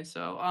Ron. Okay,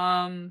 so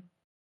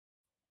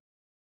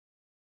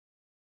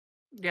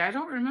yeah, I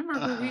don't remember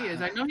who he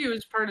is. I know he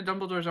was part of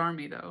Dumbledore's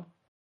army though.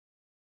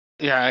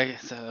 Yeah,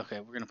 okay,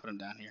 we're gonna put him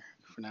down here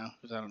for now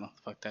because I don't know what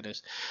the fuck that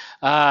is.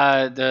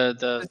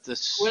 The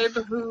Squib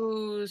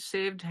who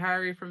saved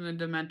Harry from the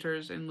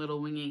Dementors in Little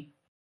Wingy.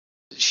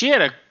 She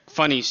had a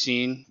funny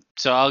scene,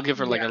 so I'll give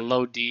her like a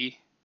low D.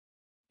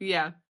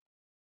 Yeah.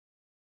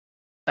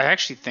 I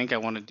actually think I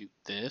want to do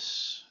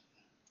this.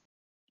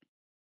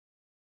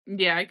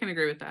 Yeah, I can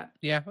agree with that.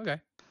 Yeah, okay.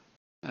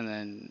 And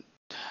then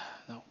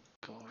no,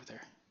 go over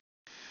there.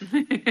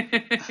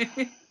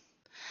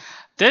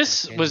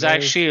 This was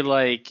actually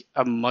like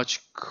a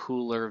much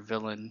cooler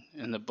villain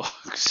in the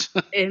books.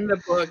 In the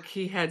book,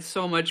 he had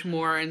so much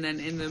more, and then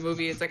in the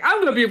movie, it's like,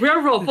 I'm gonna be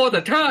werewolf all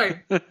the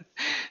time.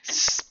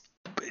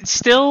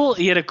 Still,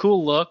 he had a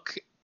cool look,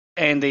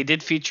 and they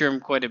did feature him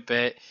quite a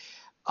bit.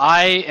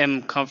 I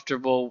am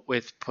comfortable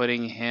with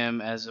putting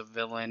him as a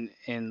villain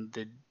in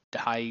the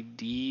high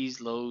D's,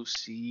 low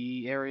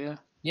C area.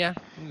 Yeah,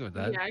 I'm good with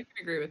that. Yeah, I can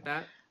agree with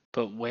that.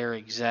 But where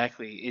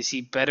exactly? Is he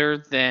better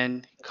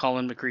than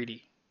Colin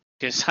McCready?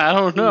 Because I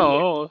don't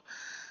know.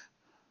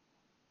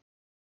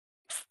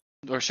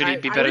 Or should he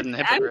be better than the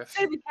Hippogriff?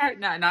 I would say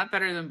no, not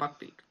better than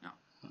Buckbeak. No.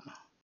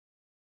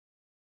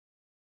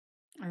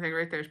 I think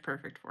right there is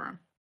perfect for him.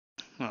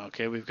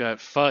 Okay, we've got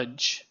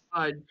Fudge.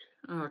 Fudge.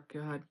 Oh,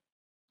 God.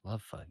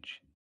 Love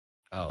Fudge.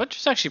 Oh. Fudge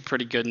is actually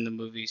pretty good in the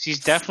movies. He's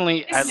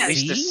definitely at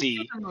least a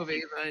C.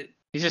 Movie, but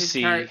he's a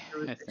C, I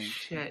think.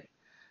 Shit.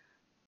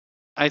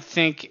 I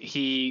think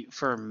he,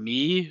 for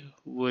me,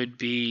 would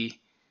be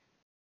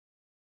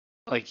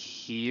like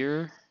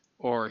here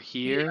or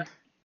here. Yeah.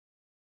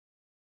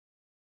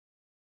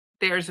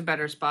 There's a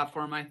better spot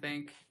for him, I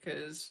think,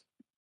 because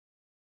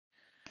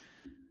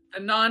a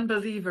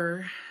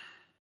non-believer.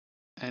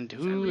 And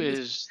who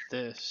is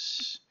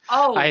this?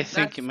 Oh, I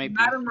think it might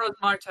Madame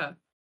Rosemarta.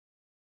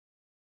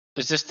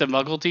 Is this the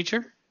Muggle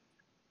teacher?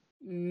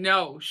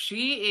 No,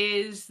 she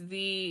is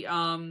the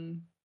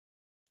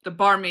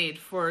barmaid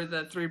for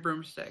the Three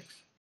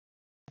Broomsticks.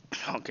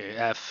 Okay,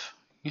 F.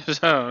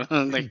 So,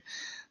 like,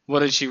 what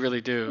did she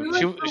really do?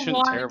 She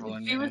was terrible.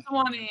 She was the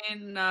one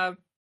in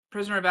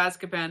Prisoner of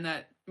Azkaban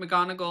that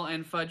McGonagall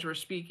and Fudge were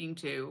speaking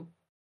to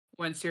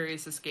when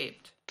Sirius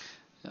escaped.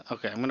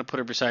 Okay, I'm gonna put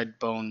her beside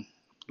Bone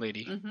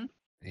Lady. Mm-hmm.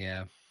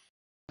 Yeah.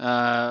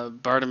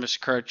 Bartimus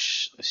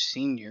Crouch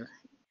Senior.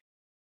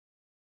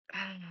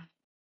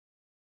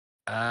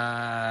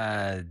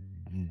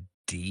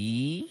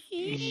 D?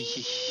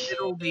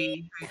 Middle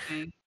D, I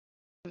think.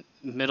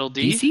 Middle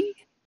D? DC?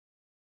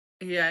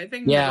 Yeah, I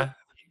think. Yeah.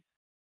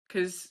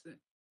 Because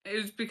it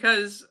was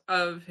because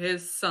of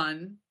his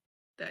son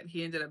that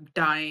he ended up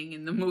dying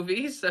in the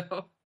movie,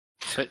 so.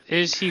 But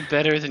is he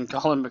better than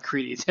Colin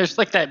McCready? There's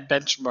like that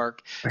benchmark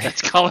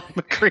that's Colin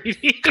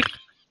McCready.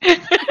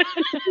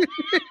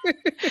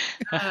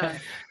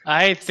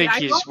 I think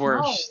he's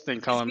worse than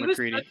Colin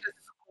McCready. He was such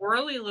a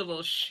squirrely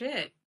little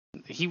shit.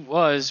 He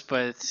was,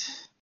 but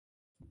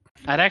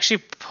I'd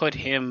actually put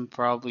him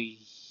probably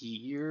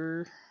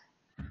here.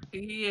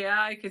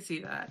 Yeah, I could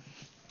see that.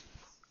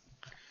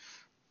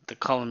 The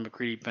Colin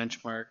McCready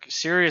benchmark.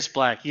 Sirius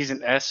Black, he's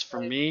an S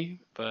for me,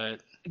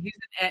 but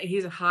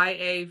he's a high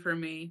A for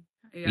me.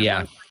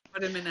 Yeah.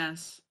 Put him in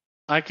S.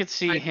 I could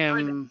see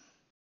him.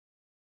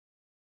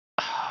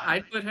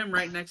 I'd put him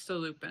right next to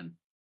Lupin.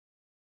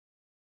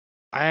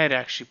 I had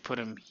actually put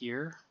him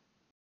here,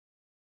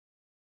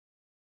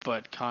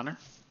 but Connor.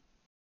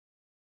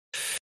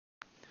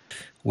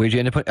 Where'd you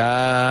end up put?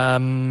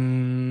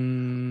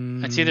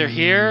 It's either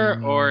here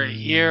or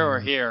here or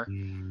here.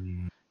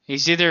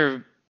 He's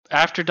either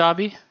after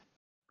Dobby.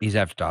 He's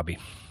after Dobby.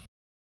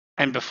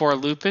 And before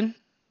Lupin,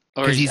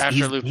 or he's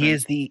after Lupin.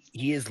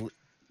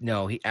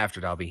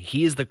 After Dobby.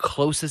 He is the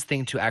closest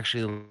thing to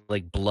actually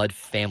like blood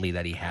family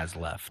that he has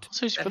left.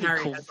 So he's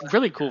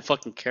really cool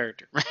fucking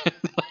character, man.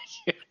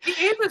 He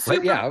is a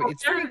super cool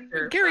it's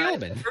character. Gary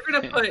Oldman. We're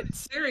gonna put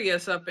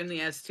Sirius up in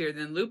the S tier,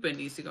 then Lupin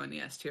needs to go in the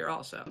S tier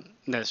also.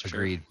 That's true.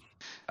 Agreed.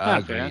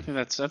 Okay, I think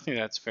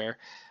that's fair.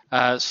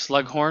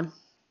 Slughorn.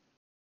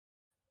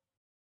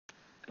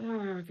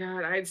 Oh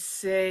God, I'd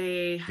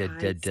say.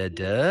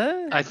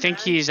 I think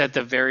he's at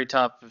the very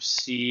top of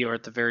C or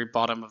at the very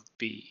bottom of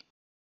B.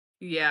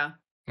 Yeah.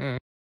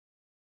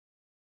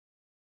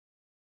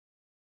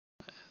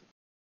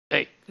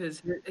 Hey.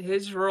 Because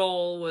his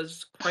role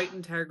was quite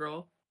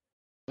integral.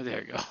 Oh,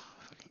 there you go.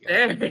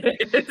 There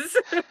it is.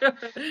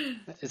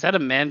 Is that a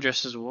man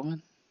dressed as a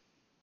woman?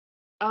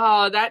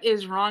 Oh, that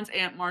is Ron's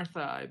Aunt Martha,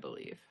 I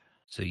believe.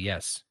 So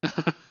yes.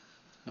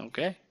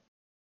 Okay.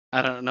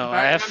 I don't know. If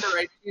I remember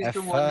right, she's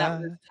the one that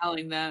was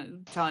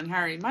F- telling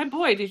Harry, "My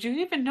boy, did you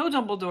even know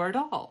Dumbledore at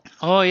all?"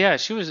 Oh yeah,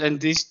 she was, and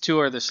these two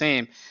are the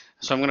same.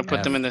 So I'm gonna put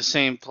Yeah. them in the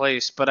same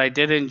place, but I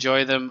did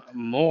enjoy them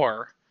more I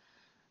would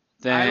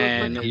put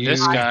than them this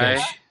Huge guy.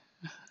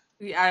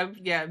 bitch.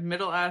 Yeah,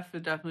 middle F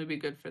would definitely be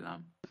good for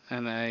them.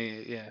 And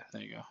yeah,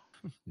 there you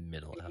go.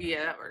 Middle F.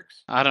 Yeah, that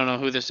works. I don't know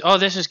who this. Oh,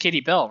 this is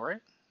Katie Bell,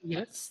 right?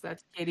 Yes,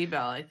 that's Katie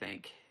Bell, I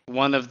think.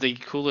 One of the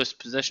coolest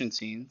possession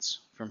scenes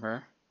from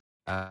her.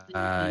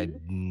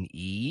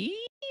 E.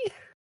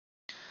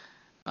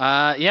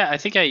 Yeah, I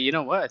think you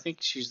know what? I think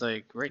she's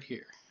like right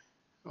here,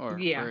 or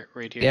Yeah.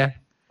 right here. Yeah.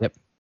 Yep.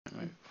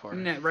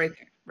 No,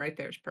 right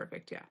there is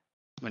perfect. Yeah.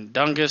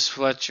 Mundungus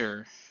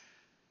Fletcher.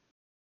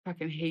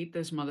 Fucking hate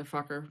this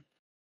motherfucker.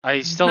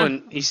 He's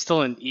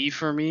still an E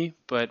for me,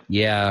 but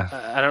Yeah.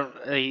 I don't.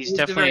 He's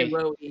very definitely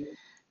low.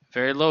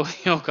 very low.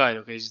 Oh god,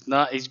 okay, he's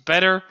not. He's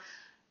better.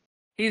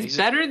 He's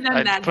better than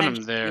I'd that. put him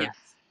there. Yes.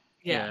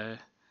 Yeah.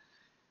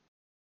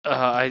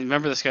 I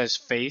remember this guy's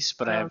face,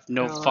 but I have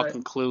no God.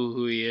 fucking clue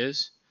who he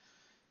is.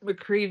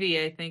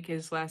 McCreevy, I think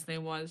his last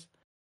name was.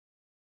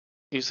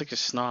 He was like a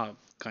snob,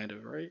 kind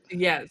of, right?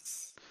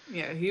 Yes.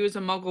 Yeah, he was a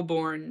muggle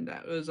born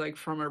that was like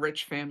from a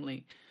rich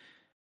family.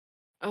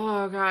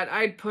 Oh god,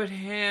 I'd put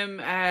him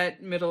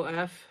at middle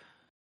F.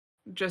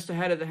 Just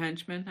ahead of the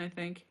henchman, I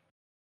think.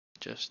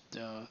 Just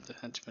the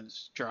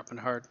henchman's dropping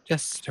hard.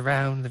 Just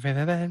around the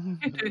river bend.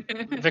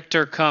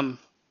 Victor, come.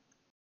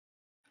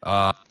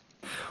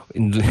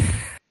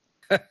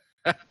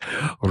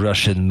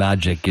 Russian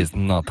magic is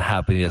not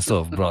happiness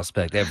of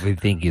prospect.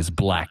 Everything is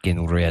black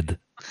and red.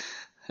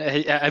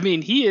 I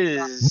mean, he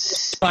is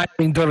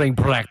Smiling during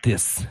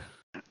practice.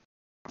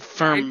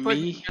 for I'd put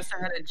me. him just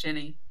ahead of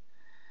Ginny.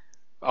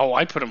 Oh,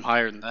 I put him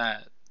higher than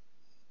that.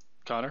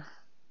 Connor.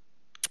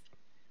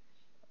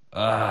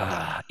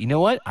 You know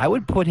what? I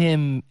would put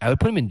him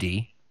in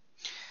D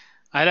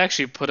I'd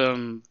actually put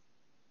him.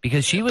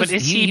 because she was. But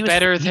is he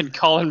better than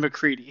Colin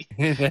McCready?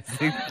 He's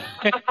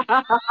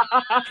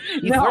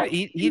No,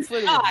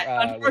 flirted not,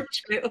 with,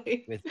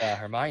 unfortunately. with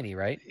Hermione,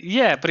 right?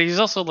 Yeah, but he's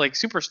also like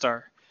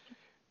superstar.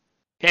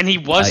 And he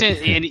wasn't.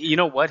 And you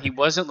know what? He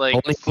wasn't like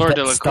Only Fleur de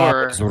that la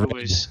star Cour,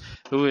 was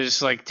who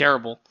was like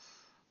terrible.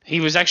 He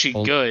was actually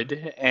Only-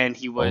 good, and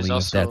he was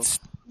also.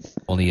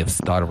 Only if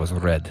Star was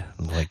red,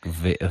 like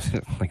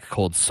like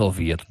cold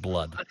Soviet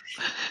blood.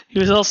 He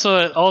was also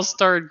an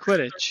all-star in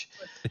Quidditch.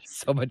 It's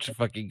so much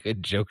fucking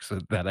good jokes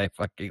with that. I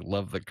fucking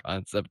love the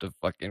concept of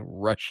fucking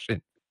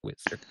Russian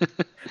wizard.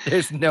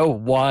 There's no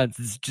wands.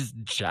 It's just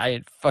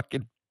giant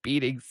fucking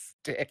beating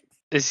sticks.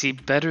 Is he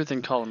better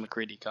than Colin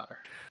McCready, Connor?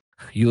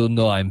 You'll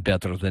know I'm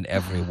better than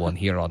everyone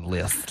here on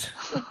list.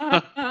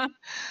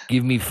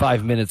 Give me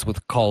 5 minutes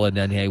with Colin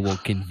and I will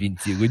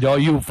convince you. No,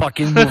 you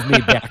fucking move me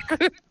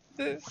back.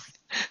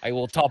 I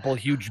will topple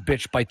huge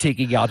bitch by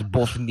taking out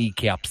both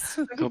kneecaps.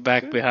 Go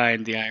back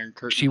behind the Iron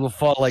Curtain. She will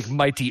fall like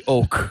mighty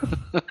oak.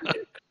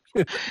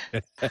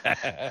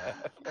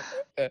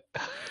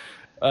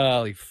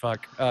 Holy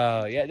fuck.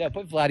 Yeah, no,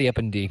 put Vladdy up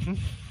in D.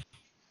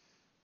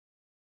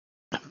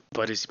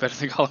 But is he better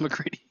than Colin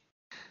McCready?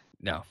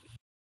 No.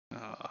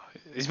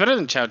 He's better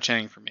than Chao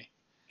Chang for me.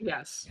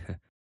 Yes.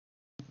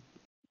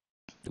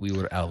 We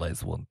were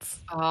allies once.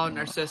 Oh,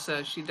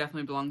 Narcissa, she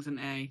definitely belongs in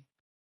A.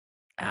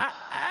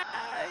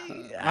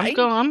 I'm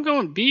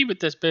going B with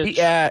this bitch.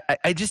 Yeah,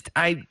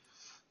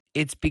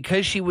 it's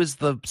because she was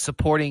the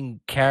supporting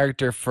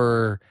character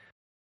for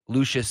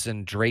Lucius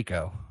and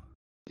Draco.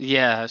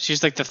 Yeah,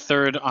 she's like the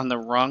third on the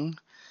rung.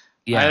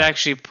 Yeah. I'd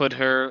actually put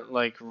her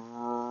like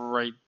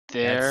right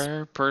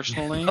there,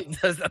 personally.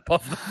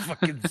 Above the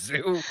fucking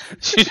zoo.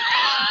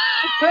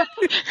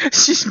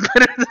 She's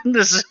better than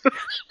the zoo.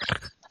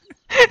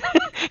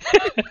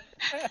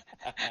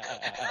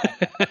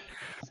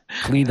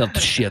 Clean up the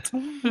shit.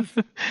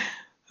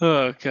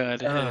 Oh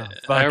god.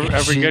 Are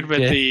we good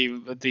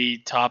with the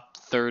top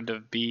third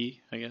of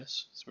B? I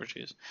guess that's where she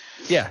is.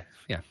 Yeah.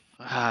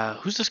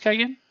 Who's this guy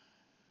again?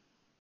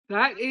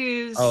 That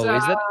is.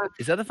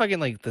 Is that the fucking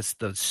like the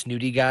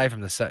snooty guy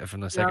from the second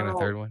or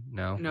third one?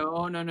 No.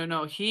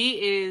 No.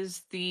 He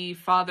is the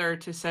father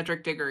to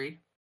Cedric Diggory.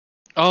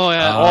 Oh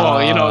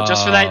yeah.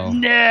 Just for that.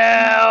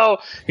 No,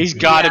 he's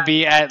got to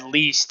be at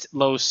least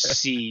low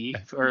C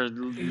or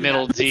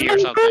middle D or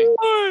something.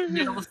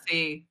 Middle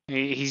C.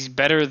 He's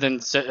better than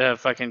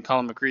fucking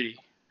Colin McCready.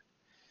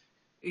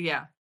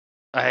 Yeah.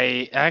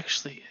 I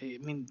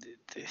mean,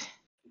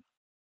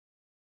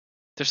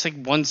 there's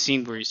like one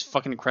scene where he's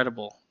fucking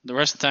incredible. The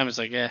rest of the time it's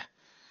like,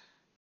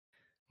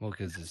 Well,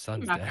 because his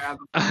son's Not dead.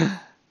 bad.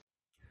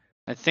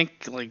 I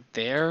think like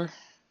there.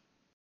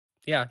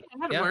 Yeah.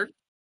 That'd work.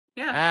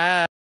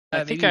 Yeah.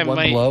 I think I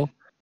might. Blow.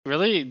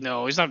 Really?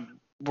 No, he's not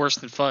worse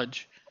than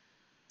Fudge.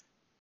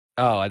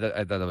 Oh, I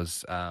thought that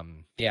was.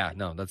 Yeah.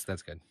 No, that's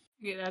good.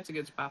 Yeah, that's a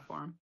good spot for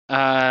him.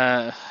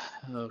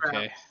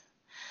 Okay.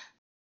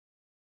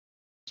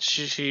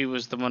 She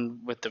was the one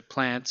with the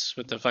plants,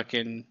 with the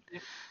fucking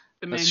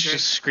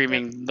just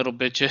screaming little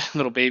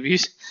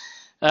babies.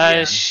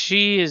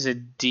 She is a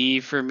D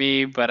for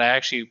me, but I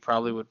actually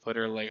probably would put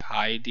her like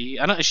high D.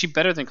 I don't. Is she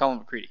better than Colin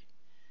McCready?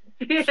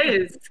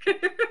 Yes.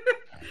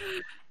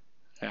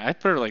 Yeah, I'd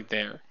put her like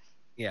there.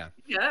 Yeah.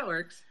 Yeah, that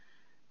works.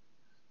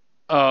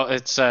 Oh,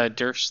 it's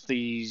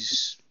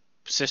Dursley's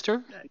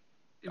sister.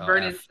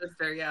 Vernon's F.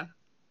 sister, yeah.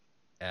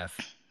 F.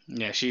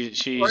 Yeah, she's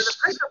Or the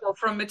principal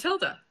from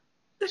Matilda.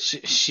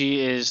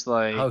 she is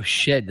like Oh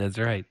shit, that's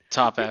right.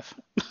 top F.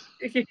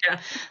 Yeah.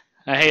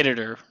 I hated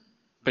her,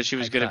 but she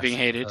was High good at being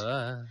class. hated.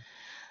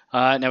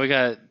 Now we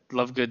got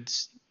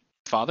Lovegood's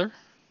father.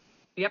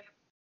 Yep.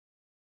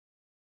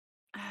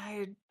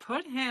 I'd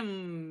put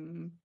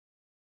him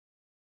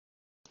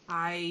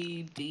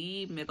high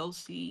D, middle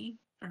C,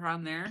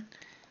 around there.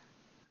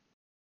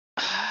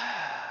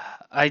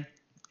 I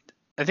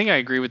think I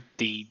agree with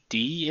the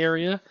D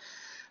area,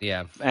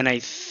 Yeah. and I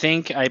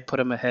think I put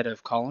him ahead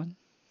of Colin.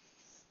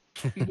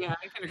 Yeah,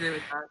 I can agree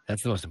with that.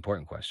 That's the most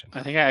important question.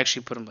 I think I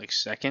actually put him like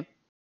second.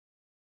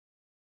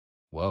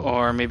 Whoa.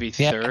 Or maybe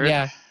third.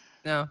 Yeah.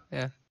 No.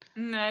 Yeah.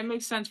 No, it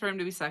makes sense for him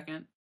to be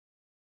second.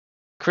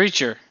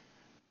 Creature.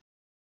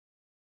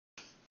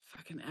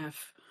 Fucking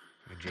F.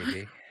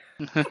 JP.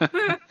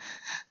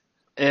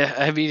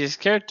 I mean, his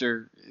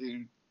character.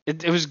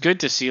 It was good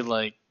to see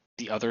like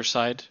the other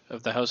side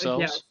of the house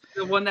elves. Yes,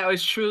 the one that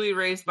was truly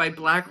raised by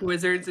black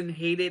wizards and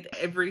hated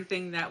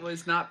everything that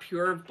was not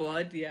pure of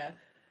blood. Yeah.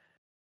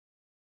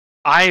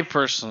 I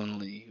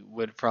personally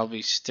would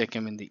probably stick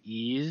him in the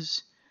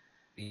E's.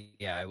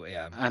 Yeah.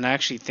 Yeah. And I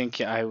actually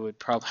think I would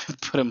probably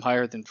put him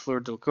higher than Fleur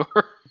Delacour.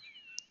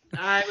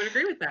 I would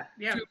agree with that.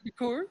 Yeah.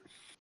 Fleur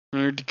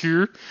Fleur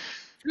Delacour.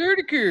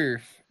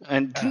 Delacour.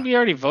 And didn't we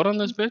already vote on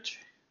this bitch?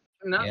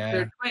 No, Yeah.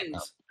 they're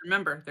twins.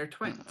 Remember, they're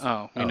twins.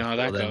 Oh, we know how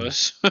that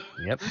goes.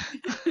 Yep.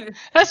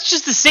 That's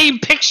just the same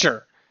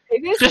picture.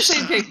 It is Just the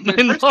same thing. The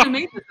in person law. who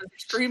made this is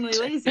extremely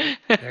lazy.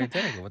 They're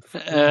identical. What the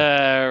fuck?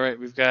 Right,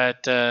 we've got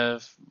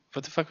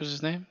what the fuck was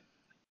his name?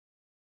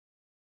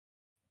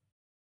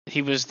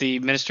 He was the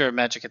Minister of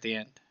Magic at the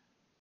end.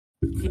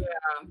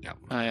 Yeah.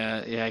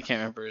 Yeah, I can't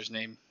remember his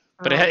name,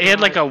 but Oh, he had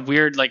like God. a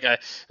weird, like a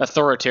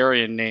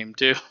authoritarian name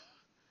too.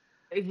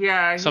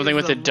 Yeah. Something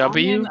he's with the a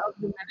W? lion of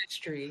the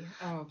ministry.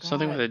 Oh, God.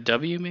 Something with a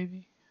W,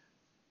 maybe.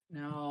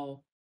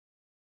 No.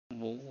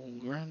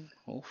 Wolfgren.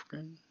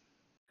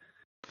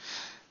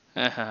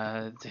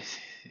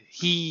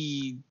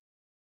 He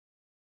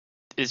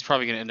is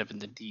probably going to end up in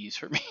the D's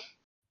for me.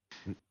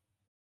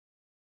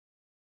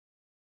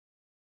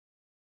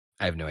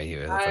 I have no idea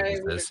who the fuck I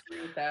this would is.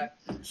 agree with that.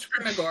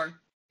 Scrimagor.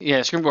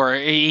 Yeah,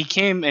 Scrimgeour. He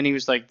came and he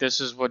was like, "This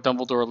is what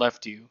Dumbledore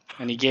left you,"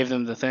 and he gave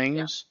them the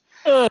things.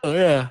 Oh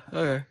yeah.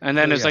 Okay. And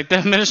then it's like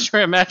the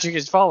Ministry of Magic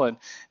has fallen,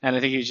 and I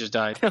think he just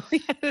died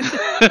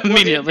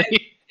immediately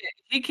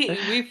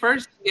We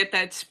first get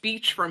that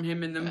speech from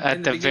him in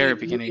at the very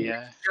beginning. beginning.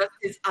 Yeah. Just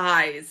his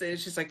eyes. And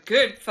it's just like,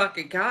 good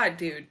fucking God,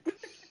 dude.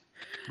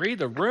 Read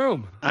the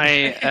room.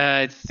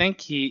 I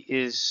think he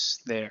is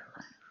there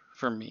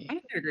for me. I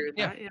can agree with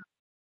that, yeah.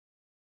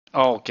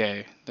 Oh,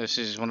 okay, this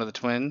is one of the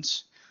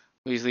twins,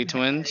 Weasley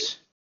twins.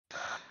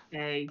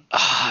 Hey.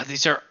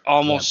 These are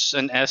almost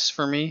an S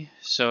for me,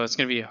 so it's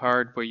gonna be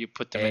hard where you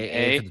put them in A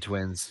A. for the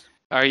twins.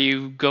 Are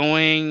you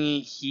going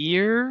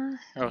here?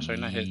 Oh, sorry,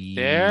 not here.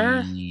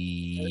 There.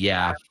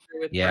 Yeah.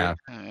 With Yeah.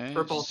 Alright.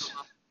 For both of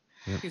them.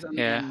 Yep. He's on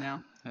the Yeah. end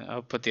now.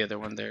 I'll put the other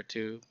one there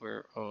too.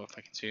 Where? Oh, if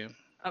I can see him.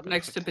 Up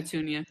next to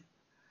Petunia.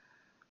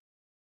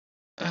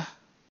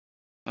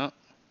 Oh,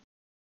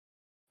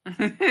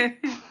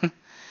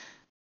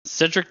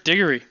 Cedric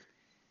Diggory.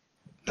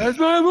 That's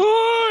my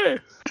boy.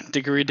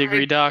 Diggory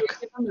I Doc.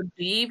 give him a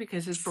B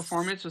because his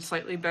performance was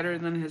slightly better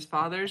than his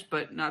father's,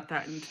 but not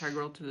that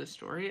integral to the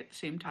story at the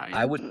same time.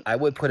 I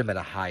would put him at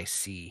a high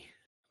C.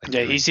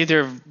 Yeah, he's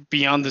either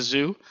Beyond the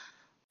Zoo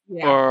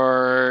Yeah.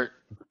 or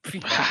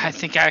I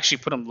think I actually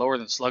put him lower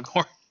than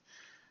Slughorn.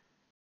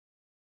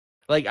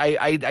 Like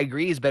I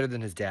agree he's better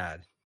than his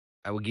dad.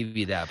 I will give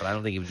you that, but I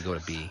don't think he would go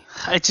to B.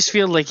 I just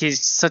feel like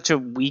he's such a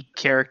weak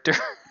character.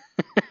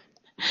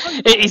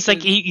 It's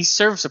like he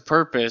serves a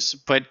purpose,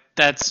 but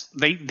that's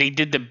they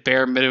did the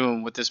bare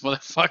minimum with this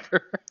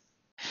motherfucker.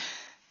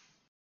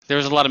 There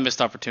was a lot of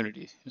missed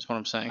opportunities, is what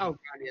I'm saying. Oh god,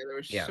 yeah, there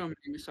were so many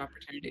missed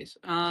opportunities.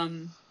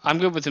 I'm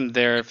good with him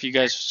there. If you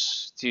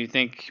guys, do you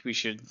think we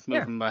should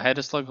move him ahead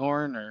of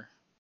Slughorn or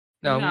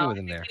No, I'm no, good with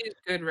him there. He's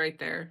good right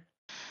there.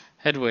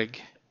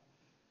 Hedwig?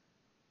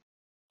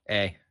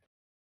 A.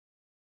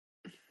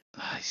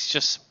 He's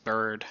just a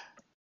bird.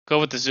 Go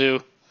with the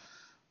zoo.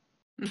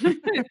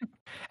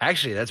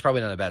 Actually, that's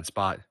probably not a bad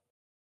spot.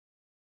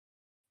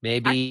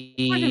 Maybe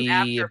Put him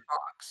after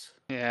Foxx.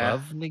 Yeah.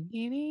 above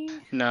Nagini?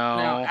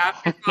 No.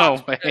 After No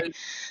Foxx, way.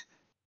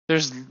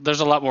 because There's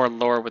a lot more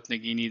lore with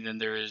Nagini than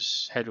there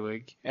is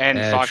Hedwig, and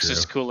Foxx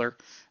is cooler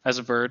as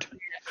a bird.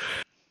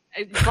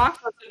 Foxx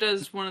also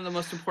does one of the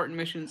most important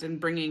missions in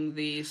bringing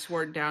the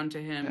sword down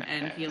to him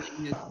and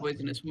healing his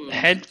poisonous wounds.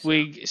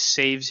 Hedwig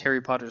saves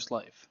Harry Potter's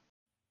life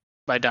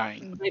by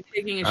dying. By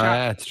taking a shot.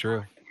 That's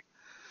true.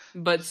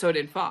 But so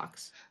did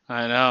Foxx.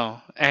 I know,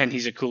 and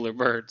he's a cooler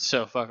bird,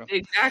 so fuck him.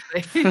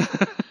 Exactly.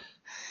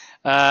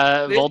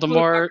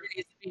 Voldemort.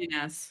 Needs to be an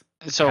S.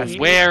 So Has to be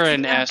where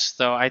an an S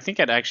though? I think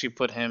I'd actually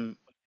put him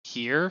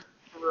here.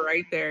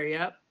 Right there.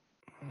 Yep.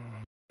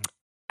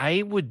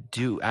 I would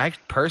do.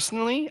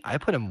 Personally, I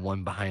put him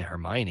one behind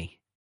Hermione.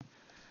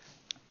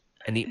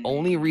 And the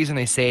only reason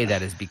I say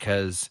that is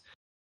because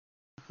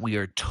we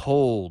are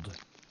told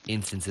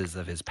instances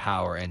of his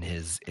power and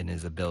his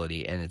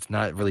ability, and it's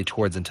not really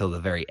towards until the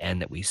very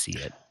end that we see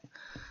it.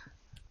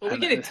 Well, we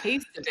get a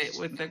taste of it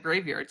with the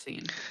graveyard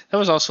scene. That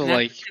was also And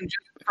like that's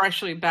just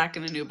freshly back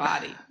in a new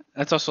body.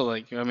 that's also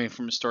like I mean,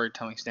 from a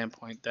storytelling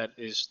standpoint, that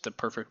is the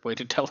perfect way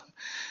to tell him.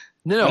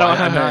 No, No,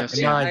 I'm not.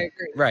 yeah, I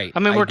agree. Right. I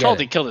mean, we're get told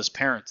it. he killed his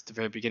parents at the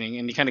very beginning,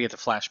 and you kind of get the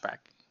flashback.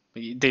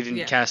 They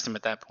didn't cast him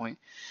at that point.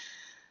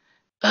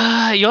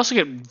 You also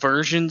get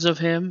versions of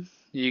him.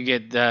 You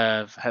get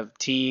have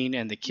teen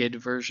and the kid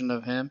version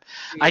of him.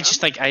 Yeah. I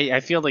just like I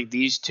feel like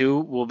these two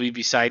will be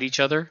beside each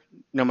other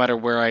no matter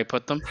where I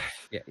put them.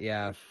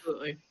 Yeah.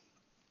 Absolutely.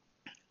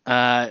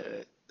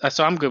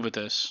 So I'm good with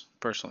this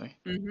personally.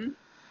 Mm-hmm.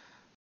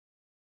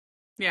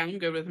 Yeah, I'm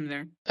good with him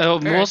there. Oh,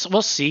 Alright.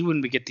 we'll see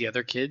when we get the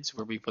other kids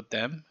where we put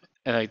them,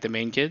 like the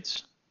main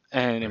kids,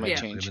 and it might Yeah.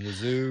 Put change. him in the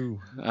zoo.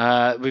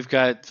 We've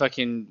got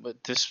fucking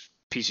this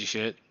piece of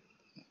shit.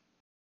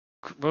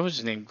 What was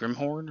his name?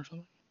 Grimhorn or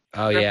something?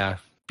 Oh yeah.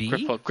 B.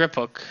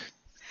 Griphook.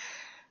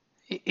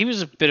 He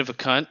was a bit of a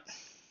cunt.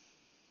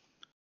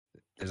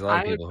 There's a lot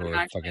I of would people put who him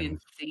are actually fucking. in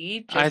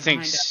C. Just I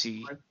think behind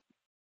C. Aberforth.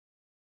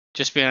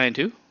 Just behind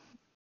who?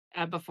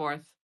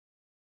 Aberforth.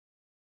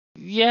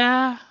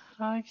 Yeah,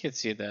 I could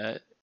see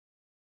that.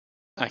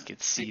 I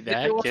could see If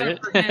that. it Get wasn't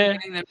it? for him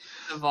getting them into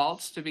the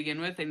vaults to begin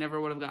with, they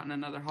never would have gotten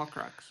another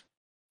Horcrux.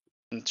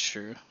 That's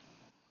true.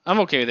 I'm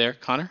okay there,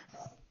 Connor.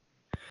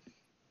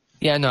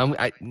 Yeah. No.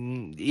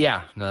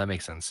 Yeah. No, that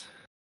makes sense.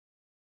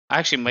 I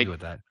actually I'm might. good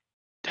with that.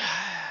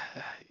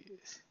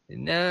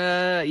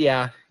 Nah.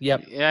 Yeah.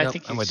 Yep. Yeah, I Nope,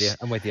 think I'm with you. he's-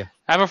 I'm with you.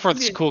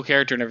 Aberforth's a cool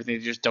character and everything.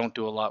 They just don't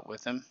do a lot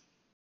with him.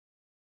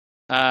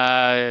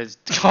 S.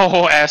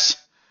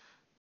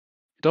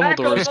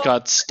 Dumbledore's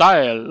got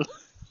style.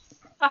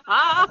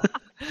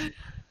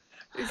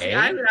 See,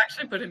 I would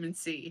actually put him in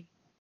C.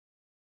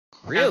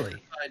 Really?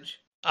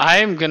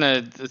 I'm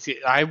gonna.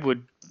 I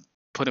would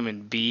put him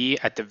in B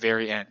at the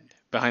very end,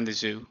 behind the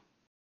zoo.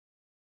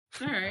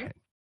 All right.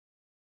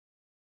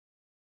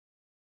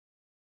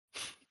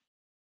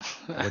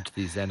 What's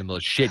these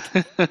animals? Shit.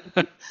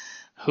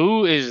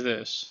 Who is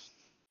this?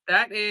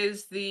 That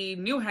is the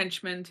new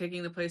henchman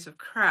taking the place of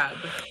Crab.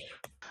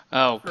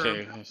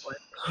 Okay.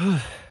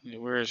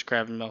 Where is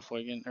Crab and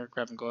Malfoy again? Or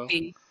Crab and Goyle?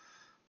 D.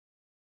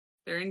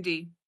 They're in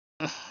D.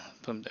 Put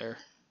him there.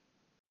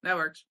 That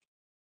works.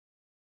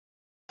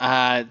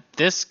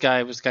 This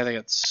guy was the guy that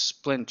got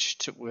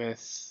splinched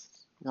with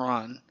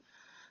Ron.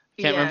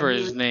 Can't remember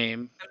his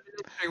name. A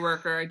military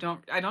worker.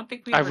 I don't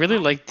think we. I really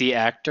like the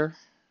actor.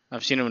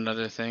 I've seen him in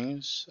other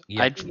things.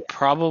 Yep. I'd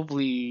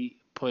probably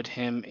put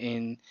him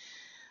in.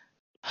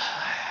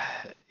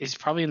 He's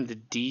probably in the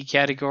D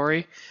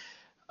category,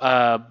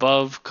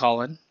 above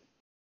Colin,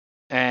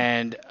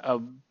 and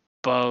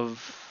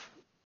above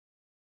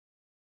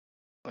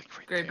like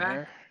right Greyback?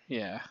 there.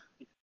 Yeah.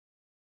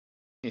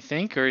 You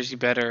think, or is he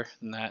better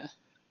than that?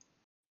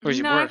 Or is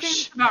he I worse? think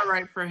it's about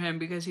right for him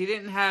because he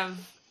didn't have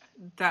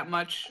that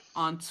much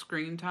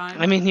on-screen time.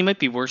 I mean, he might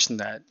be worse than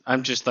that.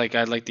 I'm just like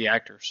I like the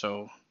actor,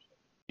 so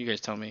you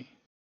guys tell me.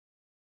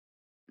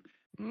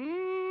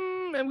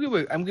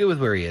 I'm good with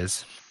where he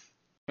is.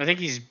 I think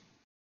he's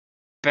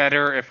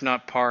better, if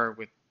not par,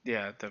 with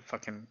the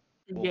fucking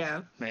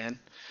wolf man.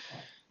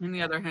 And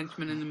the other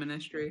henchman in the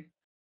ministry.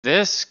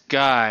 This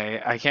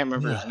guy, I can't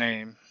remember his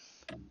name,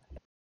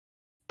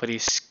 but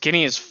he's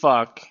skinny as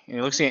fuck, and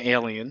he looks like an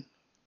alien.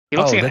 He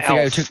looks like an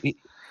elf.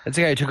 That's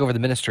the guy who took over the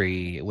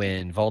ministry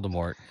when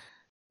Voldemort.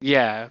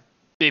 Yeah,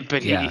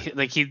 but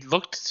he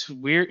looked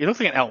weird. He looked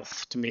like an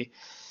elf to me.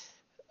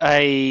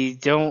 I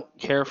don't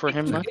care for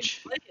him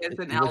much. He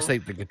looks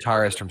like the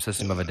guitarist from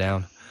System of a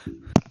Down.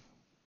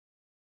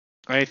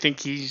 I think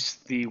he's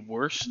the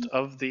worst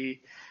of the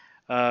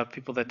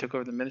people that took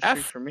over the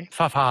ministry for me.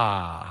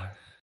 Fa-fa.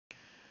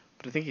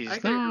 But I think he's. I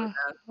could agree with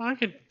that. I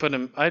could put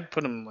him. I'd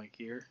put him like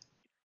here.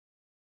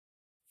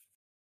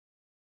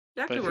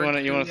 That But could if work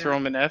you want to too, throw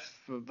him an F,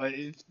 but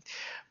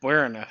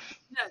where an F?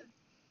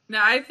 No,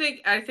 I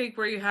think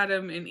where you had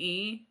him in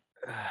E,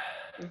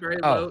 very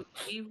low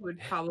E, would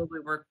probably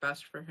work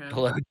best for him.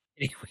 Hello,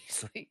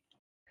 Weasley.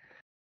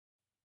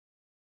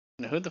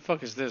 Now, who the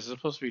fuck is this? Is it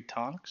supposed to be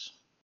Tonks?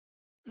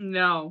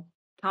 No,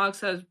 Tonks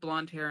has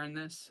blonde hair in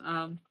this.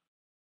 Oh,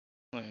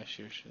 yeah,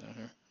 she's out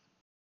here.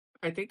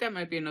 I think that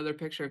might be another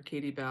picture of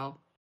Katie Bell.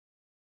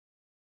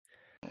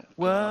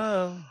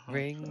 Whoa,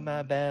 ring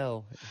my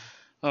bell.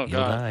 Oh,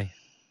 You'll God. die.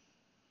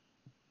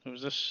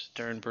 Who's this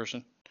stern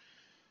person?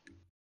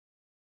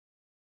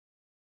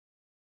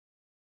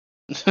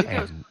 I think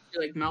that was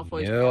like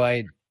Malfoy's. No,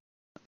 I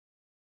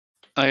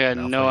got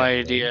Malfoy no got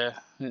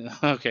idea.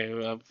 Okay.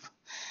 Well,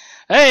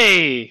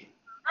 hey!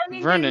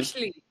 Vernon.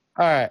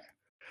 All right.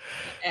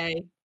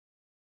 A.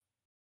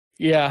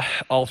 Yeah,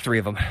 all three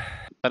of them.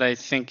 But I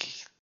think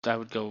I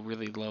would go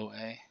really low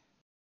A.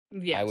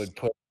 Yes. I would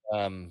put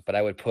I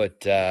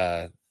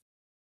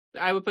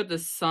would put the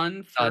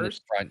sun Sun in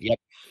first. front. Yep.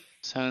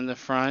 Sun in the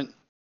front.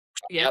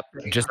 Yep.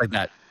 Just like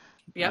that.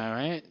 Yep. All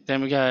right.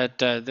 Then we got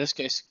this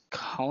guy's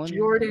Colin.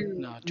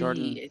 Jordan. No,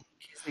 Jordan. Lee, I think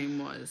his name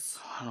was.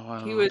 I don't know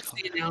He what was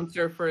Colin- the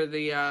announcer for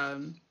the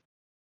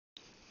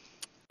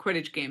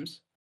Quidditch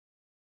games.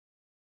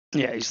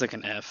 Yeah, he's like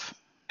an F.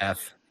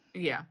 F.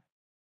 Yeah.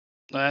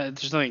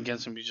 There's nothing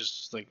against him. He's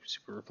just like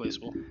super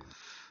replaceable.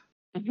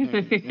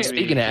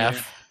 Speaking of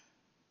F.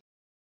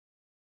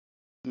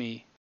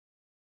 Me.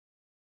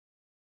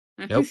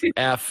 Nope.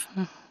 F.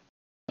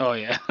 Oh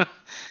yeah.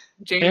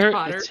 James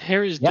Potter. It's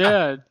Harry's Yeah.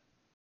 dad.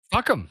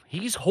 Fuck him.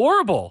 He's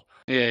horrible.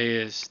 Yeah, he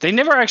is. They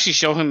never actually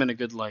show him in a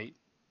good light.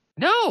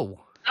 No.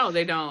 No,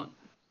 they don't.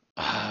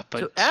 But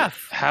So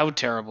F. How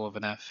terrible of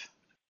an F?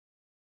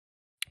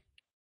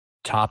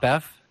 Top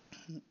F.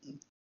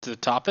 The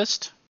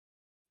toppest?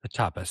 The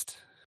toppest.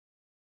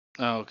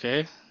 Oh,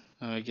 okay.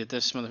 I get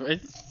this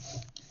motherfucker.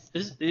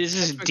 This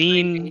is That's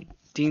Dean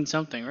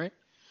something, right?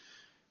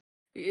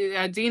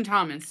 Dean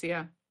Thomas.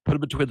 Yeah. Put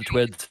him between the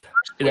twins.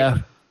 Yeah.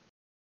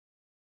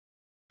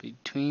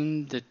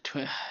 Between the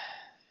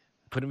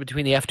Put him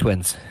between the F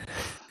twins.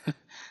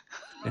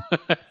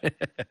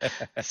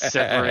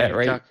 separate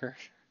Right. Tucker.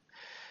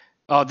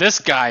 Oh, this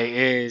guy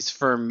is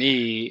for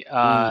me.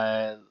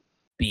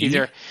 B?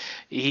 Either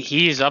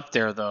he's up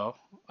there though.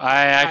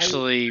 I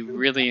actually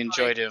really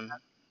enjoyed him.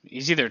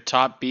 He's either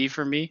top B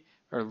for me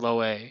or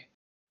low A.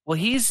 Well,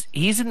 he's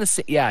in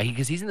the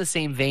because he's in the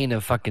same vein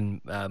of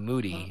fucking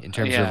Moody in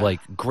terms Yeah. of like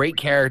great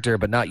character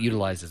but not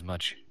utilized as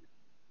much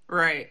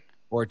Right.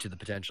 or to the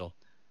potential.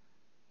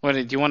 What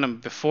did you want him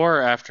before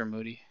or after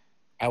Moody?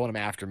 I want him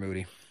after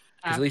Moody.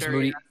 Because at least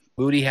After,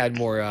 Moody had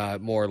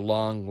more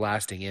long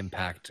lasting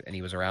impact and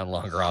he was around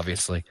longer,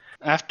 obviously.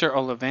 After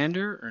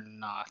Ollivander or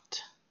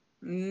not?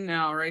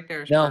 No, right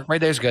there. No,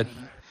 right there's good.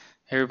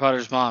 Harry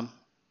Potter's mom.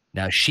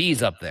 Now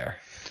she's up there.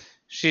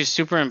 She's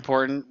super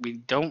important. We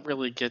don't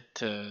really get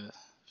to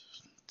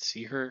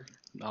see her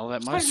all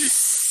that much.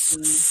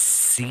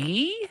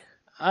 C?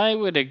 I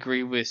would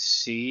agree with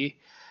C.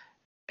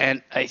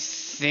 And I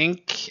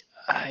think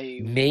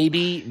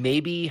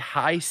Maybe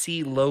high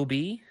C, low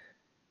B.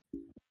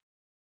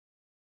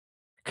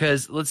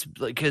 Because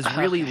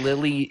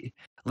really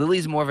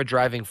Lily's more of a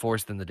driving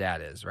force than the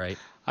dad is, right?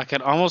 I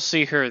could almost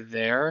see her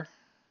there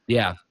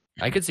Yeah,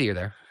 I could see her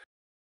there.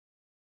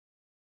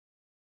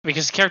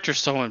 because the character's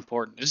so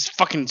important. It's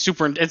fucking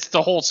super. It's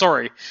the whole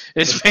story.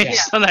 It's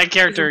based on that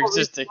character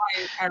existing.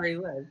 Harry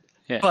lived.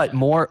 Yeah. But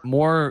more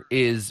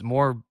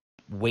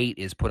weight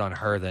is put on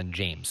her than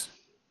James.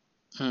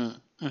 Mm-hmm.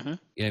 You know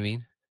what I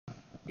mean?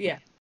 Yeah.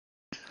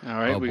 All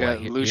right, Oh, we boy. got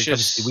Here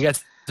Lucius. comes, we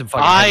got some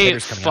fucking I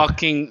hitters coming up.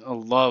 fucking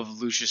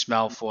love Lucius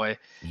Malfoy.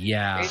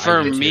 Yeah. For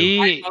I do too.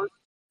 me,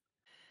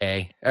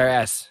 A or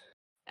S.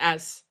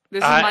 S.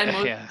 This is my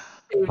most yeah,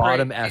 favorite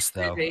Bottom S,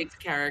 though. Bates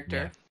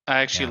character. I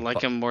actually Yeah,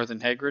 like him more than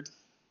Hagrid.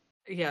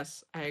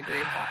 Yes, I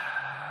agree.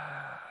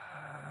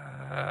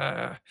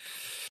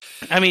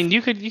 I mean,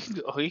 you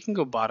can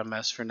go bottom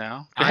S for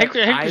now.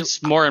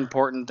 Hagrid's more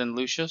important than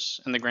Lucius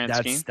in the grand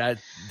scheme.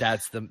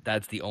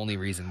 That's the only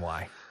reason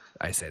why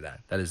I say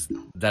that. That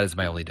is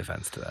my only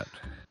defense to that.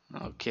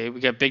 Okay, we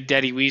got Big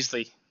Daddy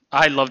Weasley.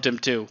 I loved him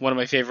too. One of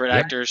my favorite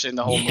actors in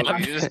the whole Yep.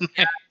 movie.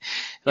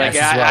 Yes, as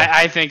well.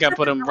 I think I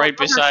put him right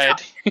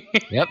beside.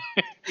 Yep.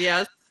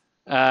 Yes.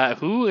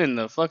 Who in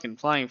the fucking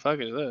flying fuck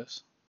is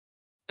this?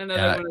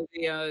 Another one of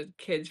the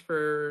kids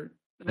for.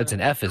 That's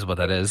an F, is what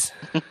that is.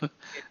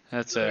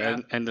 That's Yeah.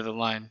 end of the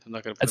line. I'm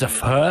not gonna. That's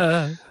Put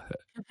a it in.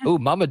 F. Ooh,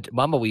 Mama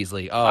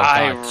Weasley. Oh,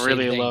 I God, same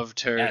really thing. loved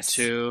her S.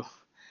 too.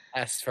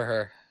 S for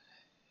her.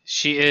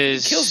 She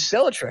is. Kills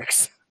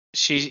Bellatrix.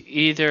 She's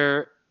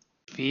either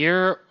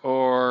here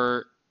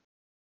or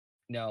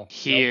No.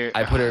 here. Nope.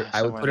 I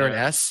would put her in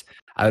S.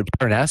 I would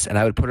put her in S, and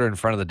I would put her in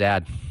front of the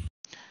dad.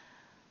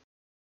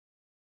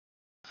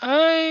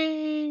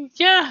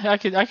 Yeah, I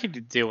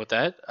could deal with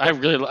that.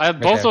 Both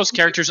Okay. those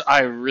characters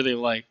I really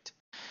liked.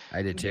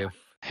 I did too.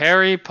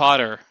 Harry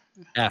Potter.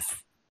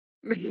 F.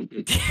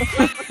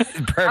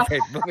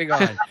 Perfect. Moving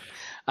on.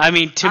 I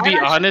mean, to I'd be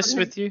actually honest put him-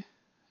 with you,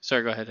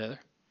 sorry, go ahead, Heather.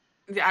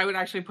 I would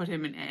actually put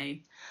him in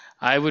A.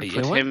 I would You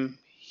put know what? him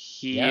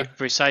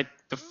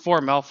before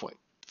Malfoy.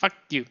 Fuck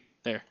you,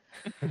 there.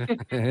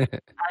 I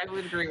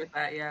would agree with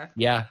that. Yeah.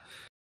 Yeah.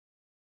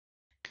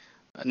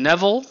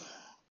 Neville.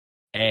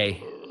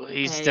 A.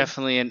 He's A.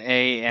 definitely an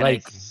A, and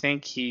Like- I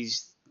think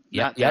he's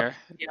Yep, not yep. there.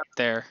 Yep.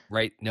 There.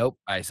 Right. Nope.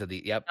 I said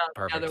the. Yep. The other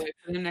Perfect. way.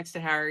 Put him next to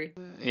Harry.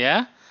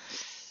 Yeah.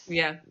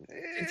 Yeah.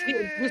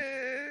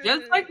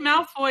 Just like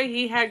Malfoy,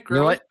 he had growth. You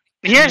know what?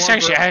 He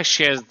actually More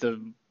actually has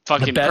the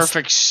fucking best-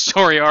 perfect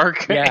story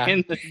arc Yeah.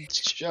 in the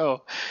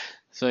show.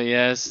 So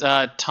yes,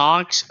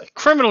 Tonks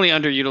criminally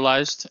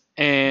underutilized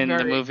in the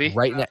Very. movie.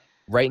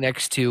 Right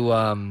next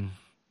to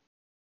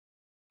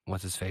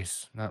what's his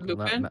face?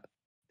 Lupin?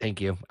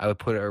 Thank you. I would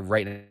put her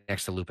right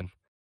next to Lupin.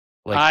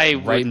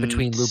 Like right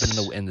between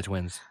Lupin and the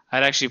twins.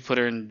 I'd actually put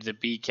her in the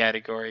B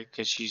category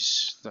because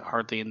she's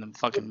hardly in the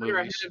fucking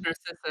movies.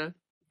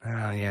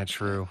 Oh yeah,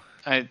 true.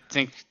 I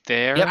think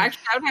there. Yep.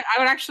 Actually, I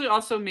would actually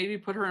also maybe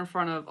put her in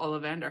front of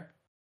Ollivander.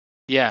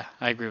 Yeah,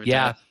 I agree with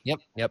that.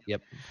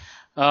 Yep.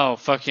 Oh,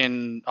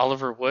 fucking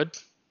Oliver Wood.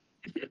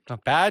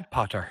 Not bad,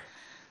 Potter.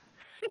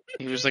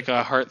 He was like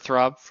a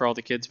heartthrob for all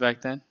the kids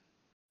back then.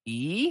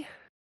 E?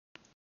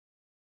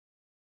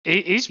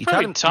 He's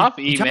probably top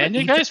E, man.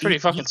 You guy's pretty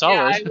fucking solid.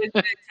 Yeah, I would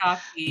say top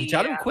E. He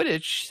taught him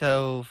Quidditch,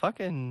 so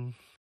fucking...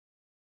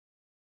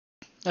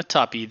 A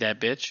top E, that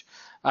bitch.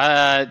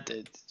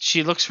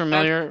 She looks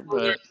familiar,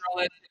 but...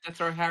 To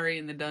throw Harry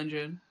in the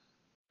dungeon.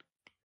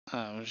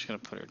 I'm just going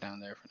to put her down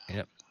there for now.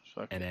 Yep.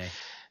 Fucking... NA.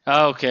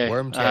 Okay.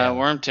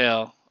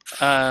 Wormtail.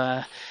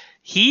 Wormtail.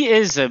 He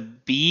is a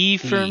B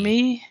for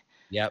me.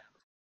 Yep.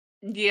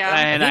 Yeah.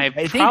 And I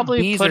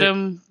probably put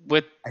him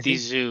with the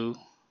zoo.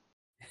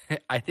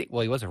 I think.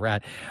 Well, he was a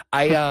rat.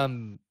 I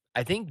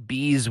think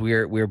bees.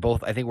 We're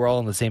both. I think we're all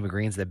in the same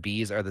agreement that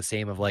bees are the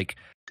same of like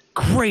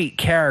great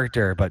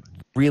character, but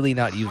really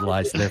not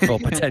utilized to their full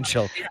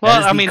potential.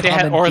 Well, I mean, they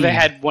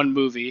had one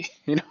movie.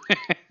 You know,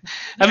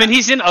 I mean,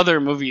 he's in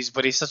other movies,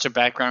 but he's such a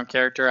background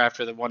character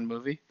after the one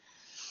movie.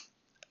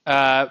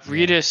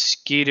 Rita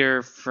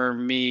Skeeter for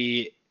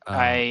me.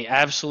 I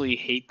absolutely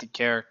hate the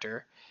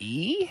character.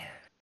 E.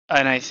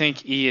 And I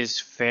think E is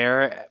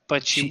fair,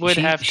 but she would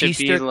have to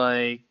be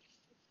like.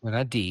 Well,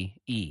 not D.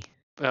 E.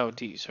 Oh,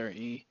 D. Sorry,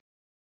 E.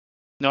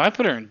 No, I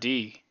put her in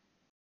D.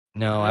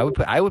 No, I would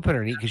put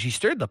her in E because she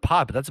stirred the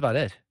pot, but that's about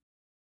it.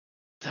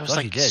 That was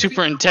like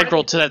super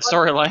integral to that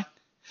storyline.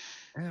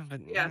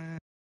 Yeah.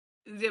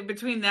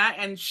 Between that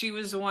and she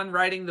was the one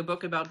writing the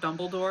book about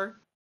Dumbledore.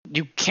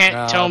 You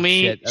can't tell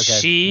me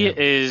she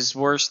is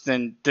worse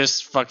than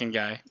this fucking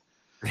guy.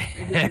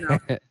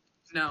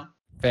 No.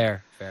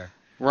 Fair.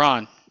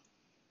 Ron.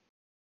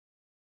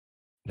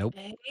 Nope.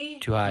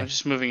 Too high. I'm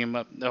just moving him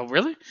up. Oh,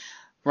 really?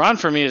 Ron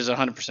for me is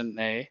 100%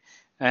 A,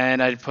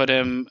 and I'd put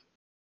him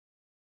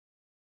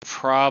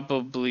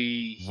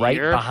probably here. Right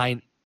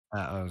behind.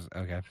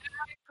 Okay.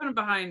 Put him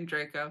behind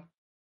Draco.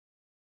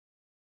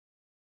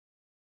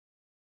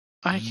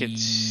 I could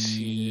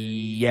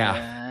see.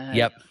 Yeah.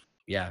 That.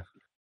 Yep.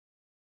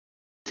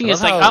 Thing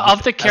is, like,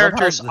 of the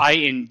characters I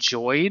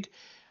enjoyed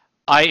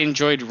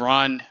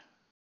Ron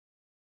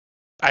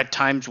at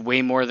times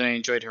way more than I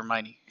enjoyed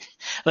Hermione.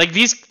 Like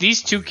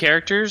these two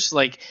characters,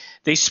 like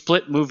they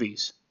split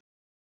movies.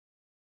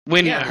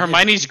 When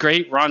Hermione's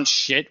great, Ron's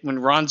shit. When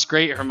Ron's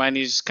great,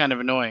 Hermione's kind of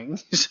annoying.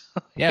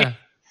 Yeah.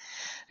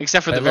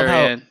 Except for the very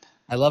end.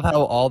 I love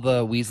how all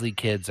the Weasley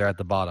kids are at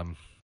the bottom.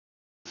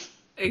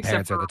 The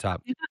parents are at the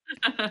top.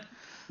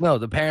 No,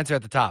 the parents are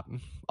at the top.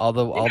 All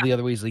the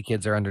other Weasley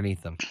kids are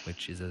underneath them,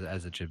 which is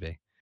as it should be.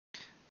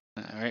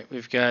 All right,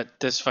 we've got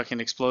this fucking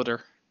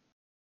exploder.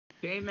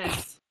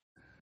 Famous.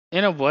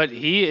 You know what?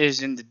 He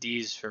is in the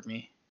D's for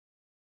me.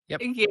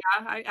 Yep. Yeah,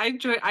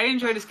 I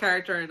enjoyed his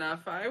character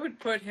enough. I would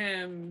put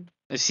him.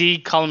 Is he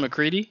Colin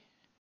McCready?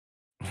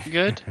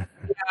 Good. Yeah,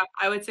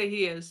 I would say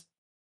he is.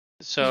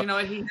 So you know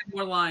what? He had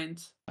more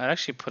lines. I'd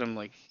actually put him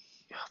like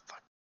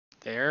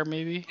there,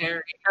 maybe.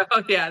 There you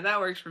go. Yeah, that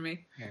works for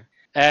me.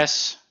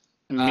 S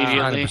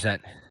immediately. 100%.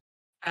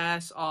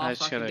 S all. I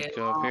just gotta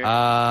go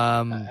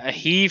up here.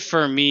 He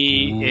for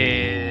me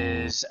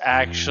is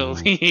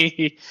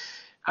actually.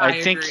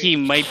 I think he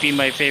might be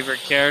my favorite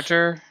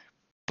character,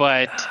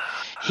 but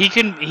he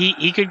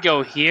could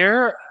go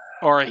here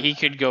or he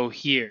could go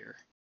here.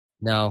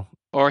 No.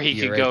 Or he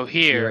could go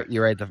here.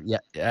 You're right.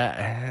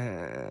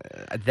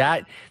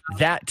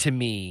 That to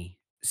me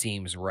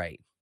seems right.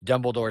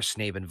 Dumbledore,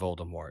 Snape, and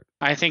Voldemort.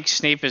 I think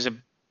Snape is a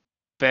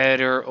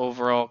better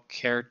overall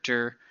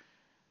character.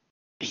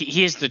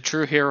 He is the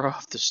true hero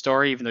of the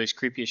story, even though he's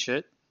creepy as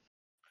shit.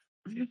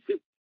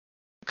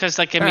 Because,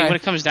 like, I mean, when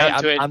it comes down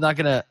to it, I'm not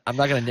gonna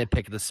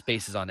nitpick the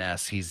spaces on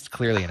S. He's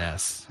clearly an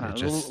S.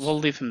 We'll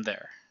leave him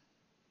there,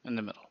 in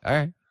the middle. All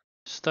right.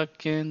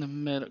 Stuck in the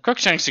middle.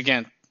 Crookshanks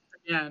again.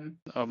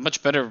 A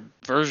much better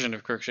version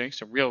of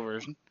Crookshanks, a real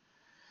version.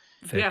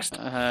 Fixed.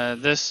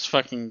 This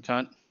fucking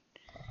cunt.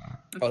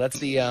 Oh, that's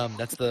the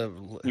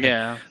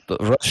the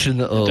Russian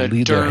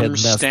leader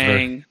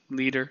headmaster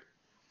leader.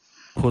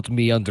 Put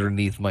me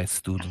underneath my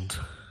student.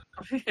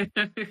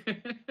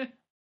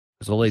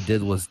 Because all I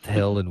did was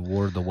tell and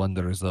ward the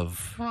wonders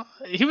of. Well,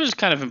 he was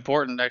kind of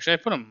important, actually. I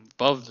put him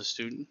above the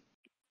student.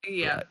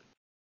 Yeah.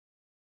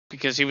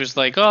 Because he was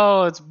like,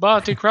 "Oh, it's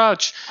Barty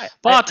Crouch,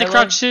 Barty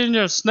Crouch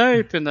Senior,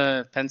 Snape," in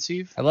the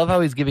pensive. I love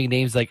how he's giving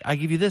names like, "I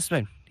give you this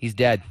man. He's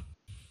dead."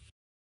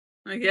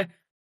 Yeah.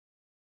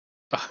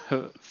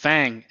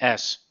 Fang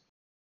S.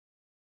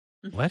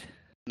 What?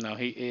 No,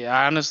 he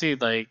honestly,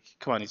 like,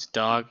 come on, he's a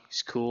dog.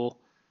 He's cool.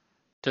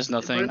 Does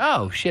nothing.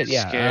 Oh shit! He's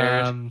yeah.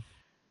 Scared.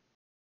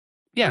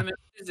 Yeah.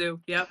 The zoo.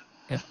 Yep.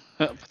 Yeah.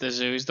 The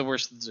zoo. He's the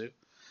worst of the zoo.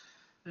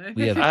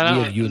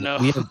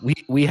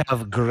 We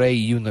have gray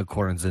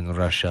unicorns in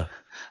Russia.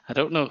 I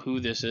don't know who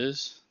this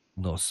is.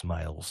 No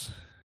smiles.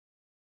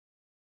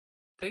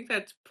 think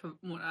that's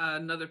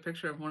another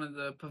picture of one of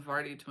the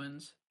Pavardi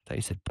twins. I thought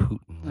you said Putin.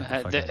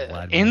 Like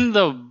Vladimir. In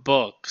the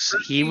books,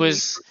 he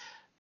was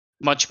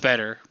much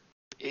better.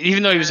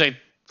 Even though he was a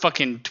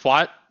fucking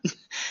twat.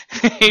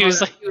 he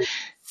was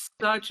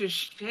such a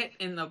shit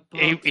in the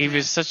book. He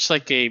was such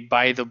like a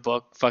by the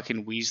book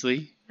fucking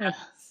Weasley. Yes.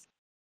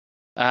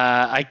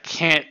 I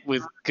can't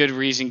with good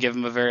reason give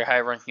him a very high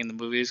ranking in the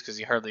movies because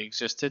he hardly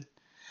existed.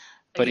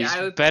 But he's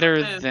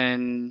better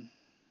than...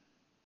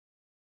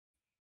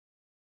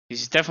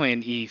 He's definitely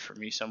an E for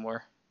me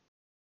somewhere.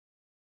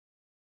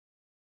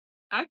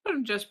 I'd put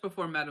him just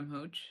before Madam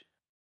Hooch.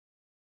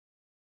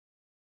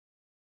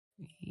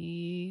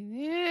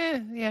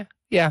 Yeah.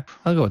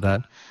 I'll go with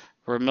that.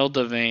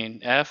 Romilda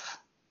Vane, F.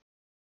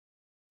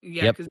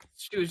 Yeah, because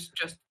she was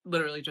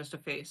literally just a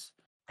face.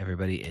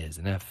 Everybody is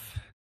an F.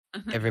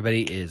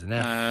 Everybody is an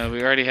F.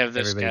 We already have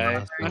this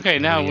guy. Okay,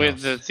 now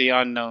with the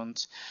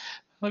unknowns.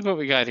 Look what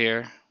we got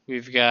here.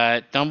 We've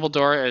got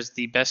Dumbledore as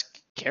the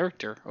best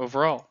character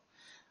overall.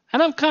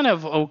 And I'm kind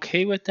of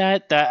okay with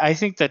that. I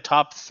think the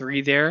top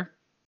 3 there,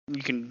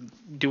 you can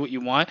do what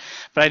you want.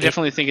 But I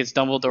definitely think it's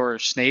Dumbledore or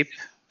Snape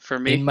for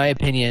me. In my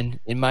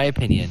opinion,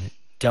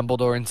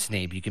 Dumbledore and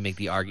Snape, you can make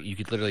the argument. You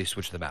could literally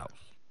switch them out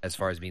as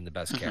far as being the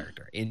best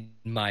character. In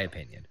my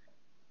opinion.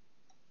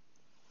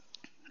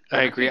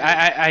 I agree.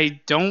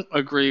 I don't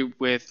agree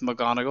with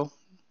McGonagall's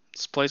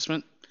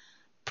placement,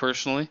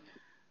 personally.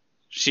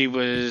 She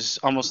was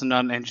almost a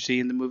non-entity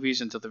in the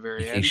movies until the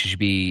very end. I think she should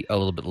be a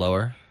little bit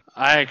lower.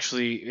 I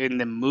actually, in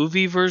the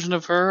movie version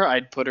of her,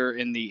 I'd put her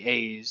in the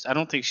A's. I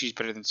don't think she's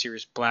better than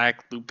Sirius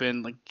Black,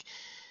 Lupin. Like,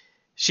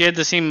 she had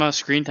the same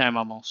screen time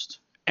almost,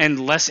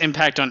 and less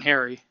impact on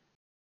Harry.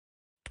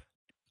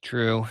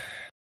 True.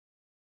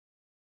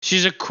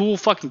 She's a cool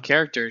fucking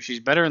character. She's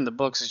better in the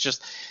books. It's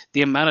just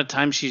the amount of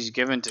time she's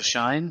given to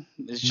shine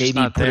is just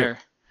not there.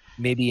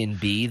 Maybe in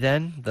B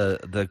then,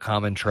 the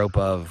common trope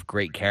of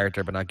great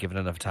character but not given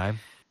enough time.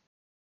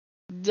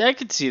 I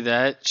could see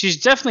that.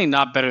 She's definitely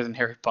not better than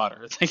Harry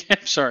Potter. Like,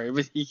 I'm sorry,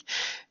 but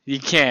you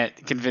can't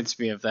convince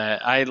me of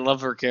that. I love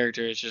her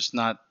character. It's just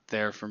not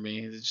there for me.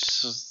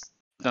 It's just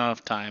not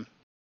enough time.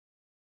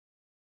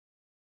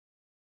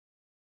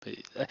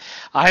 But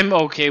I'm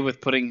okay with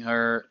putting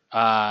her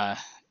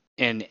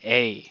in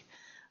A.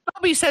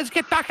 Bobby says,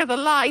 "Get back of the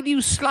line, you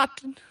slut."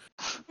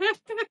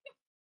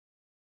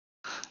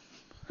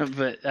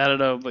 But I don't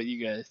know about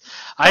you guys.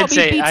 I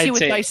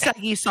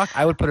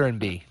would put her in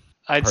B.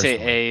 I'd say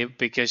A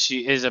because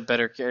she is a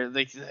better character.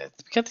 Like, we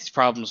got these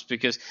problems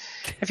because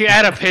if you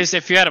add up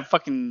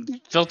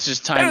fucking Filch's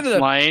time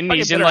flying,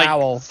 he's in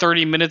like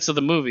 30 minutes of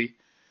the movie.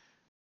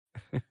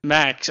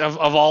 Max of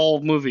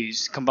all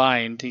movies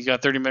combined, he's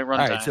got 30-minute runtime.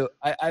 All right, so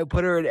I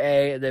put her in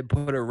A and then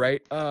put her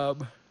right.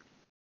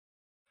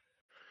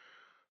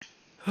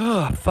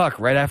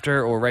 Right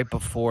after or right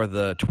before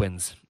the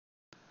twins.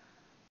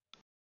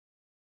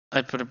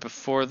 I'd put it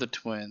before the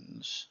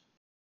twins.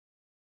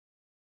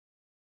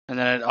 And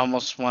then I'd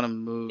almost want to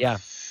move. Yeah.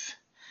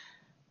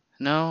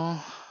 No,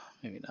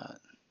 maybe not.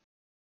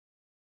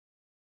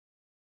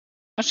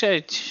 Actually,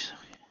 I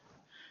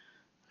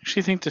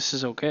actually think this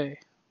is okay.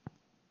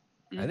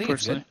 I think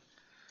it's good.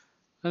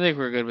 I think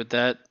we're good with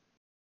that.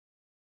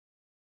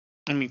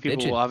 I mean,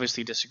 people will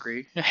obviously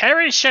disagree.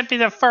 Harry should be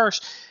the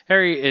first.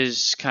 Harry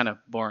is kind of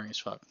boring as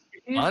fuck.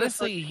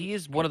 Honestly, he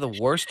is one of the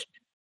worst.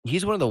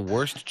 He's one of the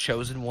worst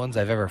chosen ones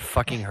I've ever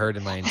fucking heard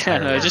in my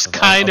entire life. It just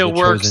kind of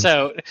works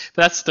out.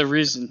 That's the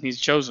reason he's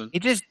chosen.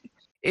 Harry,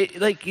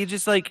 you're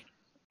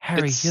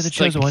the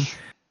chosen one.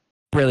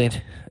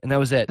 Brilliant. And that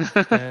was it.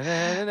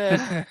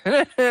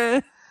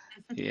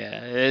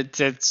 Yeah,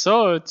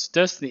 it's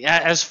destiny.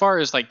 As far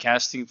as like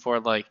casting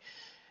for like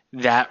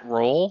that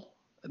role,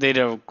 they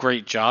did a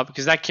great job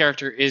because that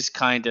character is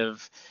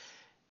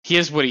he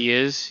is what he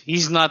is.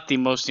 He's not the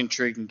most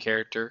intriguing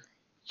character.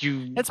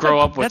 You grow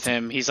up with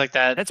him. He's like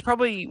that. That's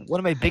probably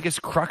one of my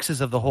biggest cruxes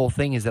of the whole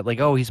thing is that,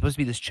 like, oh, he's supposed to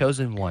be this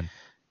chosen one.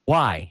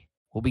 Why?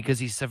 Well, because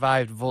he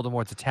survived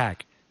Voldemort's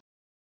attack.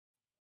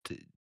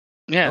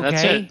 Yeah,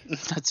 okay?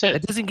 That's it.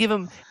 It doesn't give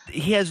him...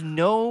 He has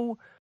no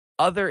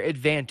other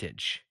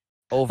advantage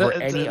over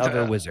any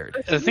other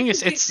wizard. The thing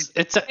is,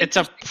 it's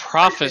a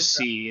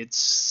prophecy.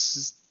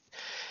 It's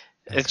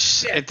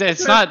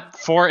not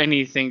for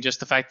anything, just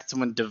the fact that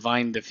someone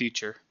divined the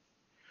future.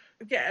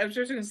 Yeah, I was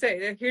just going to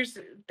say,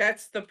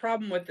 that's the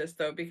problem with this,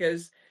 though,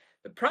 because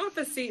the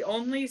prophecy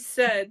only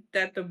said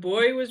that the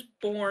boy was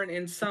born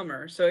in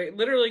summer, so it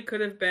literally could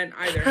have been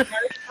either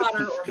Harry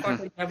Potter or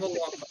fucking Neville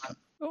Longbottom.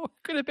 Oh, it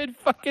could have been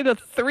fucking a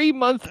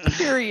 3-month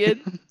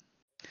period.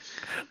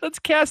 Let's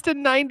cast a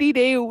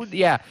 90-day...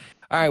 Yeah.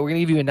 All right, we're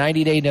going to give you a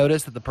 90-day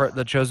notice that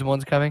the chosen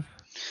one's coming.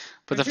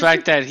 But the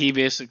fact that he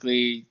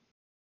basically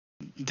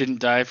didn't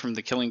die from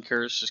the killing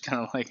curse is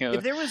kind of like...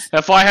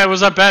 If I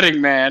was a betting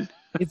man...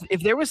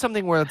 If there was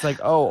something where it's like,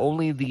 oh,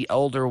 only the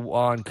Elder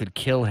Wand could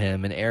kill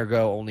him, and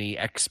ergo only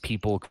X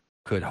people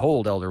could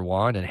hold Elder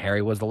Wand, and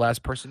Harry was the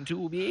last person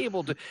to be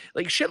able to,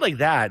 like, shit like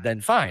that,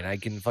 then fine. I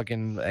can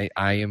fucking,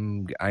 I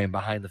am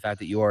behind the fact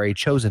that you are a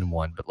chosen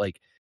one, but like,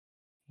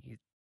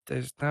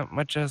 there's not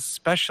much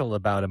special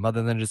about him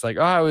other than just like,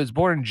 oh, I was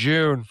born in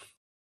June.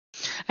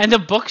 And the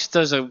books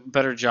does a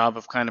better job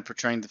of kind of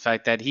portraying the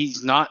fact that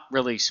he's not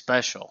really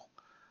special.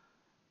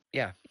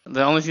 Yeah.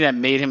 The only thing that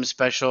made him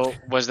special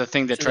was the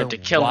thing that tried to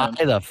kill him.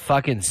 Why the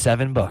fucking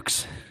 7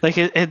 books? Like,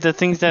 the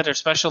things that are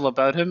special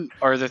about him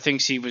are the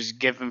things he was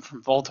given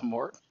from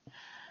Voldemort.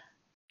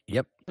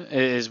 Yep.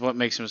 Is what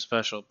makes him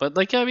special. But,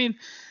 like, I mean,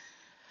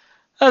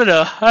 I don't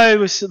know. I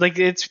was, like,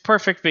 it's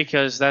perfect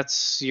because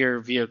that's your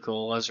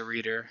vehicle as a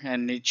reader,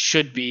 and it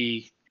should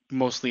be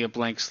mostly a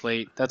blank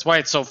slate. That's why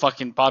it's so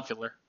fucking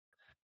popular.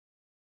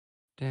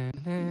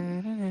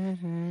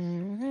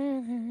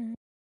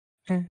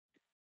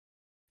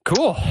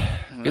 Cool.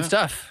 Good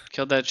stuff.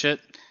 Killed that shit.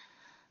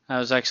 That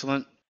was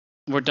excellent.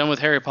 We're done with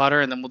Harry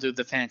Potter, and then we'll do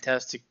the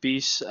Fantastic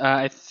Beasts.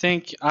 I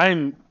think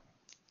I'm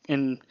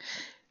in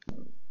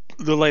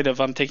the light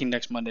of I'm taking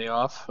next Monday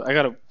off. I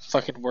gotta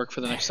fucking work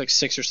for the next like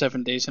 6 or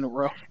 7 days in a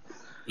row.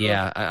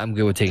 Yeah, I'm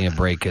good with taking a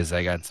break because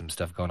I got some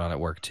stuff going on at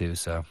work too.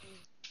 So.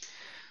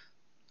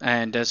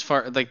 And as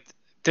far like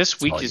this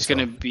week is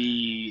gonna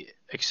be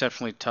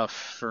exceptionally tough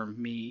for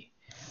me.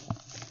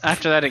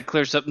 After that, it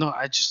clears up. No,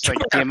 I just like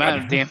the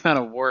amount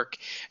of work,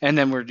 and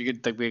then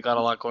we got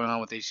a lot going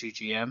on with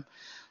ACGM,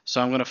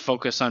 so I'm gonna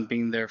focus on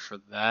being there for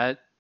that.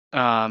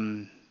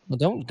 Well,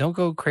 don't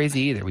go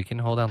crazy either. We can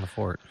hold down the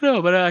fort.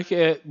 No, but I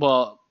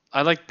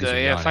like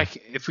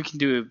if we can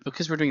do it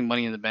because we're doing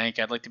Money in the Bank.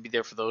 I'd like to be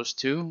there for those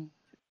two.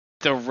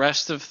 The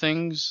rest of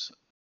things,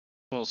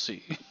 we'll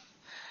see.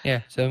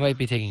 Yeah, so it might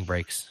be taking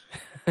breaks.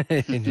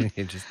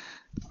 Just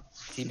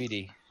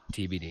TBD.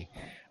 Do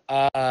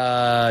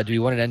we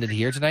want it ended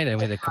here tonight?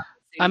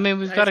 I mean,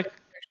 we've got the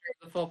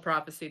full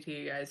prophecy to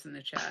you guys in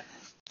the chat.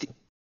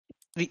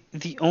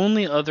 The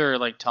only other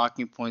like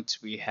talking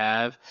points we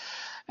have,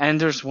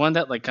 and there's one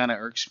that like kind of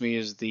irks me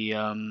is the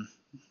one,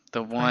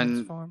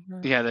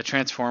 the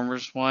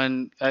Transformers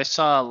one. I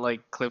saw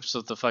like clips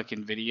of the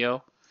fucking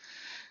video,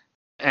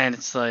 and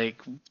it's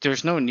like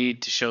there's no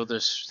need to show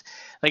this.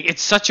 Like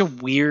it's such a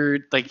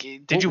weird like.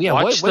 Did you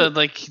watch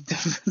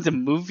the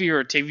movie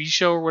or TV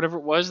show or whatever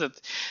it was?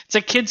 It's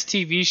a kids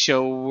TV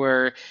show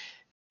where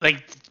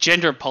like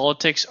gender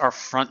politics are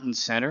front and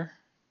center,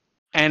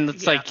 and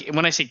it's like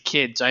when I say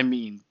kids, I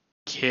mean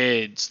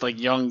kids, like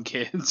young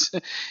kids.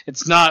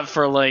 It's not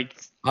for like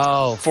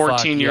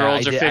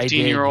 14-year-olds or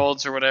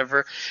 15-year-olds or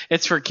whatever.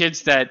 It's for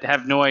kids that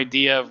have no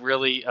idea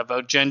really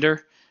about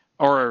gender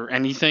or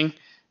anything,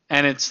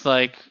 and it's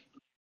like.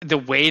 The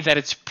way that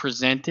it's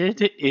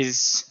presented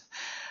is,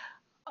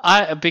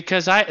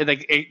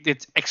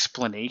 it's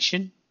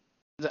explanation.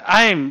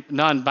 I'm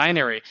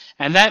non-binary,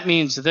 and that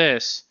means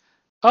this.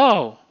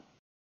 Oh,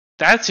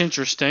 that's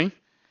interesting.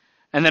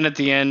 And then at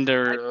the end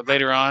or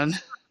later on,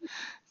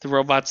 the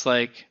robot's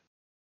like,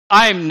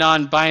 I'm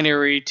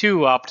non-binary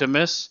too,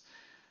 Optimus.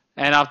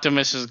 And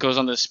Optimus goes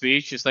on this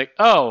speech. It's like,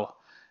 oh,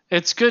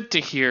 it's good to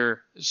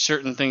hear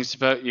certain things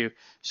about you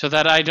so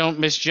that I don't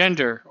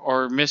misgender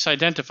or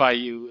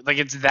misidentify you. Like,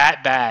 it's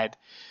that bad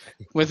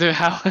with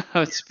how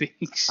it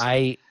speaks.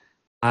 I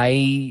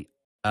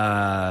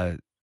have,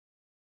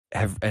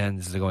 and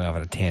this is going off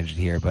on a tangent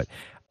here, but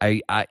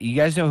I you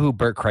guys know who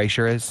Bert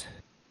Kreischer is?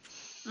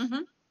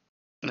 Mm-hmm.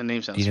 The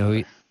name sounds. Do you know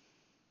who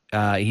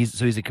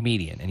he's a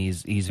comedian, and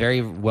he's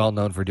very well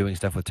known for doing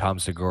stuff with Tom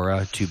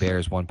Segura, Two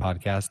Bears, One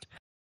Podcast,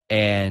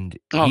 and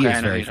he is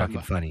very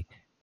fucking funny.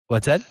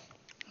 What's that?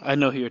 I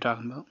know who you're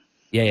talking about.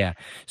 Yeah.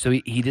 So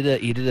he did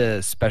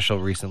a special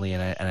recently,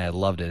 and I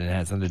loved it. And it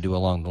had something to do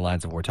along the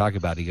lines of what we're talking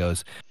about. He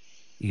goes.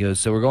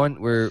 So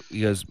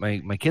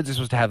my kids are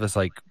supposed to have this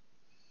like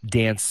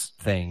dance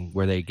thing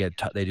where they do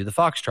the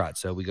foxtrot.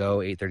 So we go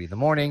 8:30 in the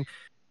morning.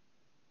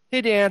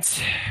 They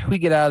dance. We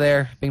get out of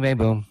there. Bing bang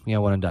boom.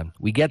 When I'm done,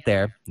 we get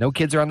there. No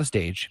kids are on the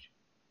stage.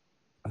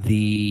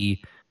 The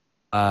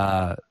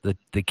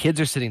kids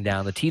are sitting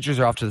down, the teachers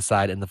are off to the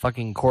side, and the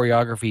fucking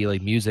choreography,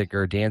 like music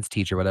or dance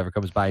teacher, whatever,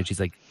 comes by, and she's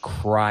like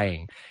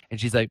crying, and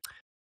she's like,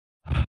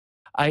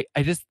 I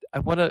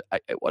want to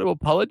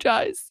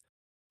apologize.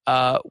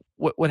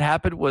 What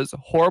happened was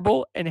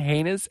horrible and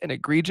heinous and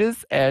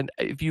egregious, and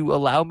if you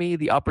allow me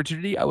the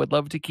opportunity, I would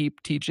love to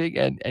keep teaching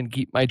and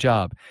keep my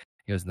job.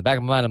 He goes, in the back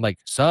of my mind, I'm like,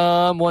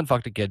 someone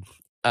fucked a kid.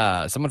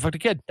 That's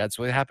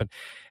what happened.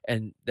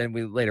 And then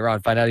we later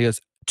on find out, he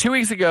goes, 2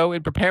 weeks ago,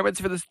 in preparedness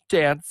for this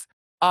dance,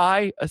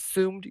 I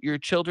assumed your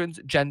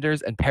children's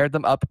genders and paired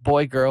them up,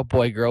 boy, girl,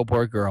 boy, girl,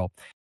 boy, girl.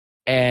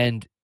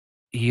 And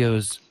he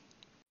goes,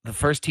 the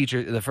first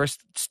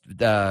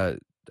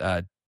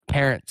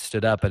parent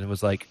stood up and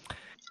was like,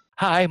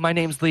 hi, my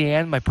name's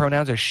Leanne. My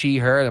pronouns are she,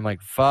 her. And I'm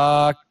like,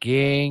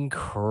 fucking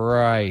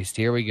Christ.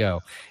 Here we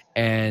go.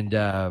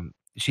 And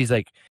she's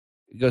like,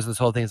 goes this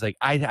whole thing. It's like,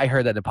 I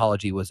heard that an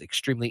apology was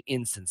extremely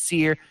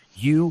insincere.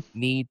 You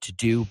need to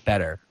do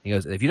better. He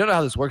goes, if you don't know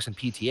how this works in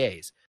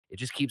PTAs, it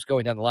just keeps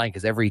going down the line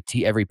because every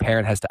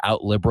parent has to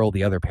out-liberal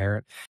the other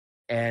parent.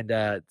 And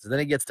so then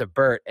it gets to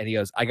Bert, and he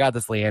goes, I got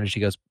this, Leanne. And she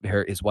goes,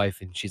 his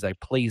wife, and she's like,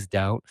 please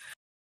don't.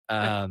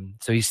 So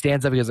he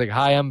stands up. He goes like,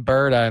 hi, I'm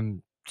Bert.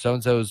 I'm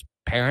so-and-so's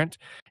parent.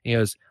 And he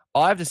goes,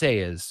 all I have to say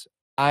is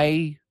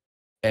I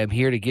am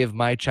here to give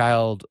my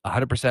child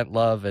 100%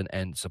 love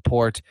and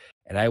support,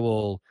 and I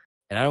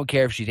don't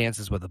care if she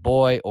dances with a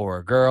boy or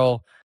a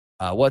girl,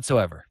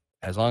 whatsoever.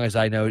 As long as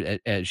I know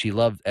as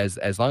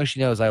long as she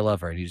knows I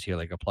love her, and you just hear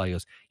like apply. He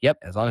goes, "Yep."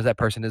 As long as that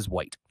person is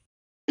white,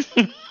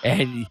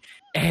 and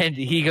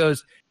he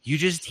goes, you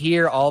just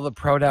hear all the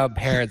pronoun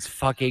parents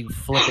fucking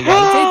flipping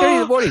out. It's 8:30 in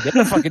the morning. They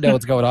don't fucking know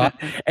what's going on.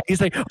 And he's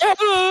like,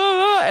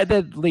 oh! And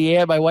then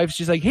Leanne, my wife,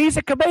 she's like, he's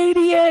a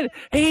comedian.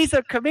 He's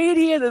a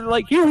comedian. And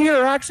like, you hear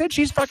her accent?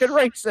 She's fucking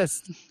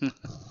racist.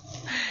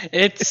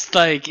 It's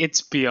like,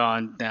 it's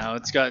beyond now.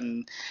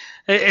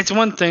 It's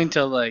one thing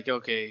to like,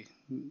 okay,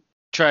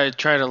 try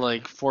to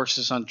like force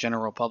this on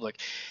general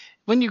public.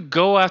 When you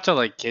go after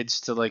like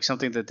kids to like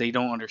something that they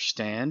don't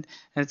understand,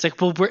 and it's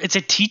like, well, it's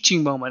a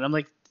teaching moment. I'm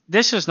like,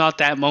 this is not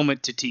that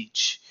moment to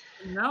teach.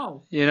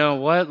 No. You know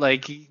what?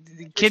 Like,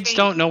 kids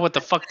don't know what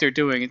the fuck they're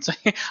doing. It's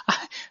like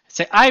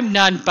I'm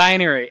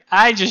non-binary.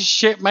 I just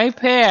shit my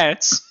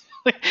pants.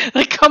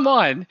 like, come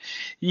on.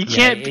 You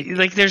can't be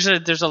like. There's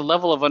a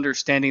level of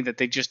understanding that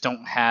they just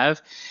don't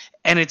have,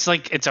 and it's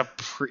like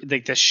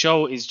like the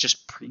show is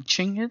just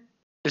preaching it.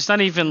 It's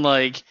not even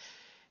like.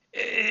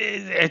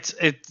 It's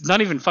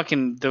not even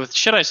fucking. The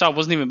shit I saw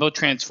wasn't even about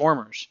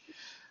Transformers.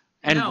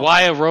 And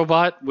why a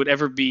robot would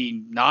ever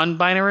be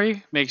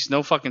non-binary makes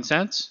no fucking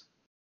sense.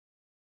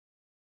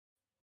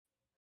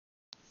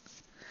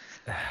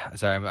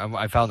 Sorry,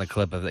 I found the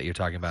clip of that you're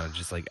talking about. It's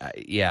just like,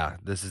 yeah,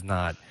 this is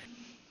not.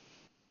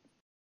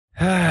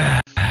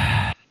 I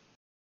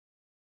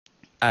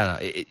don't know.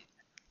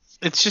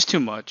 It's just too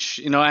much,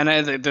 you know.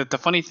 And the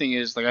funny thing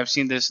is, like, I've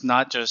seen this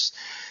not just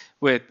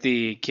with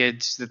the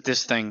kids.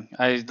 This thing,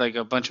 like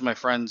a bunch of my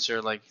friends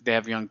are like, they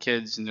have young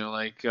kids, and they're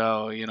like,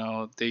 oh, you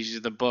know, these are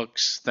the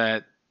books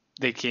that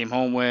they came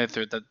home with,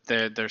 or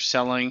that they're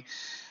selling,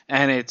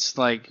 and it's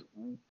like,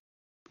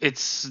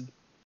 it's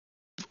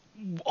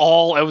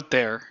all out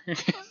there.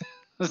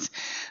 It's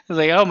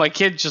like, oh, my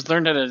kid just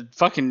learned how to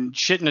fucking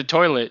shit in a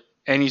toilet,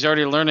 and he's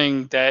already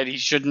learning that he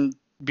shouldn't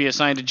be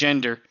assigned a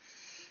gender.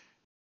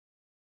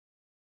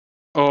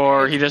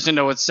 Or he doesn't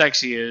know what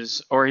sexy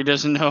is, or he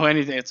doesn't know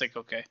anything. It's like,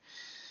 okay,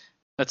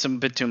 that's a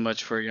bit too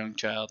much for a young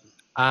child.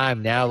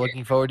 I'm now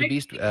looking forward to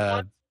Beast.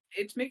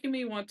 It's making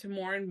me want to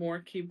more and more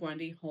keep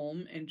Wendy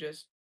home and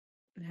just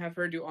have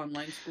her do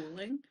online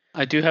schooling.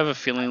 I do have a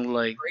feeling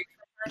like. Break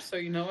from her, so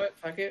you know what?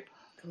 Fuck it.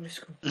 Go to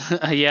school.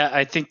 Yeah,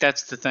 I think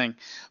that's the thing.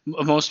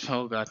 Most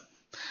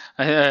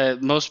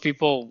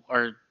people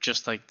are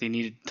just like, they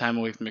need time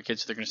away from their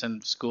kids, so they're gonna send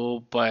them to school,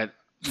 but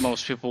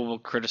most people will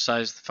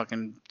criticize the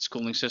fucking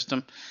schooling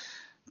system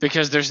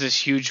because there's this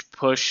huge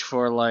push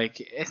for like,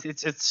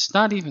 it's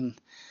not even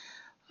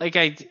like,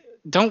 I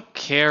don't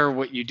care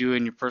what you do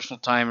in your personal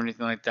time or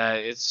anything like that.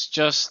 It's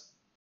just,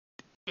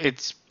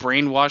 it's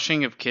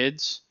brainwashing of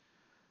kids.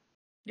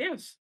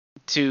 Yes.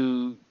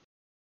 To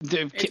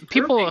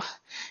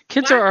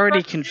kids are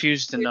already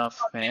confused enough,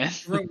 man.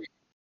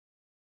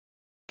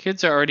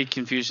 Kids are already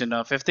confused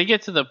enough. If they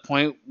get to the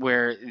point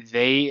where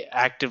they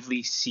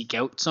actively seek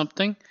out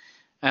something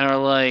and are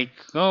like,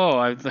 oh,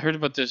 I've heard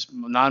about this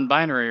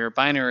non-binary or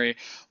binary,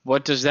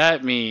 what does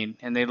that mean?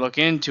 And they look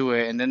into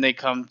it, and then they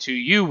come to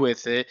you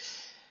with it,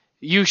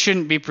 you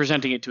shouldn't be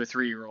presenting it to a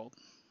 3-year-old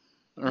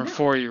or a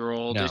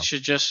 4-year-old. No. It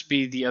should just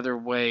be the other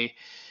way,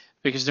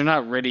 because they're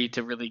not ready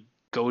to really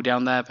go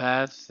down that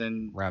path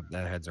and wrap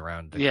their heads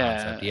around the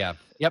concept. Yeah.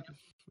 Yep.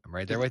 I'm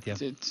right there with you.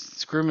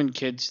 It's grooming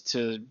kids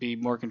to be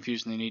more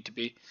confused than they need to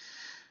be.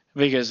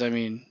 Because, I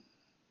mean,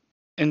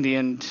 in the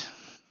end,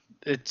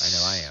 it's... I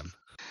know I am.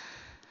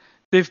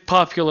 They've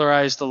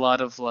popularized a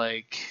lot of,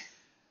 like...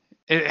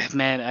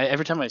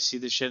 every time I see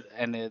this shit,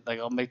 and like,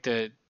 I'll make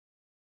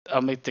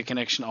the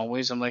connection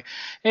always. I'm like,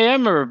 hey, I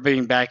remember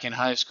being back in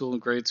high school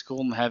and grade school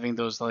and having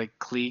those like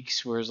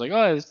cliques where it's like,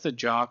 oh, it's the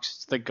jocks,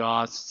 it's the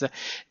goths.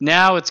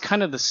 Now it's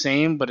kind of the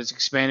same, but it's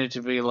expanded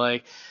to be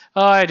like,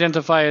 oh, I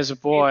identify as a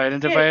boy, I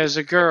identify as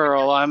a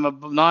girl, I'm a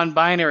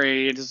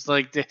non-binary. It's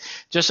like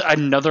just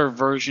another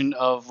version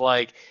of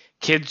like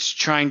kids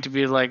trying to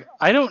be like,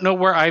 I don't know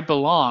where I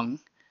belong,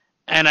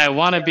 and I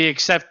want to be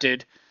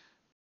accepted.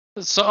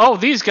 So, oh,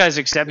 these guys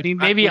accept me.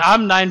 Maybe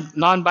I'm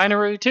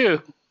non-binary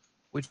too.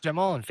 Which I'm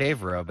all in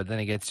favor of, but then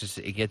it gets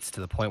to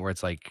the point where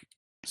it's like,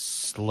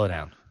 slow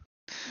down.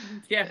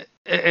 Yeah.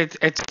 It's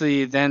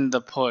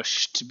the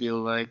push to be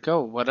like,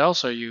 oh, what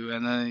else are you?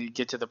 And then you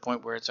get to the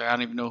point where it's like, I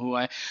don't even know who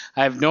I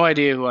have no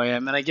idea who I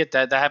am. And I get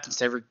that happens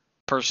to every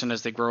person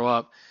as they grow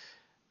up.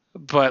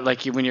 But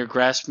like, when you're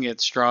grasping at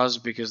straws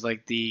because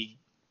like the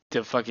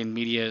fucking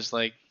media is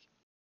like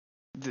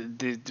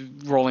the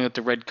rolling out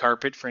the red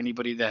carpet for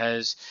anybody that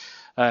has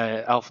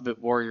Alphabet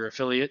Warrior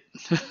affiliate.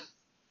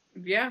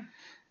 Yeah.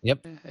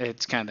 Yep.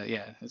 It's kind of,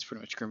 yeah, it's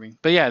pretty much grooming.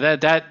 But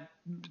yeah,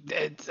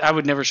 I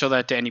would never show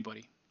that to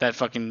anybody. That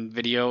fucking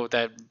video,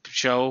 that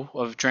show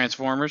of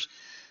Transformers.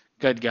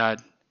 Good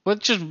God. Well,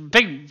 just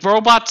big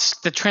robots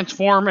that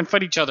transform and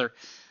fight each other.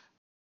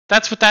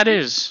 That's what that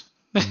is.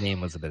 The name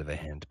was a bit of a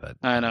hint, but...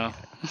 I know.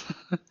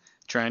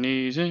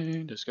 Chinese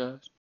in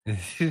disguise.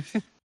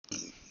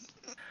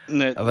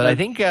 But I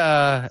think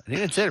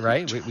that's it,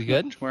 right? We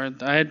good?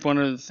 I had one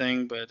other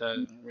thing, but I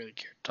didn't really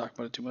care to talk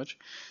about it too much.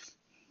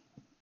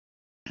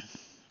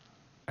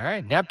 All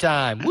right, nap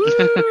time.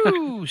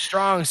 Woo!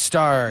 Strong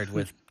start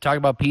with talking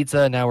about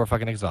pizza. Now we're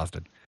fucking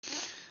exhausted.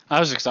 I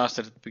was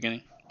exhausted at the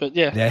beginning, but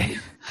yeah.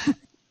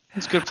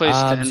 It's a good place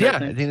to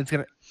end. I think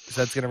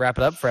that's gonna wrap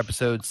it up for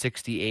episode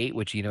 68,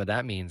 which you know what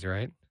that means,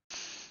 right?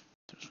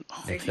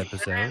 Next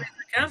episode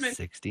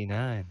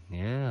 69.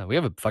 Yeah, we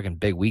have a fucking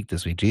big week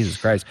this week. Jesus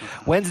Christ.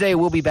 Wednesday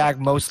we'll be back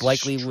most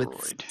likely with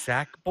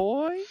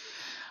Sackboy.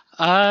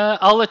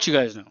 I'll let you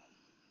guys know.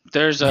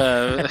 There's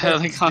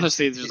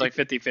honestly, there's like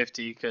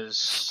 50-50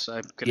 because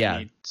I'm gonna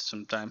need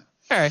some time.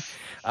 All right.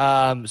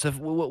 So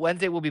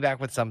Wednesday we'll be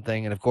back with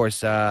something, and of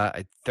course,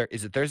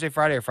 is it Thursday,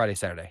 Friday, or Friday,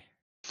 Saturday?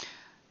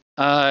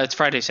 It's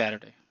Friday,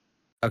 Saturday.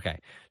 Okay.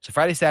 So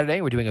Friday,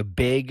 Saturday, we're doing a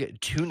big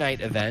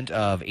 2-night event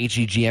of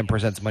HEGM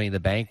Presents Money in the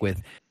Bank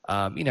with,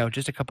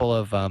 just a couple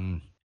of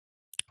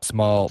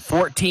small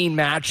 14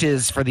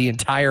 matches for the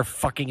entire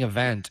fucking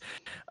event,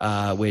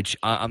 which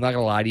I'm not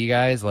going to lie to you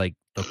guys, like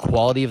the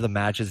quality of the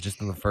matches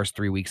just in the first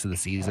 3 weeks of the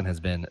season has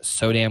been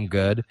so damn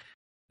good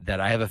that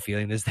I have a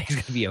feeling this thing's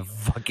going to be a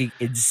fucking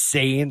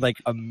insane, like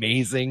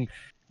amazing,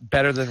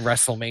 better than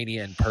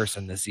WrestleMania in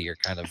person this year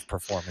kind of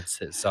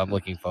performances. So I'm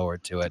looking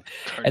forward to it.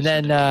 And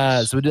then,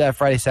 so we'll do that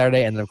Friday,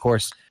 Saturday. And then, of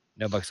course,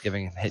 No Bucks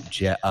Giving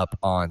hit you up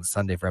on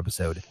Sunday for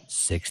episode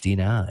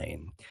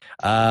 69.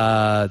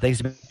 Thanks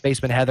to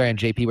Basement Heather and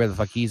JP, where the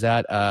fuck he's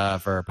at,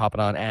 for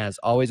popping on as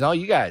always. And all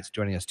you guys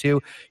joining us too.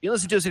 You can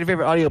listen to us on your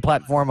favorite audio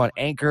platform on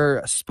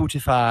Anchor,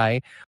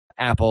 Spotify,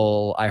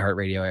 Apple,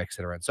 iHeartRadio,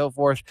 etc., and so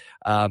forth.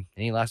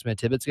 Any last minute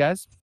tidbits,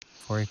 guys,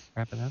 before we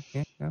wrap it up?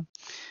 Yeah, no?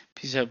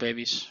 Peace out,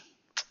 babies.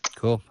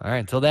 Cool. All right.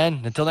 Until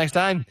then, until next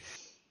time,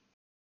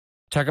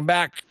 tuck 'em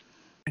back.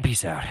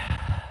 Peace out.